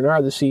 Matthew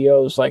Bernard, the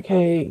CEO, was like,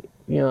 "Hey,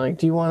 do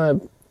you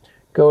want to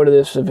go to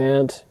this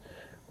event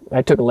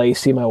I took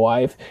Lacey, my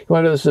wife. You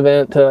want to go to this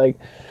event to like,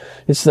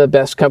 it's the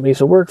best companies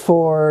to work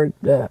for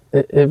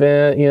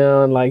event, you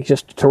know, and like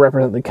just to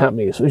represent the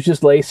company. So it was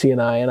just Lacey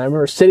and I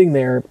remember sitting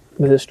there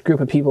with this group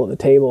of people at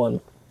the table, and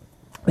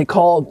they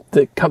called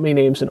the company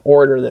names in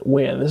order that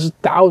win. This is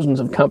thousands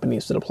of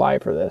companies that apply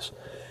for this.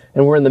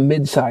 And we're in the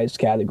mid-sized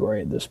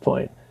category at this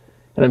point.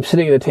 And I'm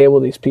sitting at the table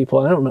with these people,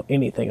 and I don't know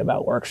anything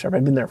about Worksharp.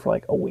 I've been there for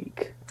like a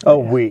week. A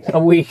week. A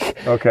week.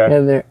 Okay.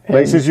 And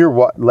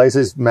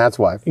Lacey's Matt's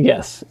wife.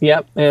 Yes.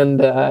 Yep. And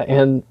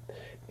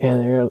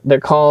they're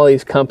calling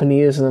these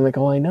companies, and then they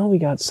go, I know we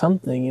got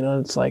something, you know.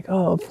 It's like,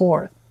 oh,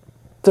 4th,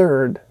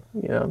 3rd,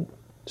 you know,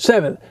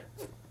 7th,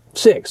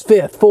 6th,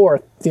 5th,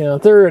 4th, you know,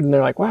 3rd, and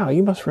they're like, wow,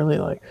 you must really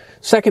like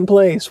 2nd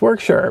place,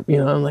 Worksharp, you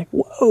know. I'm like,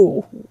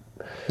 whoa,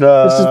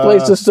 this is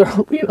place is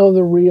the, you know,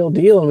 the real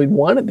deal, and we'd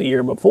won it the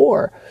year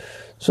before.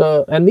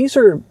 So, and these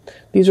are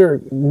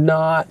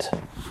not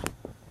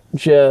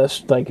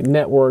just like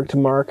networked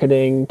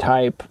marketing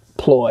type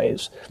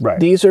ploys. Right.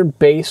 These are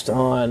based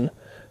on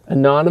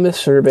anonymous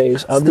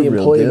surveys of the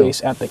employee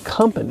base at the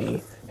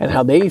company and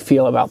how they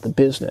feel about the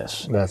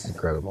business. That's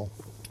incredible.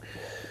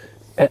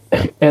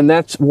 And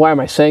that's, why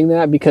am I saying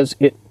that? Because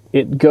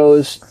it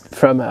goes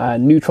from a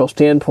neutral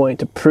standpoint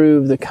to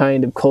prove the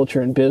kind of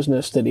culture and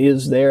business that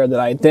is there, that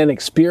I then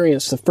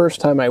experienced the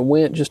first time I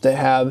went, just to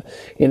have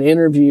an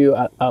interview,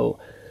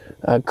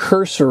 a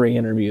cursory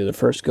interview the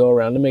first go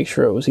around, to make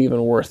sure it was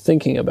even worth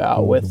thinking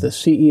about, with the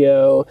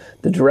CEO,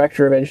 the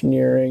director of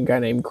engineering, a guy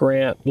named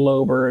Grant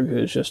Loberg,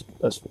 who's just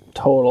a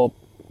total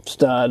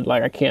stud.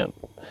 Like,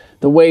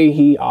 the way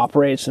he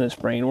operates and his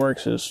brain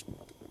works is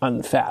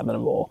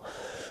unfathomable.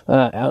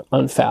 And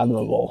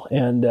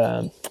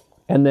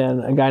then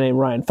a guy named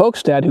Ryan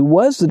Folkstad, who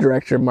was the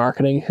director of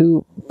marketing,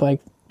 who,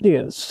 like,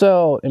 dude,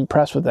 so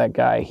impressed with that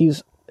guy.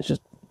 He's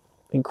just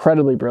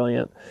incredibly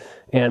brilliant.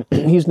 And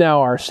he's now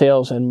our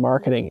sales and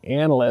marketing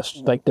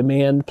analyst, like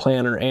demand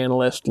planner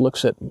analyst,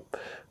 looks at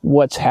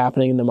what's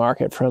happening in the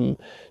market from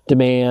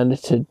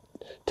demand to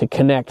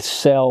connect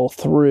sell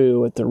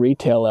through at the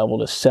retail level,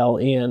 to sell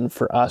in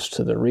for us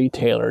to the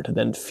retailer, to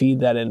then feed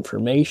that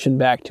information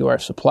back to our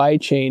supply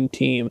chain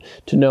team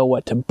to know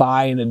what to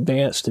buy in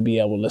advance to be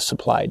able to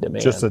supply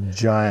demand. Just a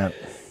giant.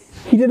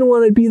 He didn't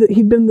want to be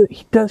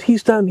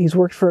he's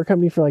worked for a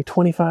company for like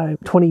 25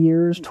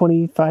 years,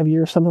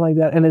 something like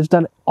that, and has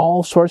done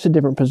all sorts of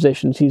different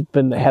positions. He's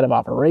been the head of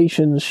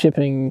operations,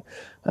 shipping,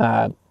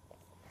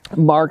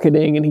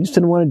 marketing, and he just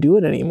didn't want to do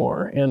it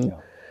anymore.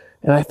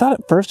 And I thought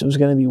at first it was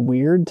going to be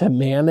weird to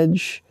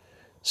manage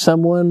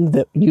someone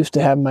that used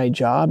to have my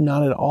job.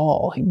 Not at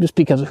all. Just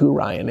because of who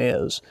Ryan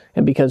is,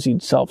 and because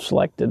he'd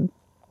self-selected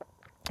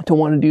to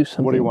want to do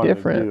something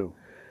different.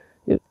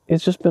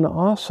 It's just been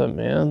awesome,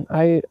 man.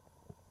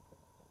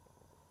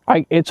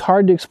 It's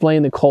hard to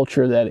explain the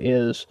culture that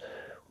is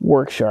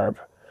Worksharp.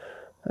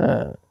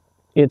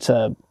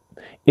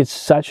 It's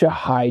such a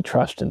high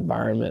trust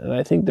environment, and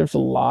I think there's a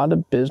lot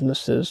of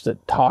businesses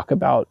that talk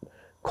about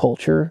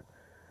culture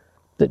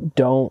that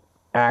don't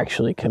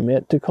actually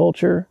commit to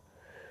culture.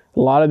 A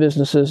lot of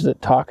businesses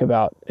that talk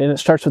about, and it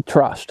starts with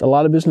trust. A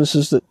lot of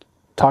businesses that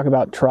talk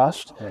about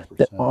trust 100%.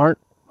 That aren't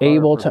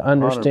able to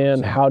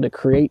understand 100%. How to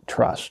create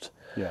trust.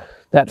 Yeah.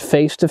 That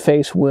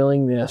face-to-face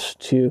willingness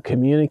to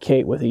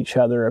communicate with each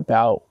other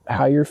about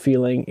how you're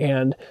feeling,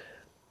 and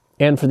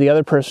for the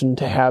other person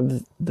to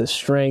have the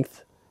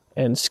strength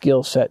and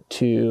skill set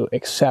to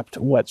accept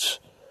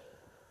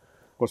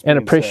and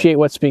appreciate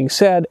what's being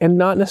said, and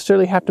not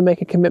necessarily have to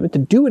make a commitment to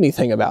do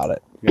anything about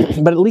it.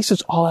 Yeah. But at least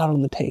it's all out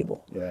on the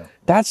table. Yeah.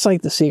 That's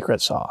like the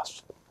secret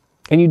sauce.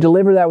 And you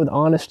deliver that with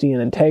honesty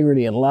and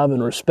integrity and love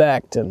and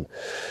respect, and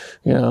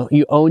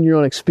you own your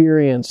own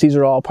experience. These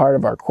are all part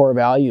of our core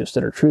values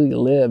that are truly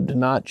lived, it's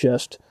not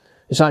just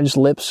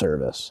lip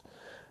service.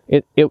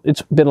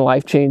 It's been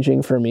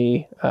life-changing for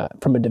me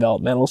from a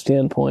developmental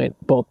standpoint,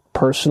 both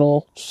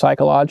personal,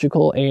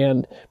 psychological,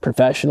 and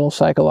professional,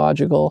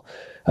 psychological,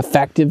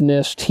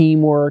 effectiveness,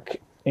 teamwork,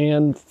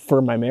 and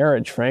for my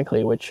marriage,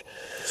 frankly,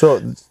 So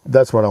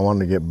that's what I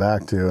wanted to get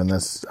back to, and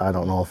this, I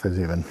don't know if it's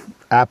even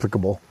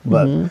applicable,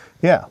 but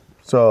yeah.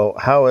 So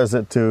how is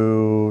it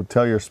to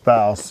tell your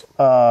spouse,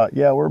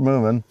 yeah, we're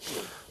moving.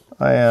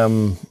 I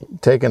am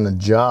taking a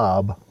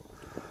job.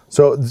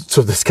 So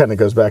this kind of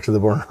goes back to the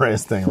born and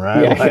raised thing,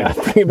 right? Yeah,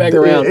 bring it back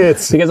around.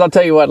 Because I'll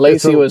tell you what,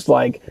 Lacey was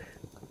like,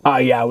 oh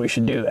yeah, we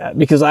should do that.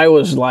 Because I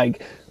was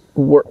like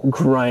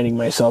grinding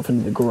myself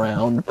into the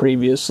ground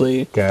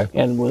previously,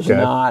 and was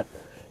not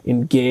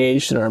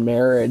engaged in our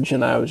marriage,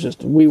 and I was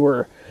just, we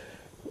weren't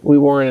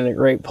in a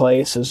great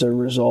place as a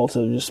result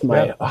of just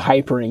my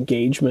hyper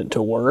engagement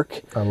to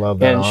work. I love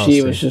that. And honesty.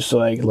 She was just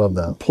like, love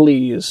that.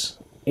 Please,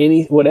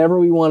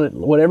 whatever you want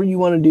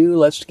to do,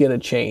 let's get a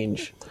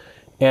change.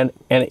 And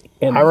I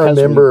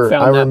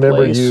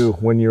remember you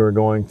when you were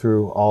going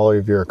through all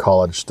of your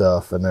college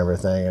stuff and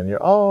everything, and you're,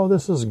 oh,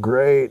 this is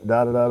great,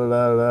 da da da da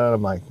da da.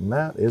 I'm like,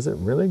 Matt, is it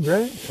really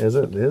great? Is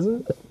it?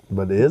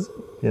 But is it?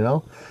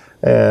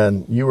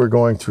 and you were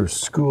going through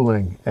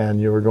schooling and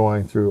you were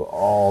going through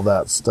all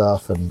that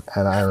stuff, and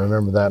I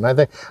remember that. And I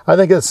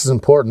think this is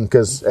important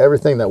because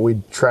everything that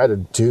we try to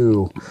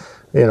do,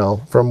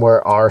 from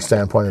where our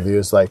standpoint of view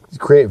is like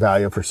create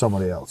value for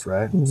somebody else,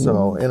 right? Mm-hmm.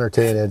 So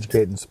entertain,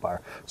 educate,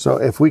 inspire. So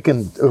if we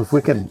can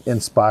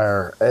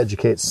inspire,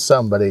 educate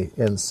somebody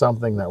in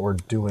something that we're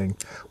doing,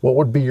 what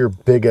would be your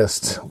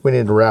biggest, we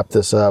need to wrap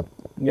this up.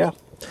 Yeah.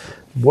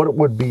 What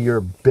would be your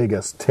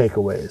biggest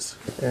takeaways?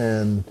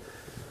 And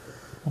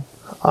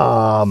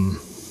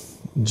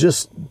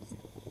just,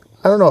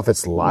 I don't know if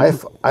it's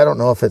life. I don't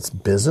know if it's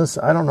business.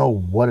 I don't know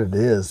what it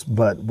is,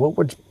 but what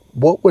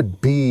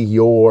would be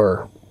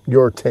your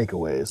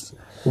takeaways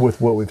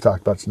with what we've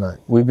talked about tonight?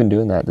 We've been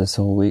doing that this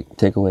whole week.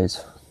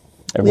 Takeaways.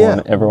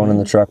 Everyone in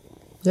the truck.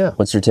 Yeah.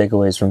 What's your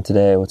takeaways from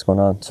today? What's going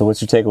on? So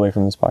what's your takeaway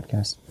from this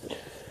podcast?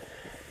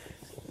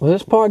 Well,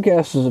 this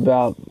podcast is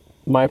about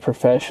my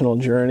professional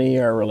journey,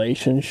 our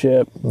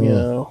relationship,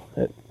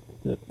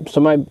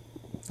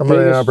 I'm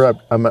going to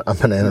interrupt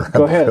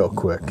Go ahead. real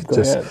quick.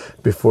 Go ahead.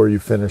 Before you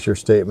finish your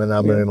statement,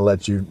 I'm going to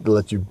let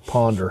you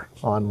ponder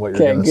on what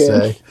you're going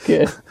to say.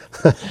 Good.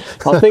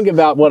 I'll think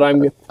about what I'm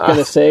going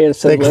to say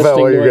instead think of about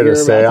what you're going to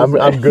say. I'm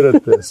I'm good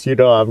at this.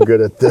 I'm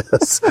good at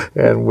this,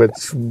 and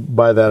which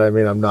by that I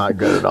mean I'm not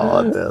good at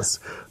all at this.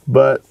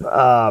 But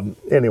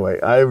anyway,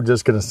 I'm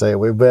just going to say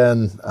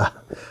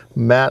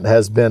Matt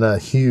has been a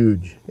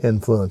huge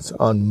influence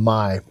on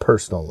my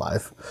personal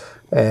life.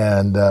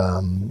 And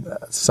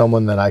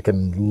someone that I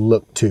can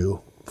look to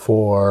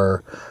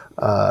for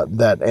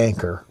that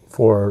anchor,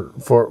 for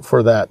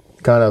that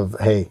kind of,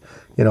 hey,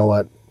 you know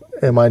what?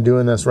 Am I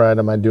doing this right?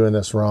 Am I doing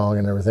this wrong?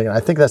 And everything. And I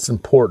think that's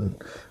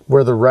important.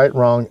 Whether right,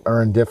 wrong,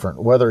 or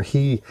indifferent. Whether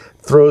he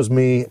throws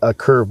me a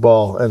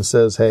curveball and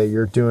says, "Hey,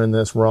 you're doing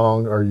this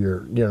wrong," or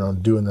 "You're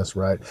doing this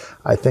right."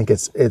 I think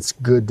it's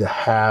good to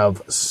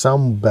have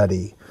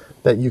somebody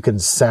that you can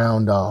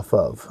sound off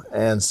of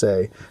and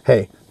say,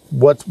 "Hey,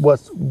 what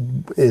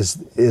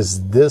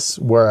is this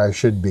where I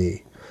should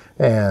be?"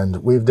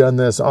 And we've done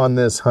this on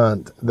this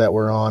hunt that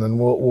we're on, and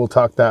we'll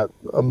talk that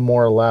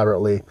more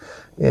elaborately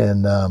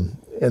in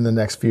the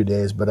next few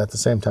days. But at the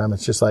same time,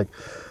 it's just like,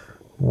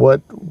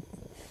 what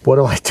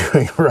am I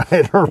doing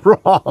right or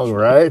wrong,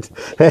 right?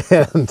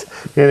 And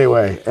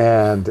anyway,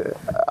 and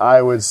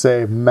I would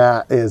say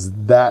Matt is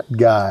that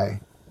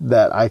guy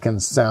that I can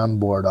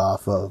soundboard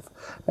off of.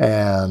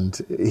 And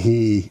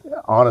he,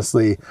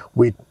 honestly,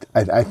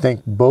 I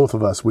think both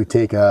of us, we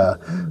take a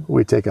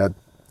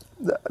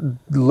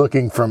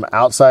looking from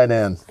outside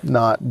in,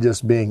 not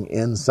just being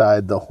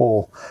inside the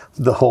whole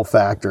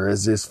factor,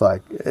 is just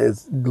like,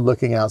 it's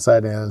looking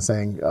outside in and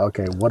saying,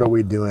 okay, what are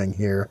we doing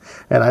here?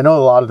 And I know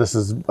a lot of this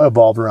is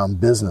evolved around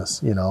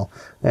business,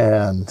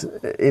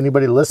 and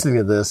anybody listening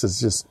to this is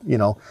just,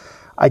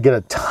 I get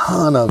a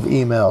ton of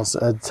emails,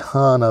 a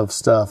ton of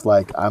stuff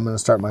like, I'm going to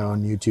start my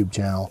own YouTube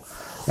channel.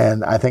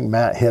 And I think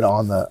Matt hit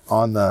on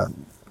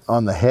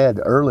the head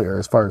earlier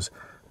as far as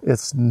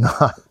it's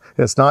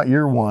not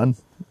year one,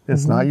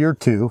 it's not year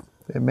two,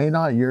 it may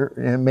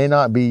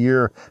not be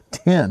year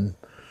 10,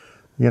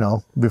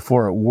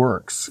 before it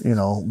works,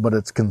 but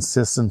it's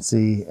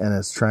consistency and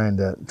it's trying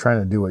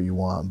to do what you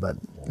want. But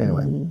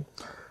anyway,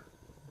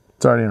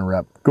 sorry to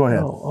interrupt. Go ahead.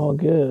 Oh, all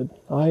good.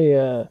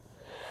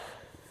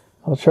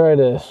 I'll try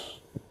to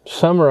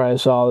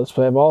summarize all this,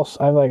 but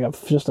I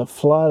have just a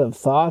flood of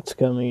thoughts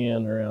coming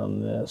in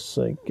around this.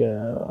 Like,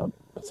 I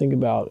think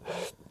about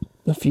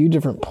a few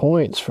different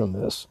points from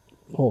this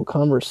whole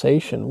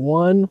conversation.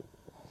 One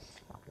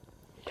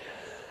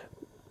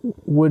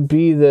would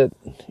be that,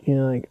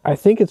 I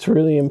think it's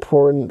really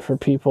important for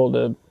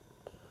people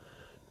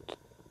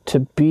to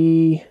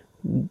be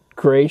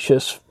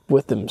gracious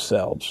with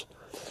themselves.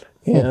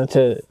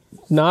 To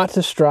not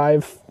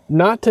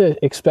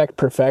to expect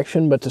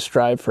perfection, but to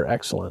strive for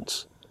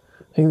excellence.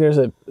 I think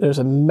there's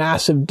a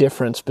massive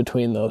difference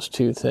between those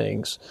two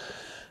things.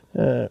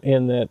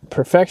 In that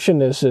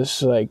perfection is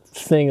this like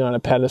thing on a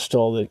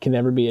pedestal that can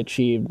never be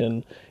achieved,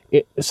 and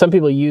some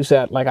people use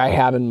that like I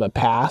have in the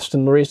past.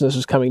 And the reason this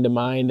is coming to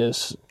mind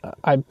is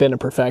I've been a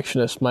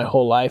perfectionist my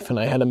whole life, and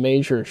I had a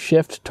major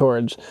shift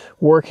towards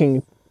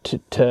working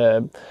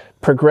to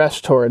progress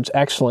towards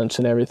excellence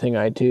in everything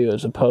I do,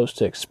 as opposed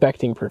to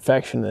expecting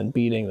perfection and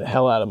beating the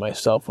hell out of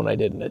myself when I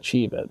didn't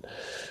achieve it.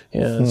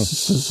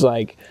 It's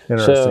like,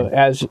 so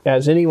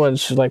as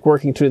anyone's like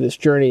working through this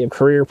journey of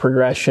career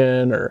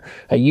progression or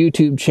a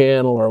YouTube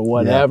channel or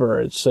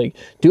whatever, it's like,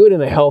 do it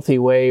in a healthy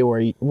way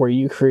where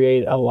you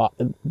create a lot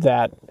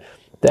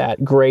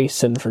that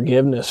grace and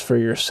forgiveness for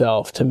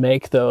yourself to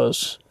make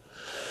those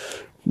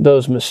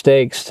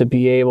mistakes, to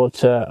be able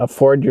to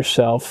afford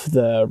yourself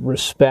the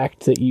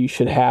respect that you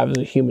should have as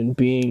a human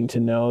being, to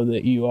know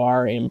that you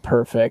are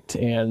imperfect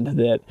and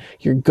that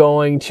you're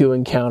going to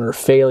encounter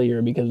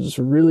failure, because it's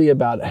really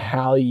about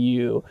how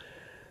you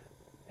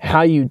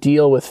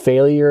deal with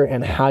failure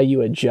and how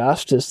you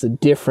adjust is the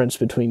difference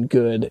between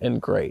good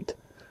and great.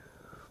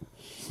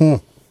 Wow,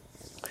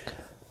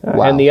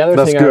 and the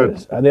other thing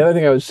good.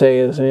 I would say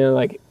is,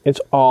 it's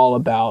all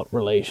about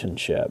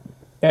relationship.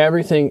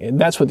 everything.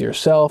 That's with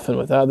yourself and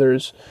with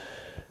others,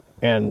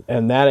 and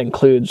that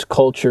includes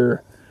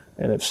culture.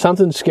 And if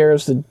something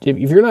scares if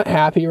you're not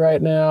happy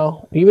right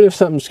now, even if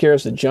something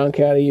scares the junk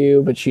out of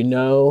you, but you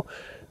know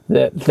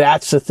that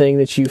that's the thing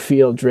that you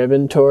feel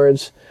driven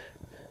towards,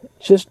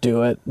 just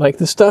do it. Like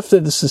the stuff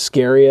that is the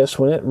scariest,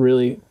 when it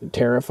really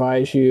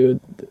terrifies you,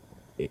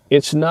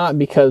 it's not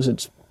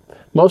because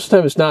most of the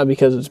time it's not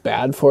because it's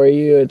bad for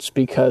you. It's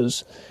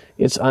because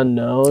it's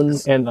unknown.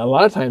 And a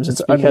lot of times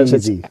it's because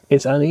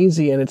it's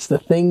uneasy, and it's the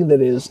thing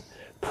that is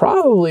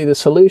probably the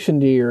solution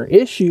to your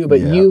issue, but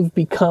you've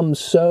become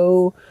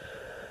so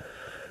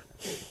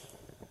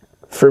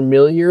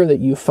familiar that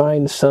you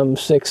find some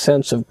sixth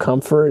sense of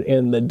comfort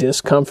in the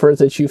discomfort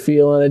that you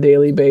feel on a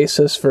daily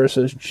basis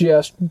versus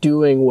just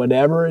doing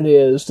whatever it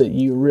is that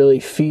you really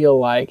feel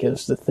like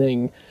is the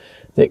thing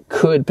that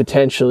could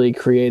potentially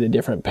create a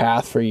different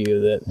path for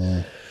you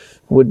that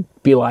would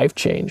be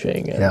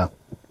life-changing. Yeah.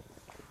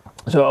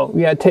 So,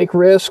 take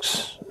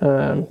risks,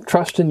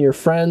 trust in your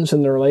friends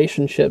and the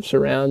relationships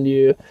around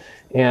you,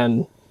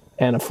 and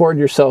afford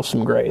yourself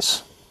some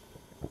grace.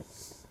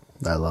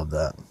 I love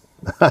that.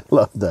 I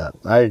love that.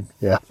 I'm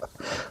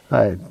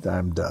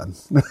done.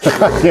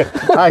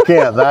 I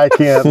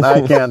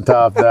can't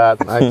top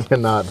that. I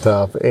cannot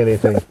top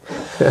anything.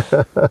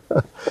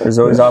 There's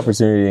always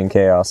opportunity in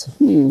chaos.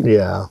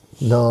 Yeah.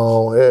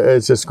 No,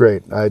 it's just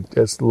great. I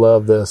just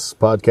love this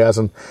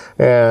podcast.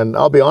 And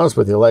I'll be honest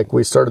with you, like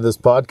we started this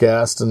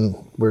podcast and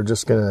we're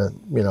just going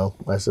to,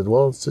 I said,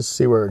 well, let's just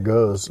see where it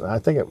goes. I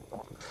think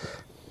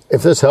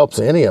if this helps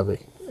any of you,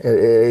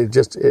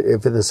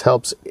 if this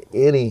helps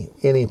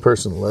any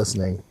person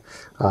listening,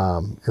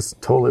 it's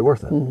totally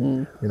worth it.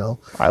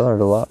 I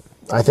learned a lot.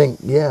 I think,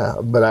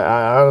 but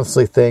I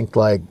honestly think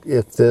like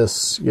if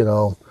this,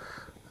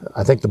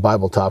 I think the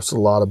Bible talks a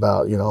lot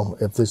about,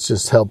 if this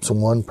just helps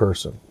one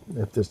person,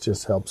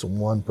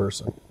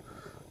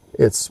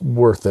 it's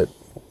worth it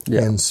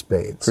in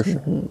spades, for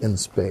sure. in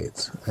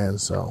spades.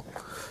 And so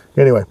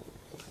anyway,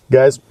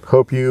 guys,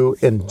 hope you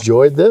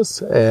enjoyed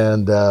this,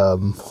 and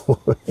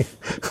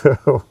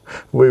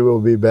we will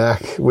be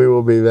back. We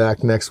will be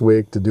back next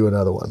week to do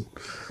another one.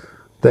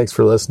 Thanks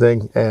for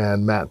listening,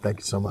 and Matt, thank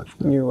you so much.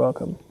 You're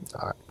welcome.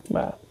 All right.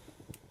 Bye.